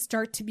those things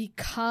start to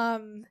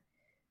become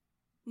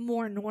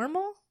more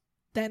normal,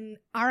 then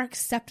our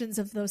acceptance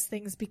of those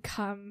things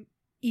become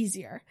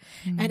easier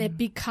and it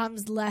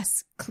becomes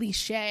less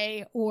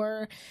cliche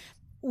or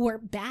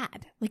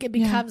bad. Like it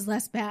becomes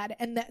less bad.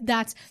 And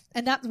that's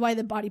why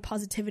the body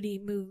positivity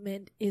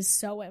movement is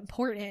so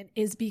important,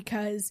 is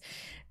because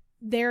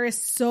there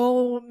is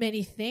so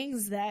many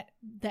things that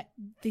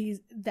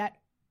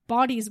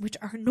bodies which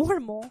are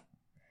normal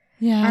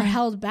are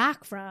held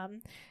back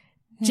from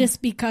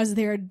just because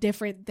they're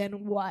different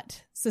than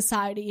what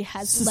society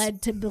has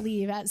led to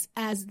believe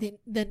as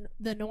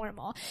the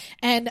normal.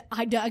 And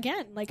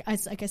like I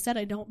said,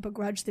 I don't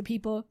begrudge the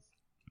people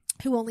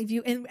who only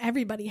view, and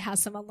everybody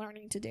has some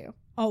unlearning to do.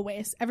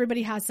 Always.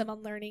 Everybody has some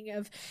unlearning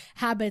of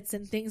habits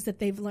and things that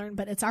they've learned,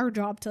 but it's our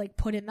job to like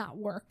put in that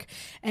work.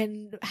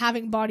 And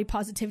having body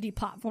positivity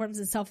platforms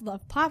and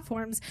self-love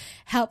platforms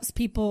helps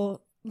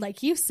people,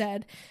 like you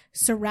said,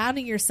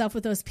 surrounding yourself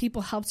with those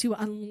people helps you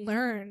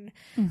unlearn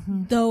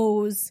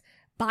those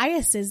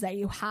biases that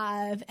you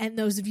have and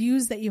those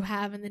views that you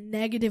have and the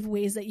negative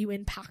ways that you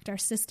impact our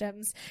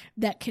systems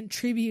that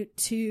contribute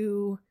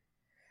to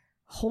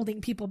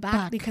holding people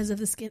back because of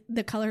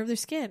the color of their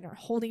skin, or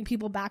holding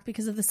people back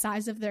because of the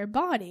size of their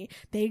body.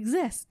 They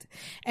exist.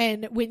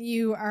 And when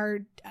you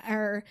are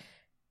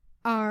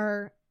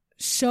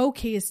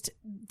showcased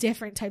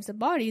different types of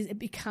bodies, it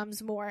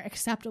becomes more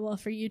acceptable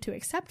for you to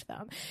accept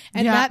them.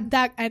 And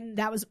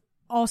that was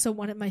also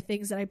one of my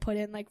things that I put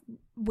in, like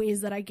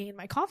ways that I gained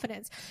my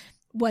confidence,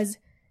 was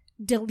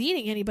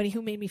deleting anybody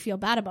who made me feel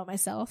bad about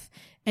myself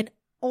and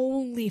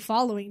only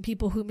following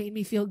people who made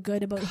me feel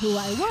good about who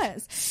I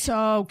was.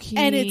 So key.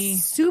 And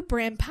it's super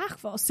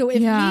impactful. So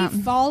if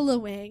me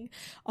following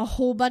a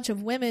whole bunch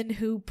of women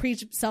who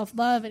preach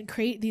self-love and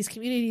create these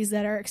communities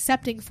that are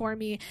accepting for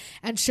me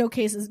and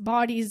showcases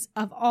bodies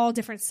of all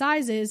different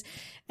sizes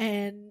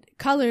and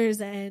colors,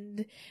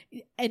 and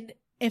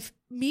if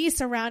me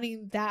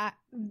surrounding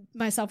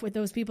myself with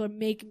those people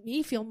make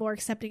me feel more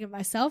accepting of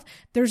myself,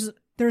 there's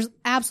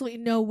absolutely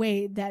no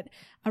way that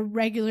a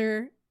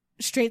regular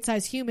straight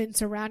size human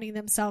surrounding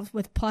themselves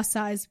with plus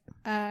size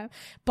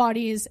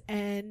bodies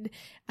and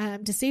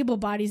disabled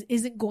bodies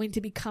isn't going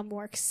to become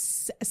more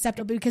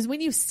acceptable. Because when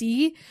you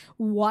see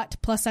what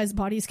plus size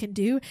bodies can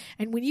do,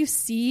 and when you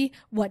see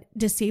what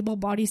disabled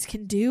bodies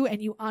can do,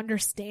 and you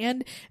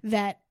understand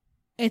that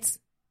it's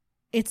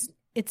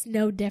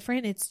no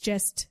different, it's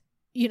just,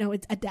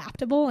 it's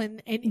adaptable,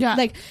 and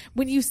like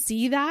when you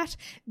see that,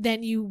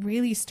 then you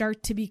really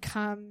start to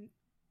become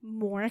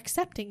more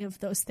accepting of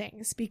those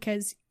things,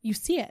 because you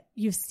see it,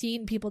 you've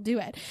seen people do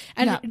it,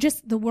 and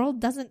just the world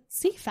doesn't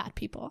see fat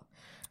people.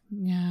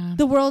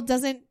 The world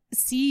doesn't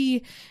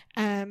see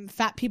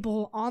fat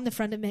people on the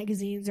front of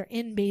magazines or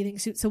in bathing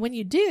suits. So when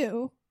you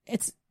do,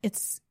 it's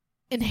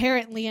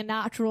inherently a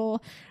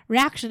natural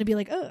reaction to be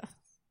like, ugh.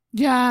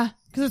 Yeah,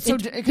 because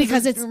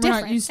it's different.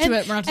 Not used to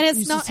it. We're not and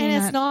used it's not, to and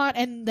it's it. not,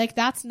 and like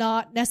that's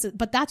not necessary.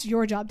 But that's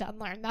your job to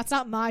unlearn. That's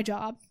not my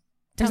job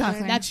to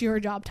unlearn. That's your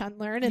job to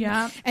unlearn.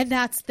 And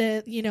that's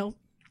the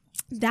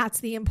that's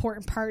the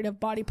important part of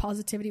body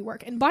positivity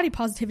work. And body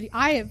positivity,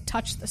 I have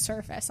touched the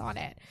surface on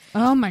it.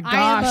 Oh my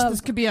gosh,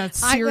 this could be a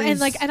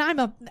series.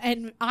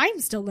 And I'm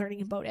still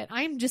learning about it.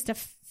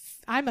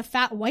 I'm a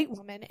fat white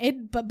woman.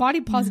 But body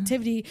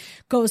positivity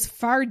goes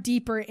far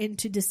deeper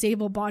into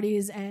disabled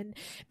bodies, and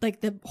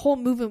like the whole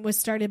movement was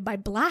started by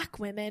Black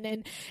women,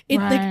 and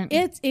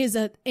it is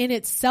in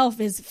itself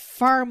is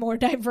far more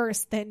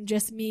diverse than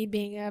just me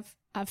being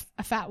a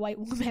fat white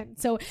woman.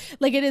 So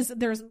like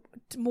there's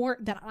more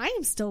that I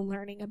am still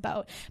learning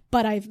about,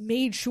 but I've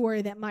made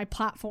sure that my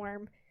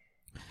platform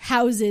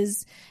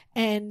houses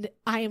and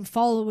I am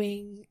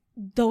following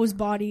those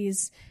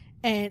bodies,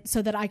 and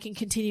so that I can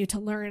continue to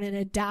learn and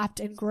adapt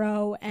and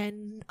grow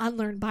and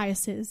unlearn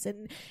biases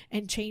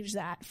and change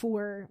that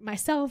for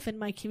myself and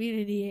my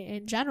community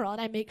in general. And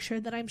I make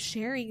sure that I'm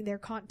sharing their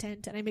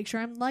content, and I make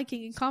sure I'm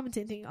liking and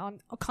commenting on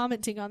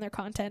their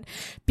content,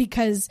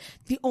 because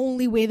the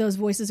only way those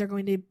voices are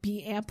going to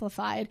be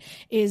amplified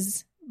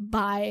is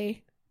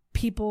by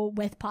people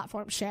with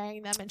platforms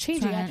sharing them and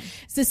changing it.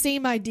 It's the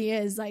same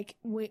idea as like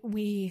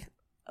we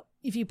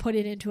if you put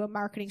it into a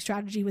marketing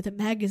strategy with a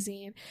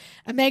magazine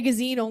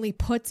only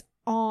puts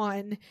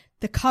on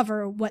the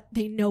cover what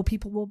they know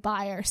people will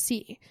buy or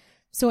see.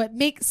 So it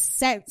makes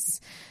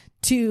sense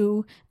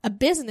to a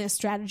business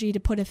strategy to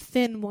put a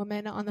thin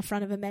woman on the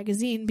front of a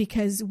magazine,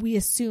 because we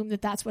assume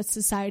that that's what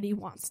society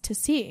wants to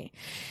see,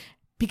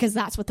 because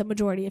that's what the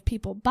majority of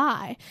people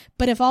buy.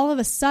 But if all of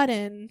a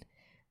sudden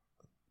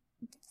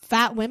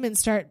fat women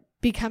start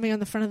becoming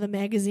on the front of the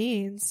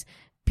magazines,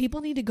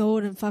 people need to go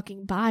out and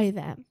fucking buy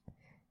them,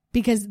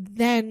 because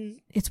then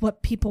it's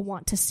what people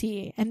want to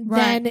see. And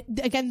then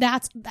again,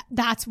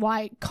 that's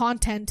why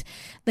content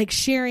like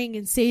sharing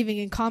and saving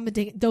and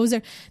commenting,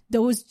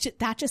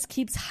 that just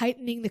keeps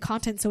heightening the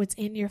content, so it's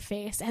in your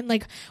face. And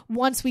like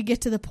once we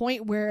get to the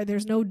point where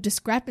there's no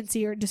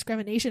discrepancy or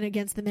discrimination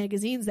against the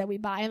magazines that we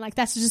buy, and like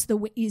that's just the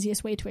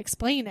easiest way to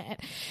explain it,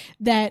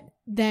 that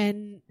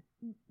then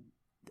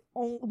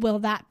will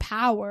that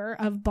power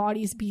of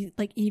bodies be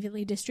like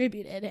evenly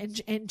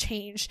distributed and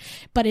changed.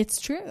 But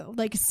it's true,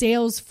 like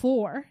sales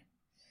for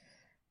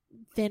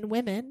thin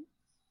women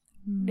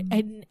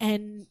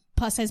and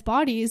plus size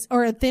bodies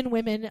or thin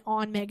women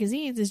on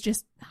magazines is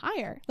just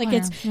higher. Like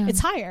it's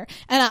higher.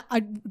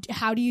 And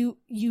how do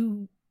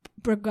you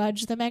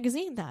begrudge the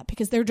magazine that?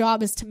 Because their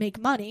job is to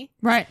make money,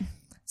 right?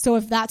 So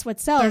if that's what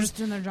sells, they're just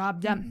doing their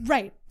job,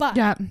 right? But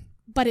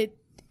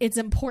it's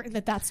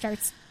important that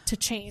starts to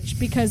change,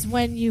 because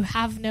when you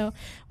have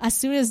as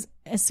soon as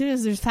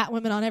there's fat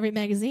women on every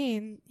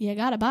magazine, you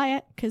gotta buy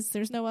it, because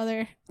there's no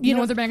other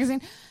other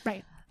magazine,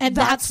 right? And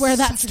that's where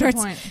that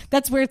starts.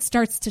 That's where it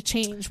starts to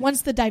change.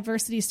 Once the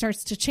diversity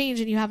starts to change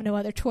and you have no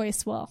other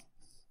choice, well,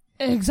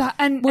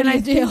 exactly. And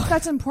I think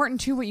that's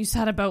important too, what you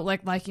said about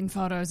like liking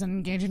photos and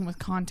engaging with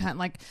content,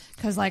 like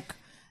because like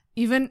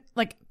even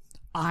like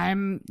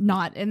I'm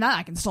not in that,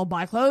 I can still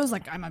buy clothes,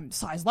 like I'm a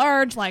size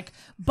large, like,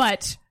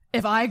 but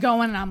if I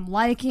go in and I'm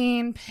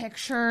liking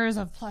pictures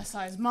of plus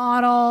size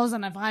models,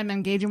 and if I'm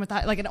engaging with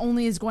that, like it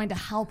only is going to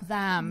help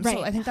them. Right.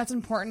 So I think that's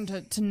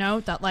important to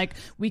note, that like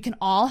we can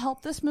all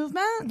help this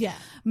movement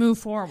move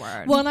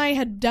forward. Well, and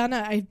I've done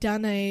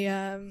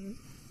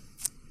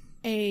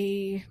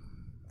a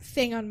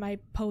thing on my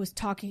post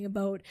talking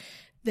about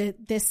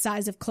this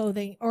size of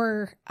clothing,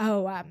 or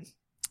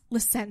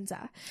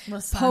Licenza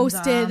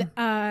posted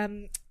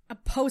a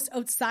post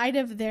outside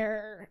of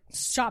their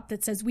shop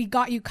that says, "We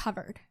got you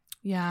covered."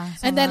 Yeah.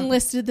 And then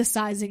listed the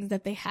sizing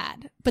that they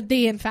had. But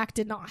they, in fact,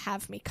 did not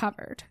have me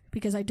covered,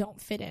 because I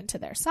don't fit into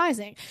their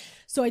sizing.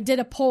 So I did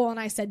a poll and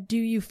I said, do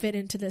you fit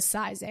into this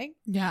sizing?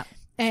 Yeah.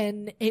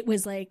 And it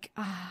was like,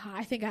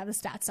 I think I have the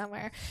stats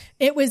somewhere.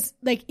 It was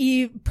like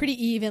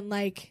pretty even.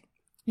 Like,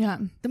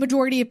 the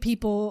majority of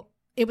people,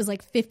 it was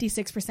like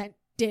 56%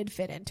 did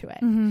fit into it.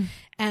 Mm-hmm.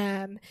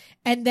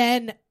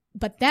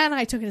 But then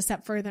I took it a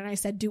step further and I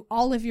said, do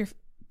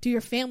your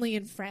family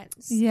and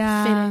friends fit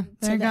into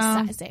this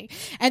sizing?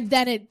 And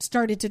then it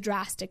started to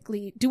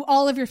drastically, do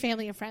all of your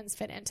family and friends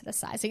fit into the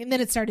sizing? And then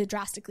it started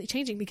drastically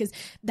changing, because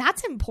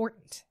that's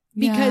important,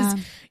 because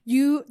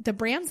the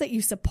brands that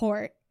you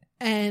support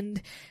and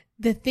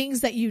the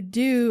things that you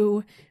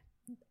do,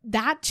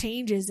 that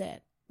changes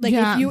it. Like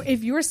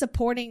if you're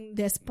supporting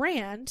this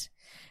brand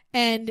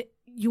and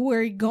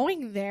you're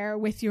going there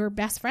with your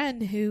best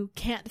friend who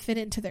can't fit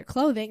into their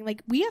clothing,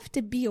 like we have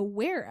to be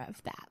aware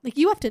of that. Like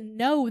you have to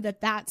know that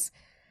that's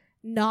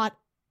not,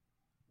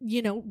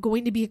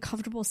 going to be a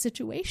comfortable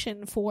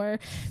situation for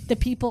the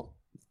people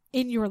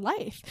in your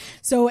life.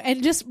 So,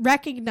 and just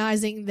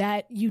recognizing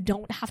that you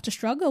don't have to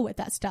struggle with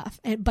that stuff,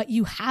 but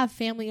you have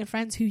family and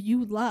friends who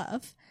you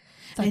love,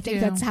 And I think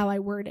that's how I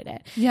worded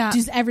it. Yeah.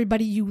 Does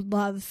everybody you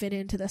love fit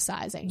into the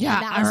sizing?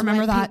 Yeah, I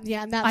remember that.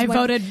 And that's I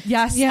voted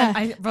yes. Yeah.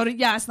 I voted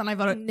yes, then I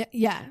voted.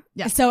 Yeah.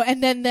 So,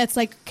 and then that's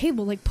like, okay,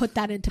 well, like put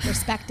that into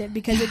perspective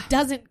because it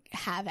doesn't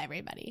have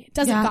everybody. It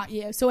doesn't got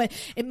you. So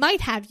it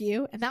might have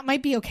you, and that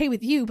might be okay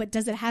with you, but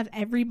does it have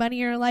everybody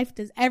in your life?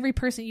 Does every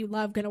person you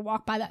love going to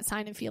walk by that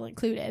sign and feel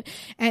included?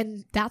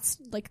 And that's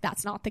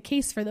not the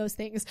case for those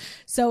things.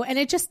 So, and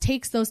it just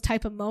takes those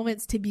type of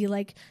moments to be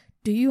like,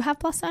 do you have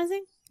plus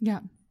sizing?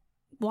 Yeah.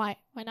 Why?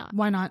 Why not?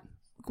 Why not?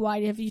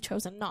 Why have you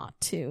chosen not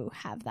to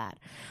have that?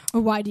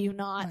 Or why do you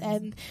not?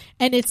 And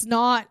it's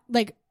not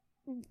like,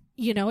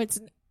 you know,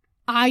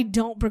 I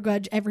don't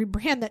begrudge every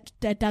brand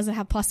that doesn't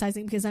have plus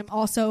sizing, because I'm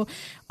also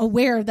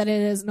aware that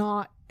it is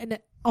not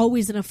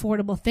always an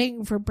affordable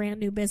thing for brand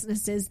new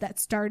businesses that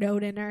start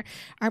out and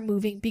are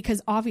moving,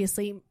 because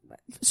obviously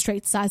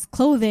straight size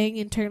clothing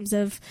in terms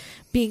of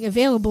being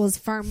available is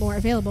far more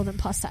available than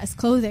plus size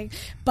clothing.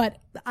 But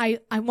I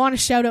want to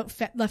shout out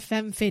La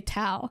Femme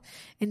Fatale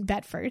in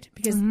Bedford,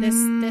 because this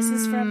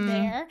is from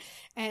there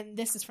and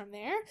this is from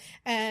there.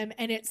 And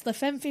it's La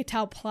Femme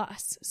Fatale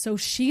Plus. So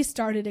she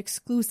started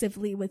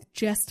exclusively with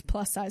just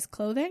plus size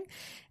clothing.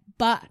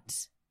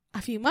 But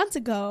a few months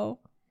ago,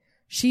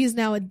 she's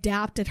now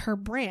adapted her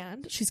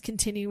brand. She's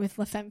continuing with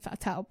La Femme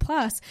Fatale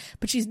Plus,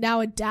 but she's now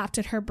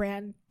adapted her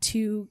brand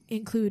to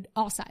include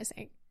all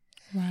sizing.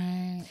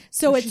 Right.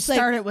 So it's she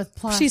started with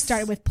plus. She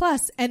started with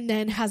plus and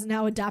then has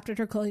now adapted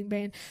her clothing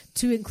brand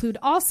to include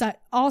all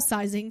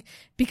sizing,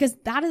 because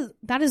that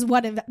is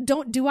what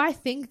do I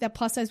think that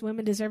plus size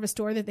women deserve a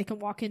store that they can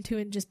walk into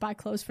and just buy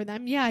clothes for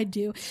them? Yeah, I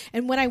do.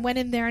 And when I went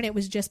in there and it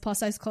was just plus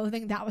size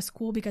clothing, that was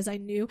cool because I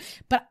knew,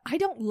 but I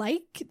don't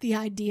like the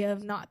idea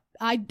of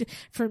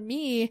for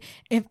me,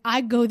 if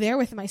I go there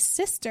with my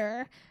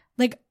sister,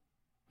 like,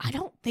 I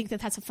don't think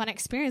that that's a fun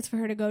experience for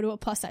her to go to a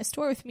plus size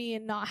store with me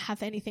and not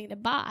have anything to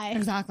buy.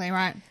 Exactly,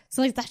 right.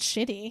 So like, that's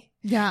shitty.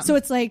 Yeah. So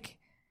it's like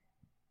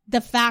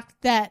the fact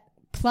that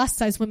plus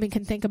size women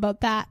can think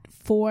about that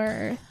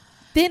for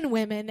thin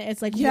women.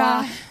 It's like,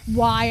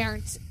 why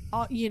aren't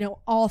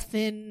all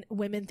thin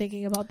women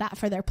thinking about that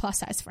for their plus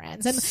size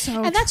friends? And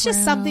that's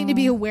just something to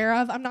be aware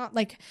of. I'm not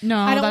like,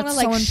 I don't want to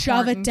like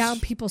shove it down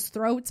people's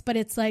throats, but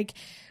it's like,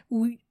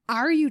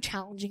 are you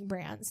challenging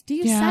brands? Do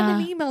you send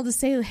an email to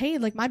say, hey,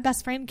 like my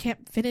best friend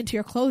can't fit into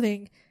your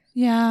clothing?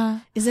 Yeah.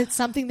 Is it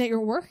something that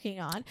you're working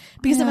on?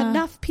 Because if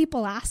enough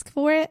people ask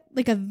for it,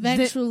 like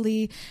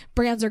eventually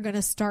brands are going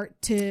to start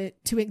to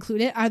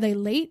include it. Are they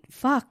late?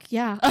 Fuck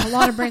yeah. A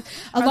lot of brands,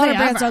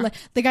 brands are like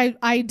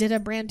I did a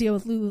brand deal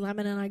with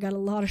Lululemon and I got a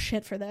lot of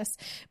shit for this,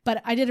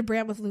 but I did a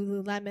brand deal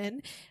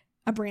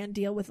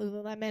with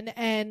Lululemon,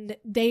 and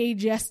they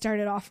just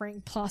started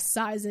offering plus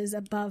sizes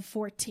above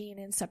 14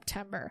 in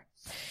September.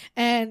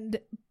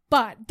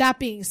 But that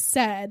being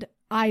said,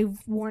 I've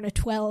worn a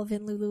 12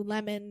 in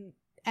Lululemon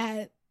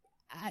at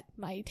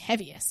my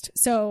heaviest.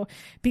 So,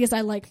 because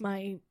I like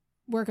my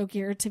workout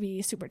gear to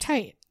be super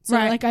tight. So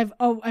like I've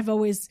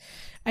always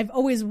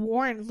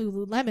worn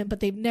Lululemon, but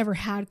they've never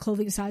had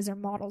clothing size or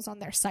models on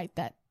their site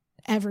that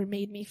ever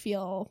made me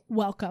feel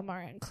welcome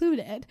or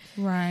included.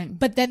 Right.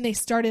 But then they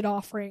started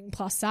offering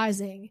plus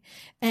sizing,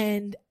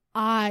 and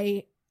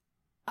my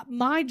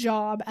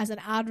job as an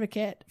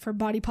advocate for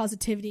body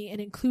positivity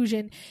and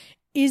inclusion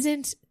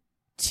isn't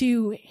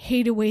to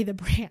hate away the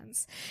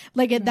brands.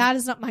 Like that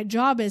is not my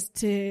job, is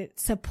to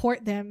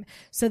support them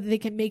so that they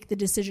can make the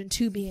decision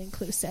to be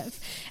inclusive.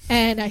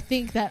 And I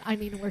think that,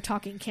 we're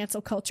talking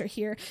cancel culture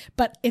here,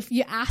 but if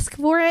you ask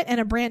for it and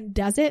a brand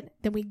does it,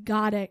 then we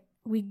gotta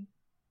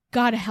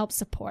help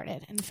support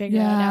it and figure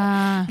it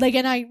out. Like,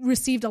 and I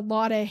received a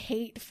lot of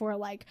hate for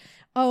like,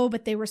 oh,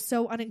 but they were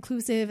so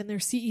uninclusive, and their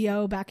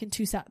CEO back in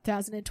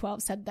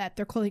 2012 said that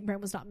their clothing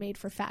brand was not made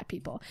for fat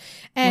people.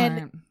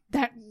 And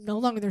that no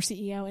longer their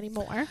CEO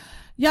anymore.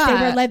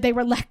 Yeah. They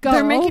were let go.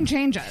 They're making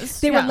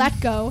changes. They were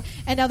let go,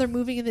 and now they're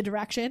moving in the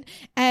direction.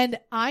 And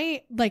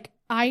I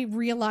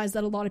realize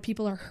that a lot of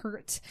people are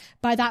hurt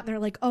by that. They're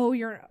like, a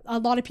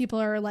lot of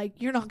people are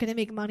like, you're not going to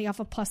make money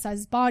off of plus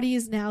size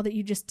bodies now that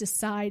you just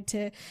decide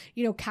to,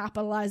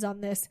 capitalize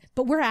on this.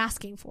 But we're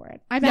asking for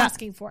it. I'm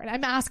asking for it.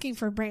 I'm asking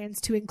for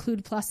brands to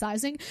include plus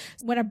sizing.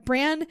 When a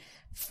brand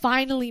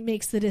finally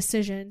makes the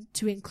decision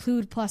to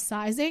include plus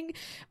sizing,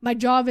 my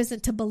job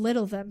isn't to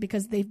belittle them,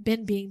 because they've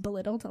been being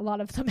belittled. A lot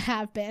of them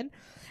have been.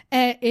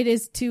 And it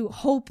is to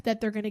hope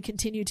that they're going to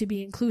continue to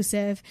be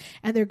inclusive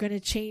and they're going to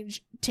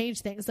change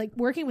things. Like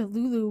working with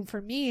Lulu for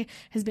me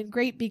has been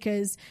great,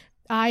 because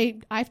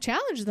I've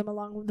challenged them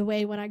along the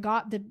way. When I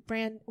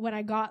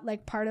got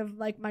like part of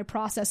like my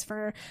process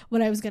for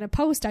what I was going to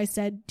post, I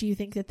said, do you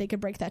think that they could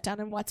break that down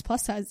and what's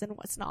plus size and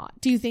what's not?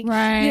 Do you think,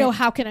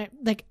 how can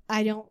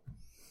I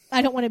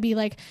don't want to be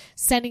like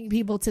sending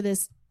people to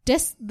this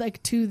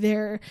to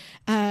their,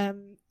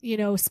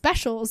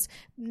 specials,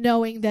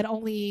 knowing that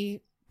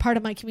only part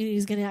of my community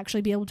is going to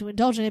actually be able to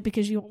indulge in it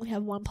because you only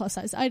have one plus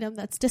size item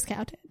that's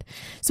discounted.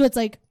 So it's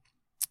like,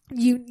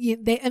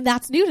 and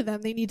that's new to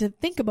them. They need to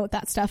think about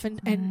that stuff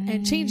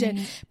and change it.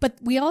 But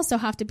we also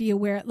have to be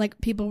aware,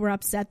 like, people were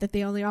upset that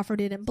they only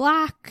offered it in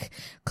black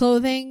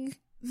clothing,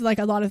 like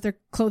a lot of their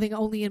clothing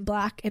only in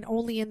black and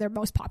only in their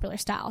most popular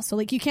style. So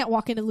like, you can't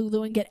walk into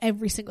Lulu and get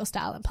every single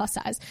style in plus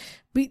size.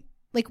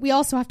 We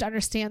also have to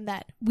understand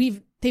that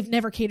they've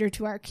never catered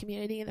to our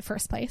community in the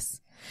first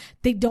place.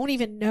 They don't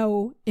even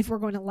know if we're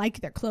going to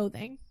like their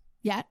clothing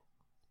yet.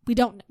 They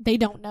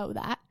don't know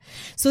that.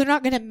 So they're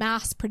not going to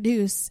mass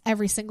produce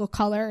every single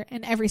color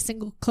and every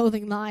single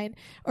clothing line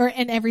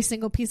and every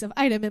single piece of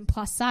item in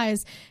plus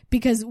size,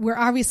 because we're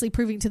obviously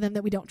proving to them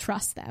that we don't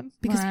trust them,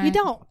 because we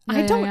don't.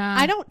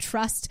 I don't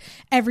trust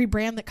every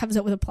brand that comes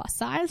out with a plus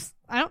size.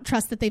 I don't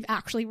trust that they've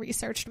actually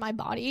researched my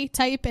body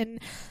type and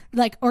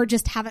like, or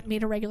just haven't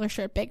made a regular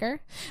shirt bigger.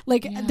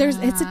 Like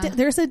it's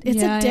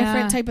a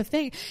different type of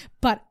thing.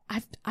 But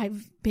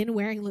I've been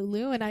wearing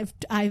Lulu and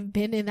I've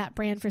been in that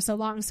brand for so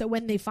long. So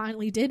when they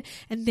finally did,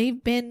 and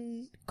they've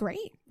been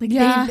great. Like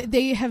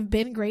they have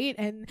been great,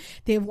 and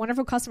they have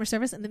wonderful customer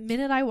service. And the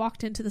minute I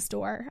walked into the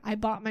store, I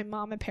bought my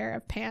mom a pair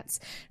of pants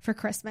for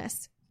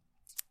Christmas.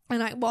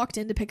 And I walked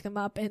in to pick them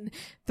up, and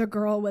the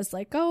girl was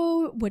like,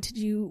 "Oh, what did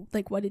you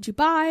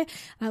buy?"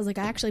 And I was like,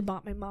 "I actually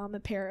bought my mom a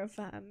pair of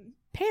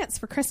pants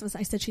for Christmas."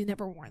 I said she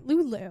never worn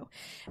Lulu.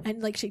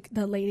 And like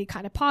the lady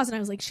kind of paused, and I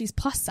was like, "She's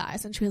plus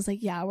size." And she was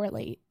like, "Yeah, we're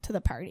late to the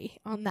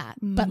party on that.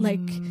 But like,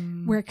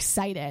 we're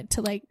excited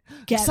to like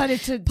get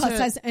plus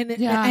size."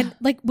 And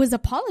like was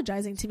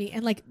apologizing to me.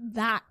 And like,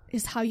 that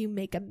is how you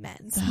make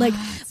amends. Like,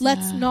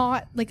 let's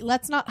not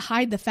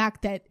hide the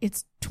fact that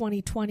it's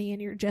 2020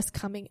 and you're just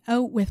coming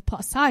out with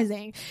plus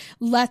sizing.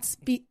 Let's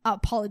be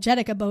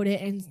apologetic about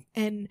it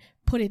and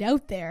put it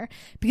out there,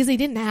 because they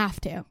didn't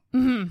have to.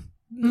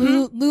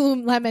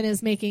 Lululemon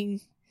is making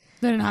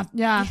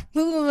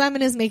Lululemon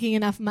is making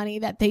enough money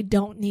that they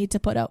don't need to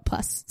put out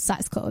plus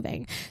size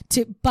clothing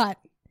but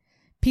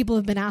people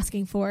have been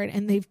asking for it,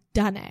 and they've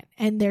done it,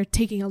 and they're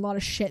taking a lot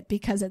of shit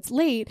because it's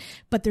late,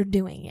 but they're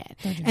doing it.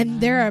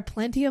 There are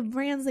plenty of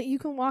brands that you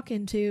can walk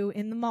into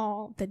in the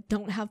mall that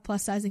don't have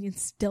plus sizing and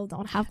still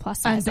don't have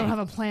plus sizing. And don't have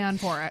a plan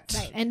for it.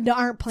 Right. And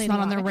aren't planning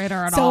on their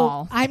radar at all.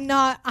 all. So I'm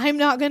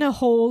not going to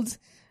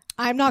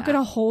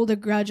hold a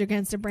grudge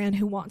against a brand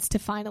who wants to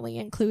finally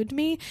include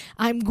me.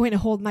 I'm going to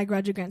hold my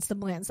grudge against the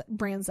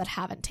brands that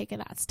haven't taken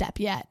that step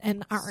yet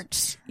and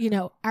aren't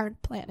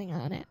planning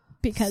on it,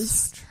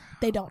 because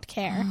they don't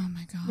care. Oh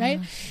my God.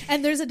 Right?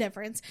 And there's a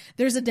difference.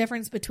 There's a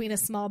difference between a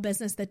small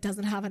business that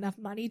doesn't have enough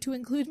money to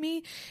include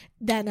me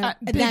than a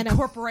big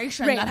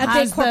corporation. Right, a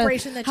big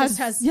corporation that just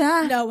has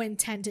no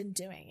intent in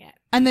doing it.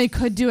 And they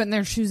could do it and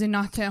they're choosing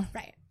not to.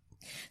 Right.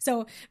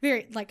 So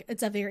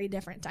it's a very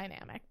different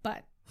dynamic,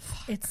 but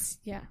it's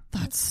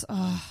that's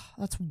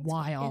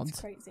wild. It's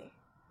crazy.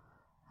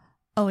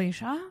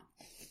 Alicia,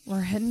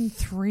 we're hitting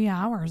 3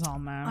 hours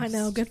almost. I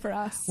know, good for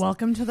us.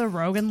 Welcome to the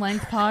Rogan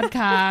Length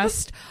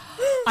podcast.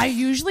 I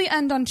usually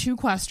end on 2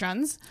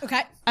 questions.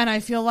 Okay. And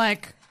I feel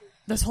like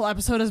this whole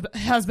episode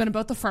has been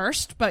about the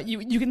first, but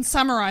you can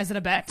summarize it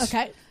a bit.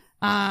 Okay.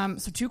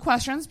 So 2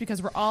 questions,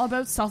 because we're all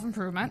about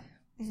self-improvement.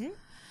 Mm-hmm.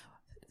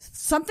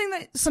 Some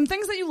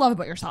things that you love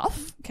about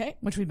yourself. Okay.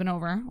 Which we've been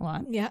over a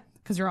lot. Yeah.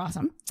 Because you're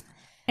awesome.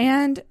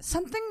 And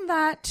something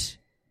that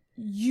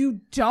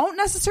you don't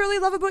necessarily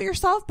love about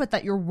yourself, but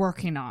that you're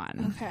working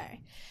on. Okay.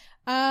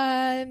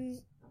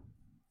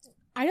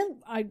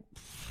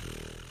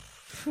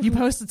 You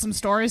posted some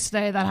stories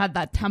today that had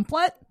that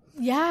template.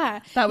 Yeah.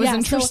 That was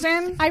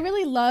interesting. So I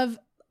really love,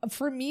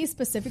 for me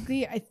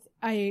specifically,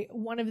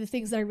 one of the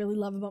things that I really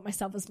love about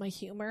myself is my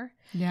humor.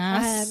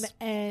 Yes.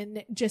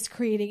 And just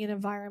creating an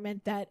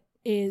environment that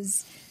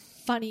is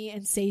funny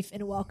and safe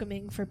and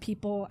welcoming for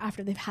people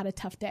after they've had a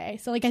tough day.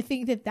 So like, I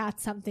think that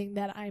that's something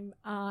that that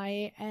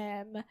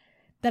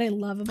I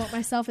love about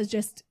myself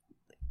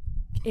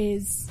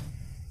is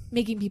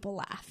making people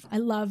laugh. I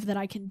love that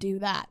I can do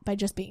that by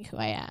just being who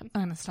I am.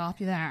 I'm going to stop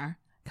you there,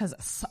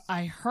 because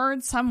I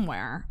heard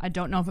somewhere, I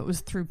don't know if it was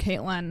through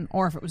Caitlin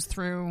or if it was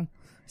through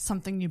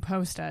something you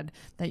posted,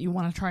 that you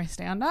want to try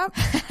stand-up.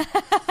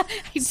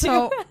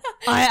 So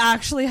I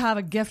actually have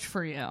a gift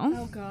for you.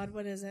 Oh God,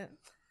 what is it?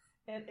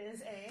 It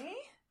is a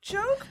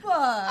joke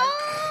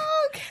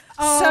book.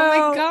 Oh so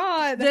my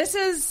God. This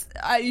is,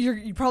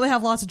 you probably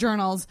have lots of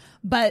journals,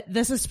 but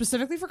this is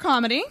specifically for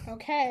comedy.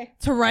 Okay.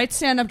 To write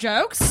stand-up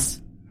jokes.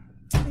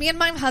 Me and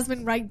my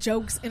husband write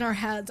jokes in our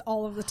heads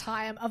all of the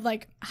time of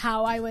like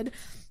how I would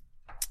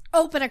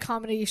open a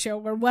comedy show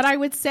or what I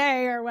would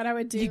say or what I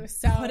would do.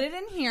 So put it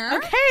in here.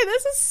 Okay,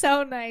 this is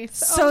so nice.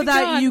 So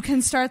that you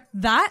can start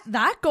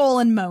that goal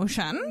in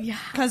motion. Yeah.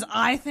 Because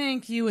I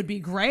think you would be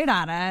great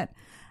at it.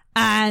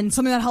 And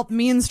something that helped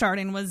me in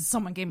starting was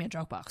someone gave me a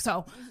joke book.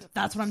 So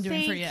that's what I'm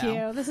doing for you. Thank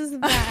you. This is the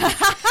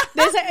best.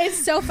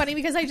 It's so funny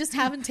because I just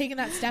haven't taken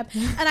that step.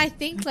 And I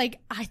think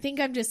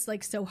I'm just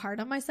like so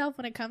hard on myself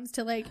when it comes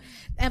to like,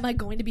 am I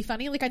going to be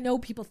funny? Like I know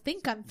people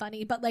think I'm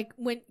funny, but like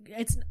when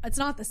it's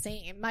not the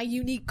same. My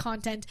unique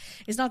content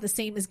is not the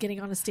same as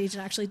getting on a stage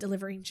and actually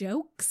delivering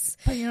jokes.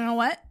 But you know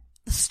what?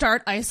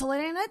 start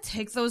isolating it.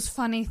 Take those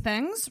funny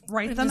things,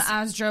 write them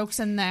as jokes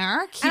in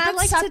there. Keep it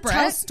separate. To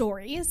tell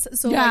stories.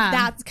 So like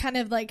that's kind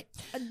of like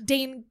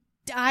Dane.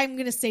 I'm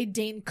gonna say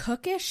Dane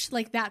Cookish.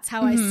 Like that's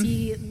how I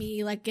see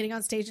me like getting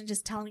on stage and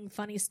just telling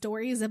funny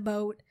stories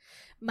about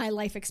my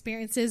life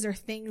experiences or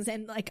things,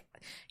 and like,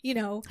 you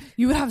know,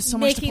 you would have so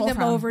much to pull them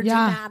from. Over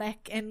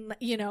dramatic and,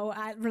 you know,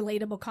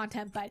 relatable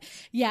content. But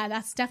yeah,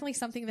 that's definitely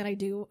something that I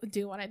do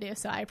want to do.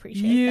 So I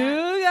appreciate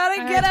that. You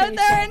gotta get out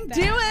there and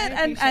do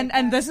it.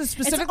 And this is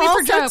specifically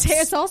for jokes.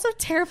 It's also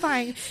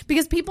terrifying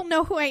because people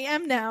know who I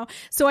am now.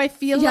 So I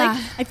feel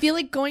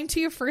like going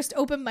to your first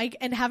open mic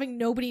and having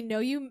nobody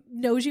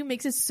knows you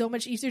makes it so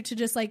much easier to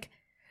just like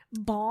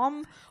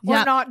bomb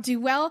or not do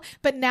well.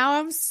 But now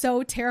I'm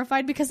so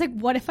terrified because like,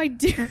 what if I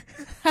do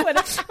what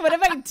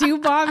if I do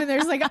bomb and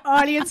there's like an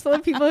audience full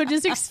of people who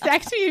just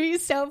expect me to be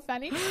so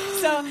funny?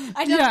 So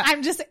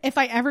I'm just, if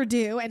I ever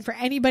do, and for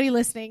anybody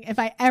listening, if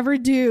I ever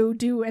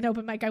do an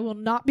open mic, I will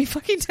not be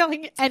fucking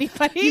telling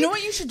anybody. You know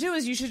what you should do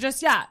is you should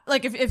just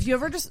like if you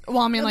ever just,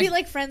 well, I mean, it'll be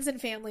like friends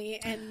and family,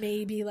 and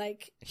maybe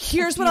like,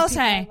 here's what I'll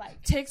say,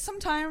 take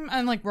some time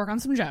and like work on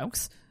some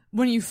jokes.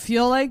 When you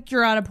feel like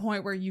you're at a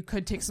point where you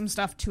could take some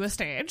stuff to a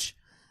stage,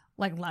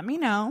 like, let me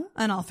know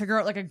and I'll figure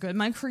out like a good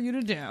mic for you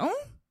to do.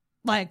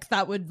 Like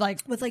that would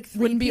like with like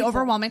wouldn't be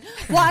overwhelming.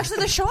 Well,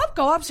 actually the show up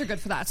go ups are good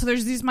for that. So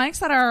there's these mics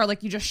that are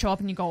like you just show up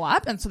and you go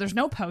up, and so there's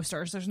no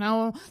posters, there's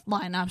no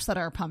lineups that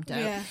are pumped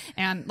out. Yeah.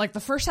 And like the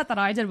first set that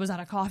I did was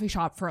at a coffee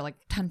shop for like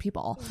 10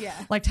 people. Yeah.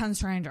 Like 10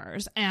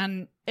 strangers.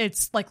 And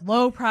it's like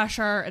low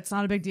pressure, it's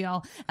not a big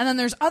deal. And then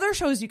there's other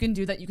shows you can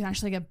do that you can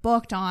actually get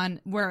booked on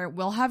where it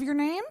will have your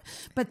name,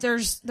 but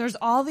there's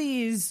all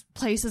these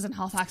places in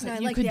Halifax that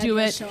you could do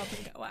it. Show up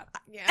and go up.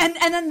 Yeah. And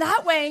then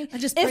that way,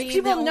 if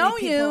people know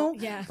you,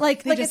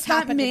 like it's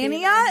not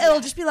mania,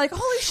 it'll just be like,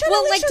 holy shit.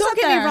 Well, like don't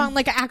get me wrong,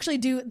 like I actually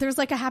do. There's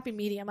like a happy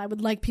medium. I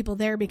would like people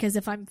there because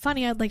if I'm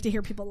funny, I'd like to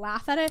hear people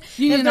laugh at it.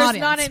 If there's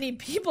not any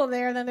people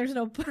there, then there's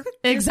no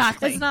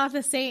exactly. It's not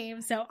the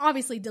same. So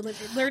obviously,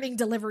 learning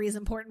delivery is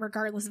important,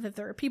 regardless of if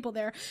there are people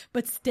there.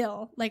 But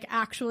still, like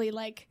actually,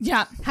 like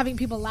having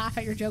people laugh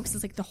at your jokes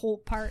is like the whole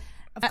part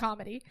of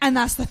comedy. And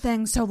that's the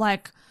thing.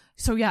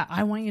 So yeah,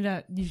 I want you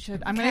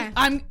should,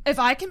 if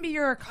I can be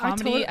your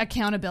comedy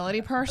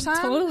accountability person,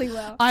 I totally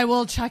will. I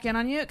will check in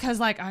on you. Cause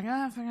like, I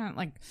gotta figure out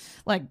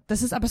like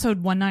this is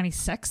episode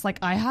 196. Like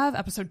I have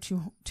episode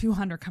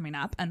 200 coming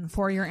up and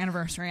 4-year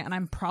anniversary. And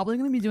I'm probably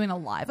going to be doing a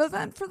live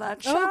event for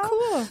that show.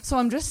 Oh, cool. So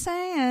I'm just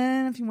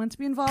saying, if you want to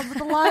be involved with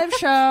the live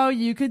show,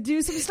 you could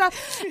do some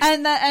stuff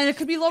and it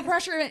could be low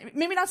pressure.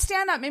 Maybe not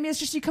stand up. Maybe it's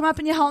just you come up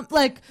and you help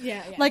like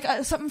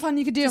something fun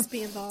you could do. Just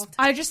be involved.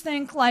 I just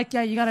think like,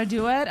 you got to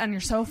do it and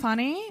you're so funny.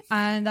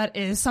 And that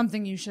is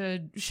something you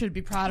should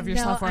be proud of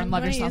yourself for and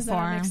love yourself for.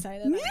 I'm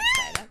excited.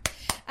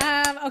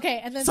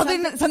 Okay, and then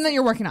something that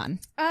you're working on.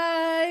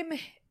 I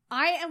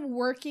am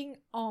working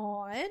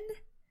on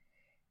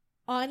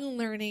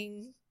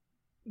unlearning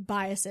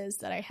biases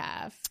that I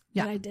have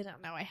that I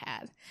didn't know I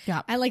had.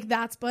 Yeah, and like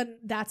that's been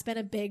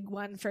a big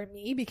one for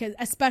me because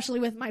especially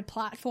with my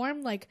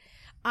platform, like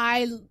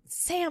I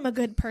say I'm a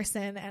good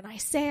person and I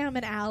say I'm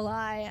an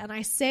ally and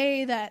I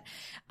say that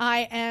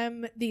I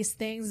am these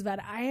things,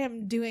 but I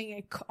am doing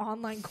an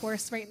online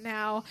course right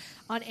now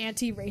on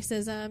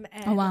anti-racism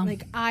and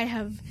like I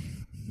have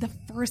the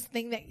first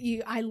thing that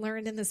I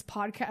learned in this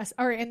podcast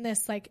or in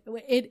this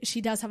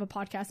she does have a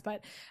podcast,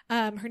 but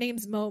her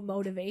name's Mo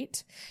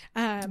Motivate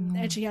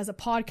and she has a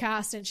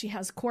podcast and she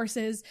has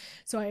courses.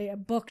 So I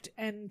booked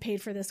and paid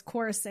for this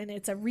course and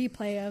it's a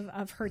replay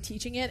of her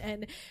teaching it.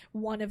 And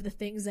one of the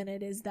things in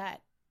it is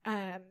that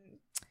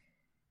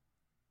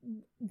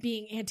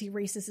being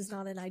anti-racist is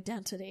not an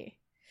identity.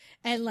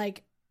 And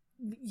like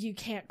you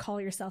can't call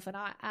yourself an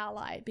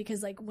ally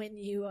because like when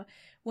you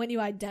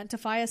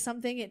identify as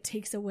something, it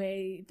takes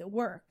away the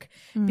work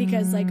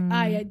because like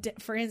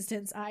for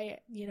instance, I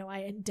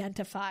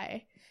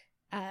identify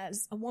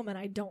as a woman.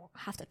 I don't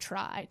have to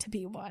try to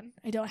be one.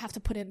 I don't have to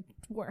put in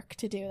work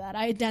to do that.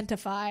 I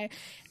identify,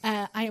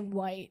 I am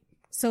white.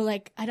 So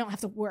like, I don't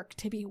have to work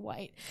to be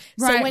white.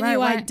 So when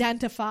you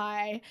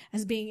identify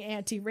as being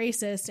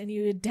anti-racist and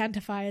you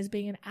identify as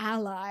being an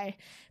ally,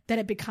 then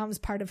it becomes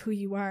part of who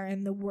you are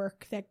and the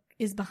work that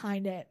is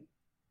behind it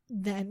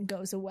then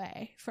goes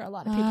away for a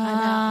lot of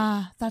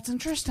people. That's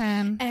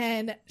interesting.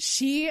 And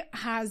she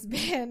has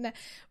been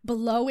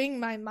blowing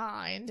my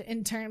mind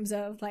in terms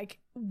of like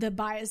the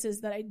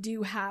biases that I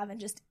do have and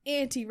just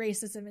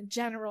anti-racism in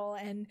general.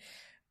 And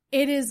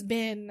it has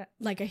been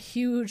like a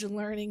huge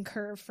learning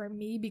curve for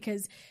me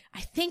because I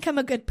think I'm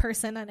a good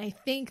person and I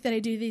think that I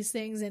do these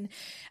things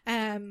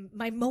and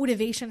my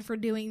motivation for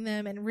doing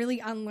them and really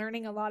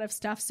unlearning a lot of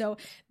stuff. So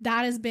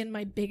that has been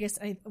my biggest,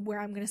 where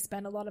I'm going to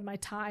spend a lot of my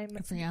time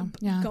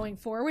going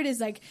forward is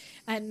like,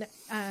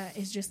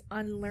 is just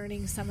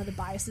unlearning some of the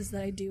biases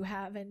that I do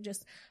have and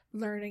just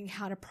learning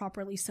how to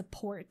properly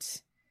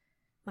support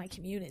my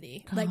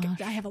community. Gosh, like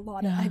I have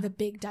I have a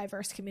big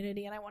diverse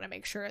community and I want to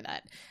make sure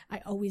that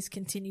I always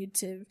continue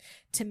to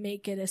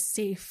make it a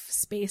safe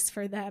space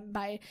for them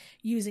by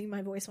using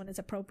my voice when it's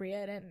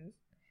appropriate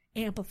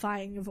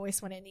amplifying your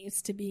voice when it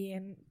needs to be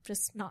and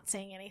just not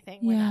saying anything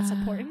when that's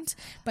important.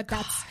 But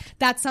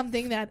that's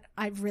something that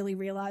I've really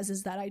realized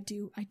is that I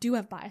do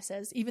have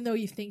biases. Even though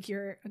you think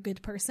you're a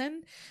good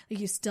person, like,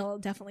 you still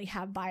definitely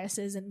have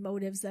biases and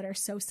motives that are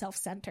so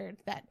self-centered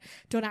that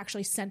don't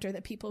actually center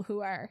the people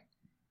who are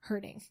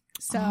hurting.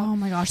 So, oh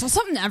my gosh, that's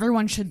something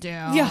everyone should do.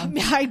 Yeah,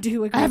 I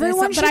do agree.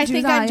 Everyone should but I do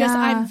think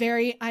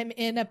that, I'm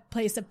in a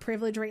place of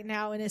privilege right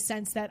now in a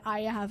sense that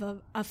I have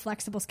a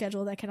flexible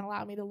schedule that can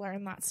allow me to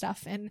learn that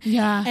stuff.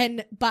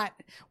 But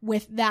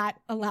with that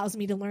allows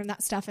me to learn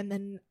that stuff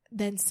and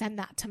then send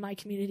that to my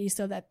community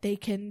so that they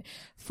can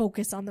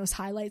focus on those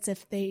highlights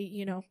if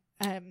they,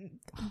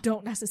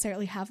 don't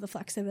necessarily have the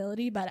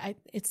flexibility, but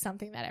it's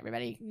something that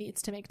everybody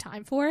needs to make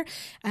time for.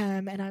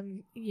 And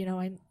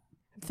I'm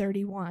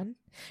 31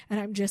 and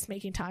I'm just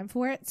making time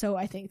for it. So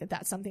I think that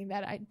that's something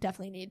that I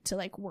definitely need to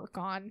like work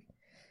on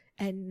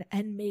and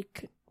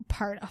make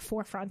a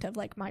forefront of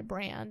like my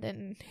brand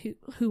and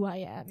who I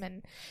am,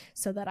 and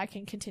so that I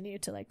can continue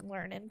to like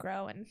learn and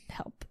grow and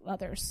help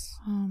others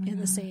in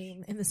the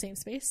same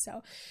space.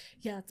 So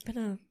yeah, it's been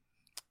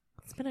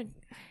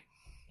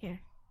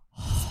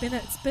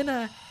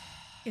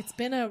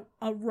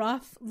a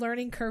rough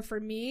learning curve for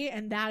me,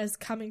 and that is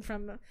coming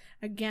from,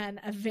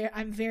 again,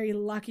 I'm very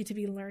lucky to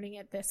be learning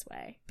it this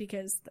way,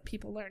 because the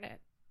people learn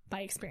it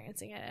by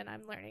experiencing it, and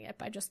I'm learning it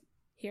by just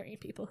hearing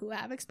people who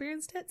have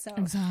experienced it. So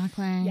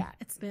exactly, yeah,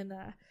 it's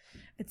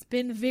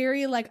been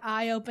very like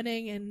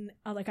eye-opening, and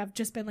like I've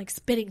just been like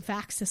spitting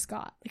facts to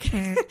Scott.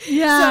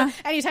 Yeah. So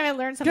anytime I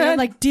learn something, I'm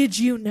like, did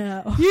you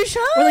know? You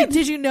should. Or like,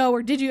 did you know?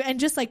 Or did you? And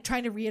just like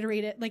trying to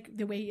reiterate it, like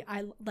the way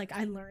I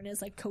learn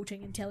is like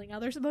coaching and telling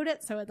others about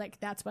it. So like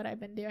that's what I've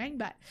been doing.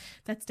 But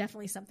that's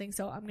definitely something.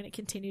 So I'm going to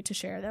continue to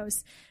share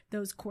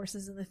those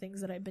courses and the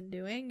things that I've been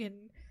doing,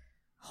 and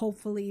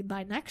hopefully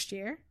by next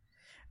year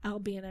I'll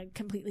be in a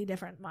completely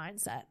different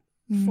mindset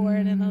for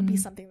it, and it'll be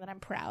something that I'm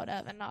proud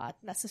of and not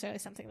necessarily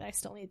something that I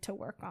still need to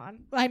work on.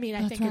 I mean,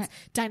 I think it's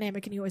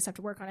dynamic and you always have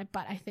to work on it,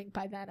 but I think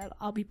by then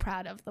I'll be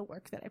proud of the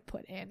work that I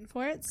put in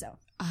for it. So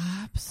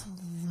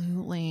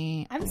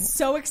absolutely, I'm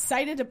so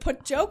excited to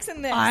put jokes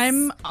in this.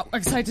 I'm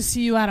excited to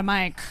see you at a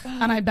mic,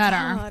 and I better.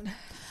 God.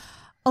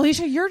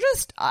 Alicia,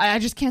 I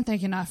just can't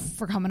thank you enough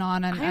for coming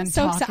on and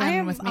so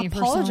talking with me. I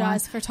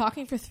apologize for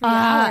talking for 3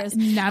 hours.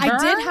 Never. I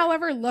did,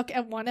 however, look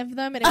at one of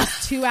them, and it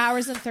was 2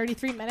 hours and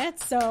 33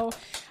 minutes. So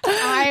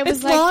I was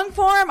it's like, long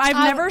form. I've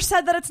never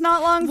said that it's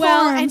not long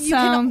well, form. and you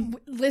can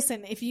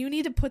listen. If you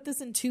need to put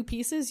this in 2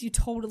 pieces, you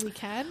totally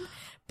can.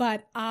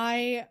 But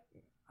I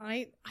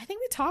think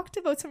we talked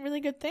about some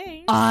really good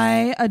things.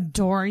 I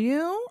adore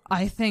you.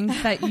 I think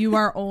that you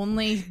are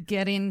only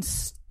getting.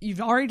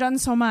 You've already done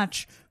so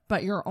much,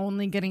 but you're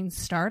only getting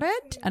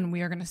started, and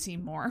we are going to see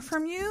more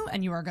from you,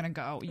 and you are going to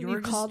go. You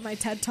called my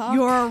TED Talk.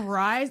 Your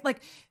rise,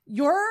 like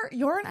you're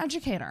an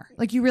educator.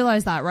 Like, you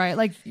realize that, right?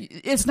 Like,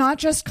 it's not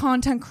just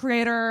content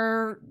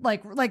creator.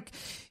 Like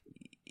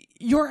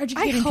you're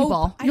educating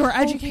people. You're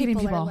educating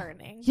people. Are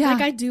learning. Yeah.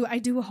 Like I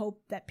do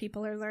hope that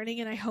people are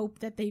learning, and I hope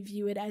that they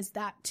view it as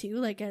that too,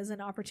 like as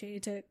an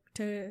opportunity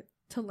to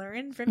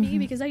learn from me,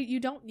 because you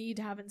don't need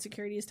to have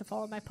insecurities to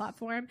follow my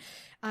platform.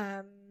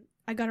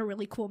 I got a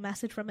really cool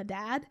message from a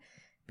dad,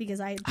 because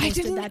I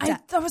posted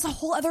that was a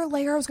whole other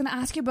layer I was going to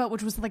ask you about,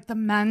 which was like the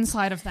men's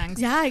side of things.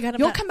 Yeah, I got.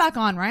 You'll come back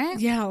on, right?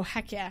 Yeah, oh,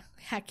 heck yeah.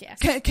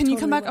 Can you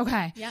come back? Will.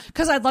 Okay. Yeah.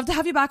 Because I'd love to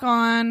have you back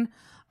on.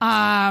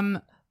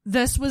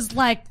 This was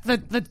like the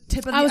tip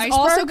of the iceberg. I was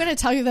also going to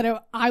tell you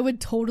that I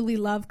would totally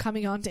love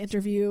coming on to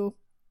interview,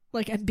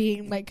 like, and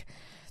being like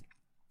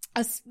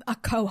a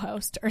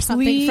co-host or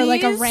something. Please for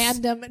like a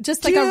random,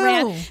 just like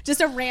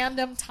a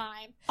random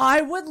time.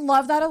 I would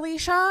love that,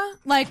 Alicia.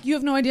 Like, you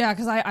have no idea,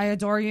 because I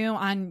adore you,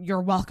 and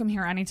you're welcome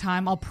here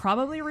anytime. I'll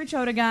probably reach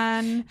out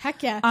again.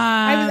 Heck yeah.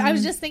 I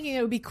was just thinking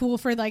it would be cool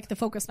for like the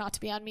focus not to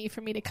be on me,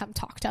 for me to come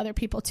talk to other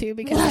people too,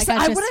 because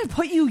I would have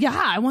put you. Yeah,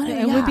 I want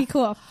it would be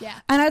cool. Yeah.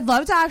 And I'd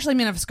love to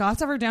actually, if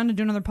Scott's ever down to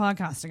do another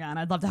podcast again,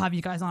 I'd love to have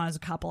you guys on as a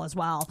couple as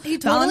well. He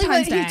totally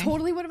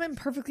would have been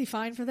perfectly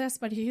fine for this,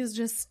 but he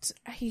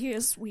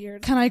is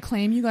weird. Can I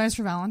claim you guys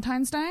for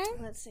Valentine's Day?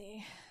 Let's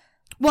see.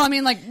 Well,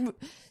 like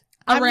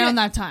around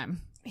that time.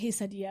 He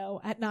said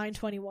yo at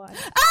 9:21.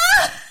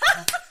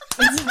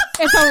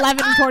 It's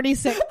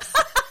 11:46.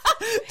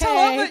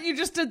 I love that you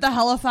just did the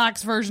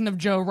Halifax version of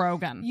Joe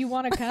Rogan. You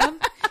want to come?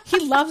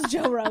 He loves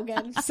Joe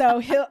Rogan, so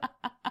he'll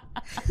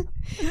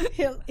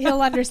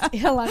understand.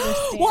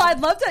 Well, I'd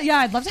love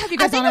to have you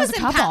guys on as a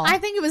couple. I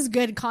think it was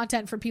good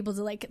content for people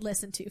to like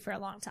listen to for a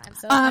long time.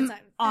 So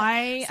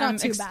it's not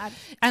too bad.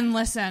 And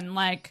listen,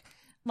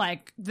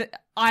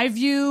 I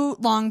view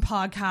long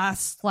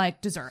podcasts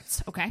like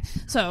desserts. Okay,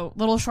 so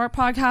little short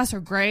podcasts are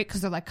great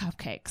because they're like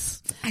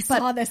cupcakes. I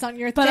saw this on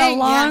your thing. But a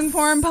long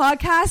form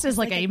podcast is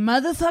like a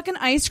motherfucking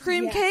ice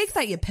cream cake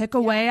that you pick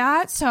away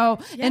at. So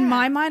in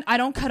my mind, I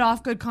don't cut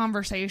off good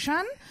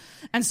conversation.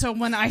 And so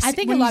I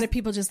think a lot of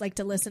people just like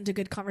to listen to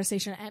good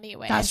conversation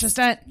anyway. That's just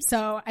it.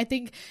 So I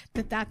think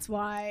that's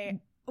why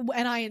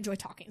and I enjoy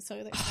talking, so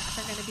there's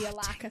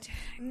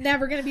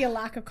never going to be a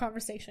lack of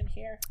conversation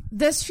here.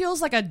 This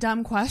feels like a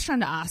dumb question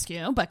to ask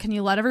you, but can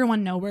you let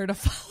everyone know where to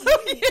follow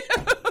you?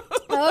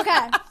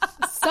 Okay,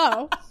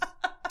 so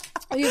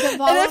you can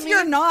follow and if me.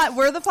 you're not,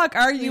 where the fuck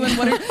are you? And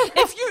what?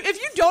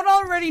 If you don't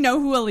already know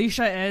who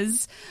Alicia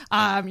is,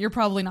 you're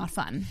probably not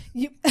fun.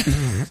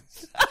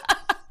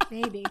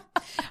 Maybe.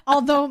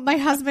 Although my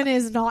husband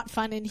is not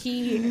fun, and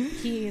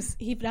he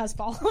does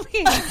follow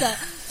me. So,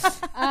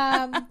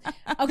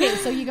 okay,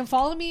 so you can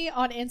follow me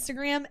on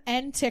Instagram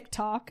and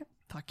TikTok.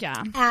 Fuck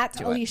yeah.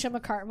 At Alicia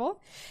McCarville.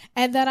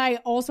 And then I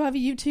also have a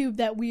YouTube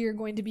that we are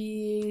going to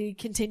be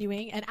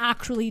continuing and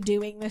actually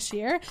doing this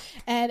year.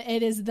 And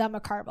it is The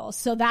McCarville.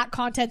 So that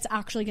content's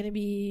actually going to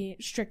be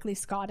strictly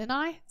Scott and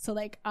I. So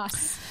like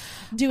us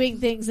doing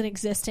things and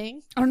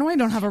existing. I don't know. I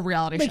don't have a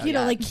reality show. Like, you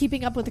know, like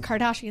Keeping Up with the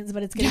Kardashians,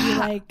 but it's going to be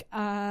like,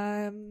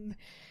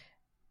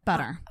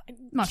 better.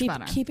 Much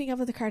better. Keeping Up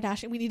with the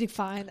Kardashians. We need to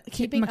find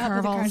Keeping Up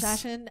with the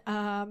Kardashian.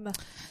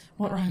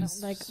 What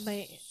rhymes? Like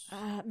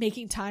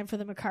making time for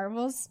the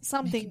McCarvilles.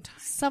 Something.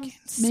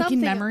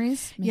 Making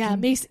memories.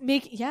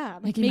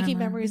 Making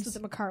memories with the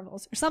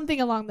McCarvilles or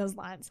something along those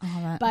lines.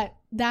 But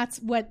that's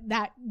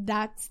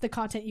the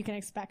content you can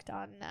expect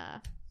on.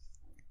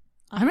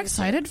 I'm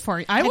excited for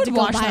you. I would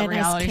watch that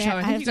reality show.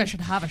 I think you guys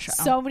should have a show.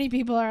 So many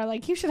people are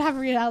like, you should have a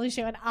reality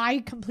show, and I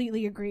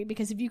completely agree,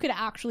 because if you could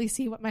actually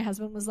see what my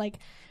husband was like,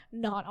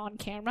 not on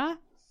camera.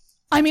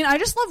 I mean, I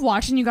just love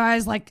watching you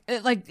guys. Like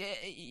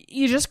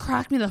you just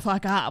crack me the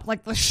fuck up.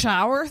 Like the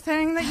shower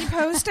thing that you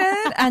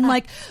posted, and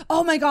like,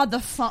 oh my god, the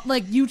phone.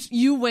 Like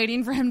you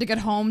waiting for him to get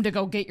home to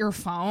go get your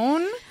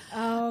phone.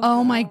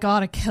 Oh my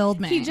god, it killed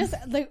me. He just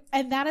like,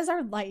 and that is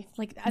our life.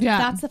 Like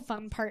that's the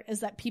fun part,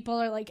 is that people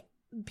are like,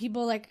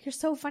 you're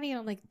so funny, and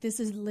I'm like,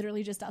 this is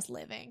literally just us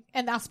living.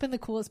 And that's been the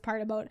coolest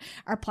part about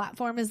our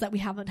platform, is that we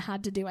haven't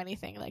had to do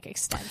anything like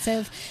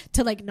extensive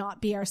to like not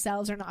be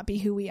ourselves or not be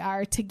who we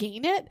are to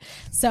gain it.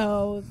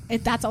 So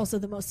that's also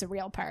the most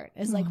surreal part,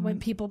 is like when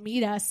people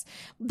meet us,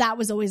 that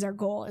was always our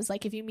goal, is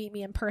like, if you meet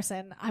me in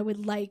person, I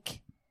would like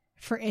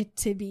for it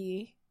to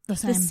be the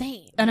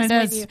same. And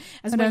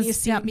when you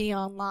see me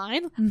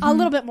online. A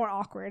little bit more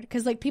awkward,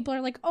 because like people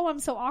are like, oh, I'm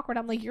so awkward.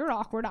 I'm like, you're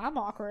awkward. I'm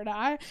awkward.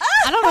 I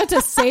don't know what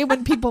to say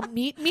when people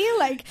meet me.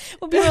 Like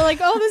when people are like,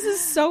 oh, this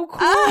is so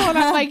cool, and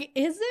I'm like,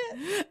 is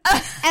it?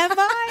 Am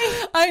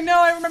I? I know.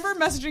 I remember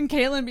messaging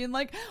Caitlin being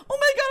like, oh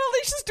my god,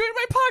 Alicia's doing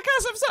my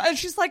podcast. And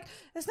she's like,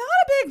 it's not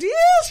a big deal.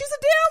 She's a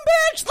damn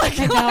bitch. Like,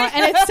 I know,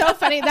 and it's so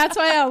funny. That's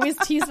why I always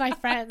tease my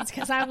friends,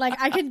 because I'm like,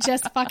 I can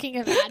just fucking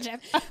imagine.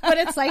 But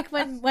it's like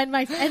when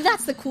and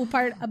that's the cool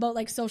part about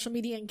like social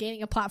media and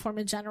gaining a platform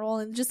in general,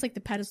 and just like the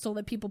pedestal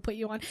that people put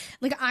you on.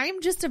 Like,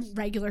 I'm just a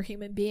regular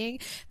human being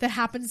that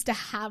happens to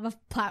have a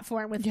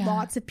platform with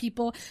lots of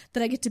people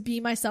that I get to be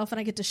myself, and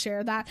I get to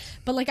share that.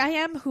 But like, I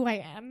am who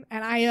I am,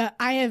 and I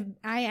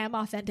am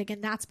authentic,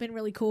 and that's been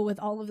really cool with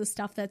all of the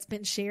stuff that's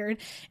been shared,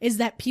 is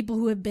that people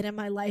who have been in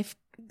my life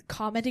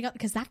commenting on,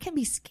 because that can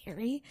be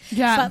scary.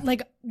 But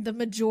like the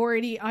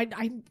majority,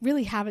 I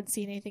really haven't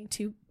seen anything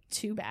too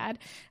bad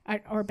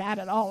or bad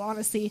at all,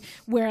 honestly,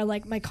 where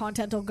like my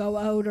content will go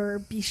out or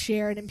be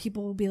shared and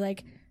people will be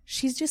like,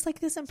 she's just like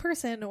this in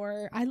person,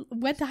 or I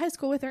went to high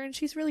school with her and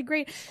she's really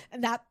great.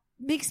 And that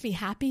makes me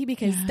happy,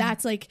 because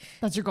that's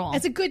your goal.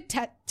 It's a good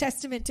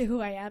testament to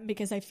who I am,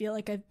 because I feel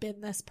like I've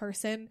been this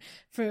person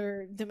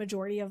for the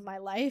majority of my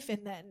life,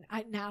 and then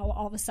now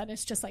all of a sudden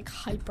it's just like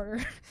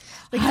hyper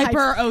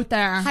out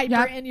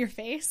there, in your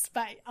face.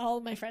 But all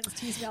of my friends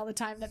tease me all the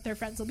time that their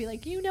friends will be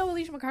like, you know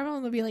Alicia McCarville,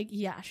 and they'll be like,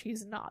 yeah,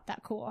 she's not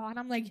that cool. And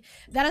I'm like,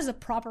 that is a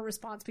proper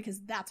response, because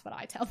that's what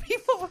I tell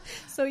people.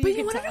 So but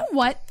you want to know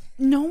what?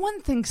 No one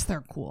thinks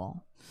they're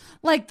cool.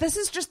 Like, this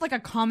is just like a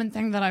common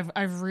thing that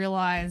I've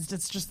realized.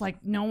 It's just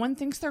like, no one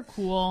thinks they're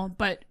cool,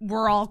 but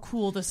we're all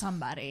cool to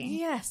somebody.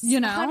 Yes,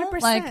 you know,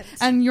 100%. Like,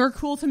 and you're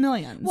cool to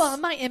millions. Well,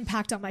 my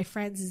impact on my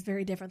friends is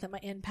very different than my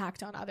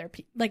impact on other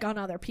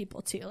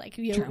people too. Like,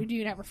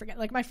 you never forget.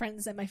 Like, my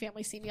friends and my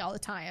family see me all the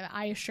time.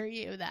 I assure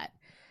you that.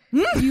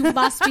 You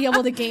must be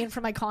able to gain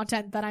from my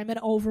content that I'm an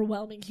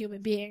overwhelming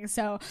human being.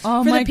 So,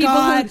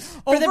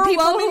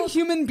 overwhelming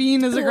human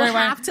being is a great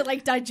way. Have to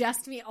like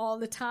digest me all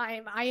the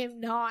time. I am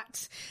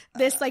not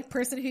this like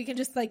person who can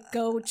just like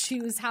go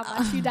choose how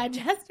much you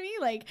digest me.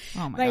 Like,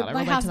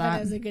 my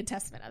husband is a good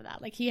testament of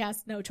that. Like, he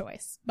has no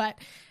choice. But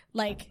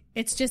like,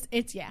 it's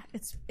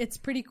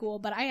pretty cool.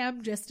 But I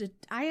am just a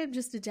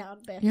down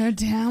bitch. You're a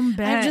down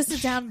bitch. I'm just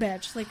a down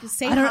bitch. Like,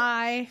 say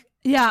hi.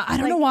 Yeah, I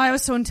don't know why I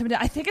was so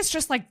intimidated. I think it's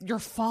just like your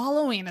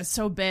following is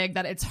so big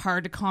that it's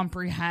hard to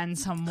comprehend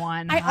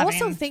someone. I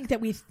also think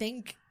that we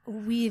think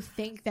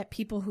that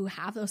people who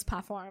have those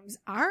platforms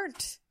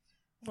aren't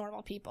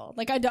normal people.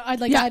 Like, I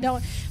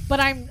don't. But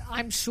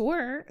I'm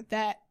sure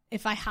that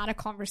if I had a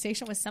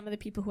conversation with some of the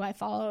people who I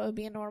follow, it would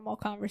be a normal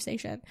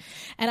conversation.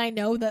 And I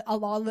know that a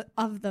lot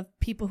of the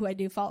people who I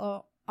do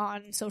follow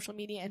on social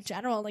media in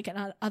general, like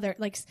in other,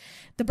 like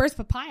the Burst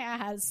Papaya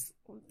has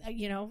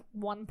you know,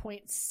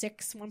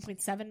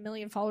 1.7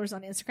 million followers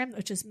on Instagram,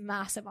 which is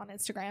massive on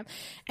Instagram.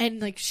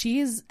 And like,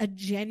 she's a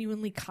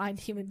genuinely kind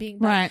human being.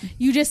 But Right.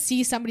 you just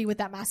see somebody with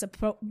that massive,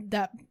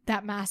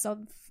 that massive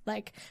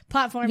like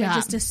platform and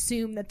just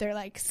assume that they're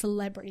like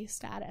celebrity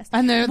status.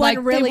 And they're When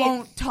like, really, they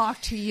won't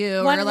talk to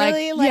you. when Or like,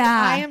 really, like,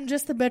 yeah. I am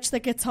just the bitch that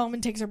gets home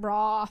and takes her bra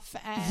off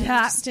and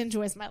just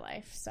enjoys my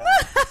life. So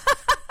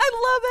I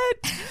love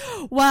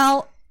it.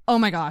 Well, oh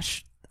my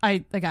gosh.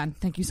 Again,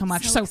 thank you so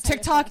much. So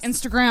TikTok,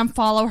 Instagram,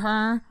 follow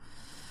her.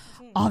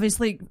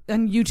 Obviously,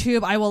 on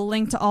YouTube, I will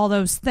link to all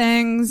those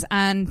things.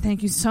 And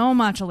thank you so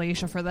much,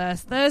 Alicia, for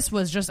this. This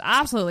was just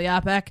absolutely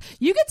epic.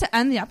 You get to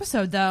end the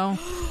episode, though,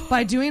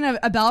 by doing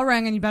a bell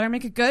ring, and you better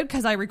make it good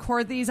because I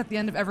record these at the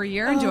end of every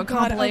year and do a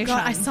compilation. Oh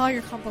God, I saw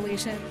your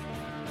compilation.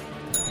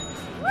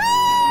 Woo!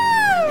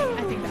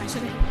 I think that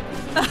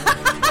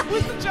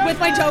should with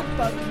my joke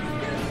book.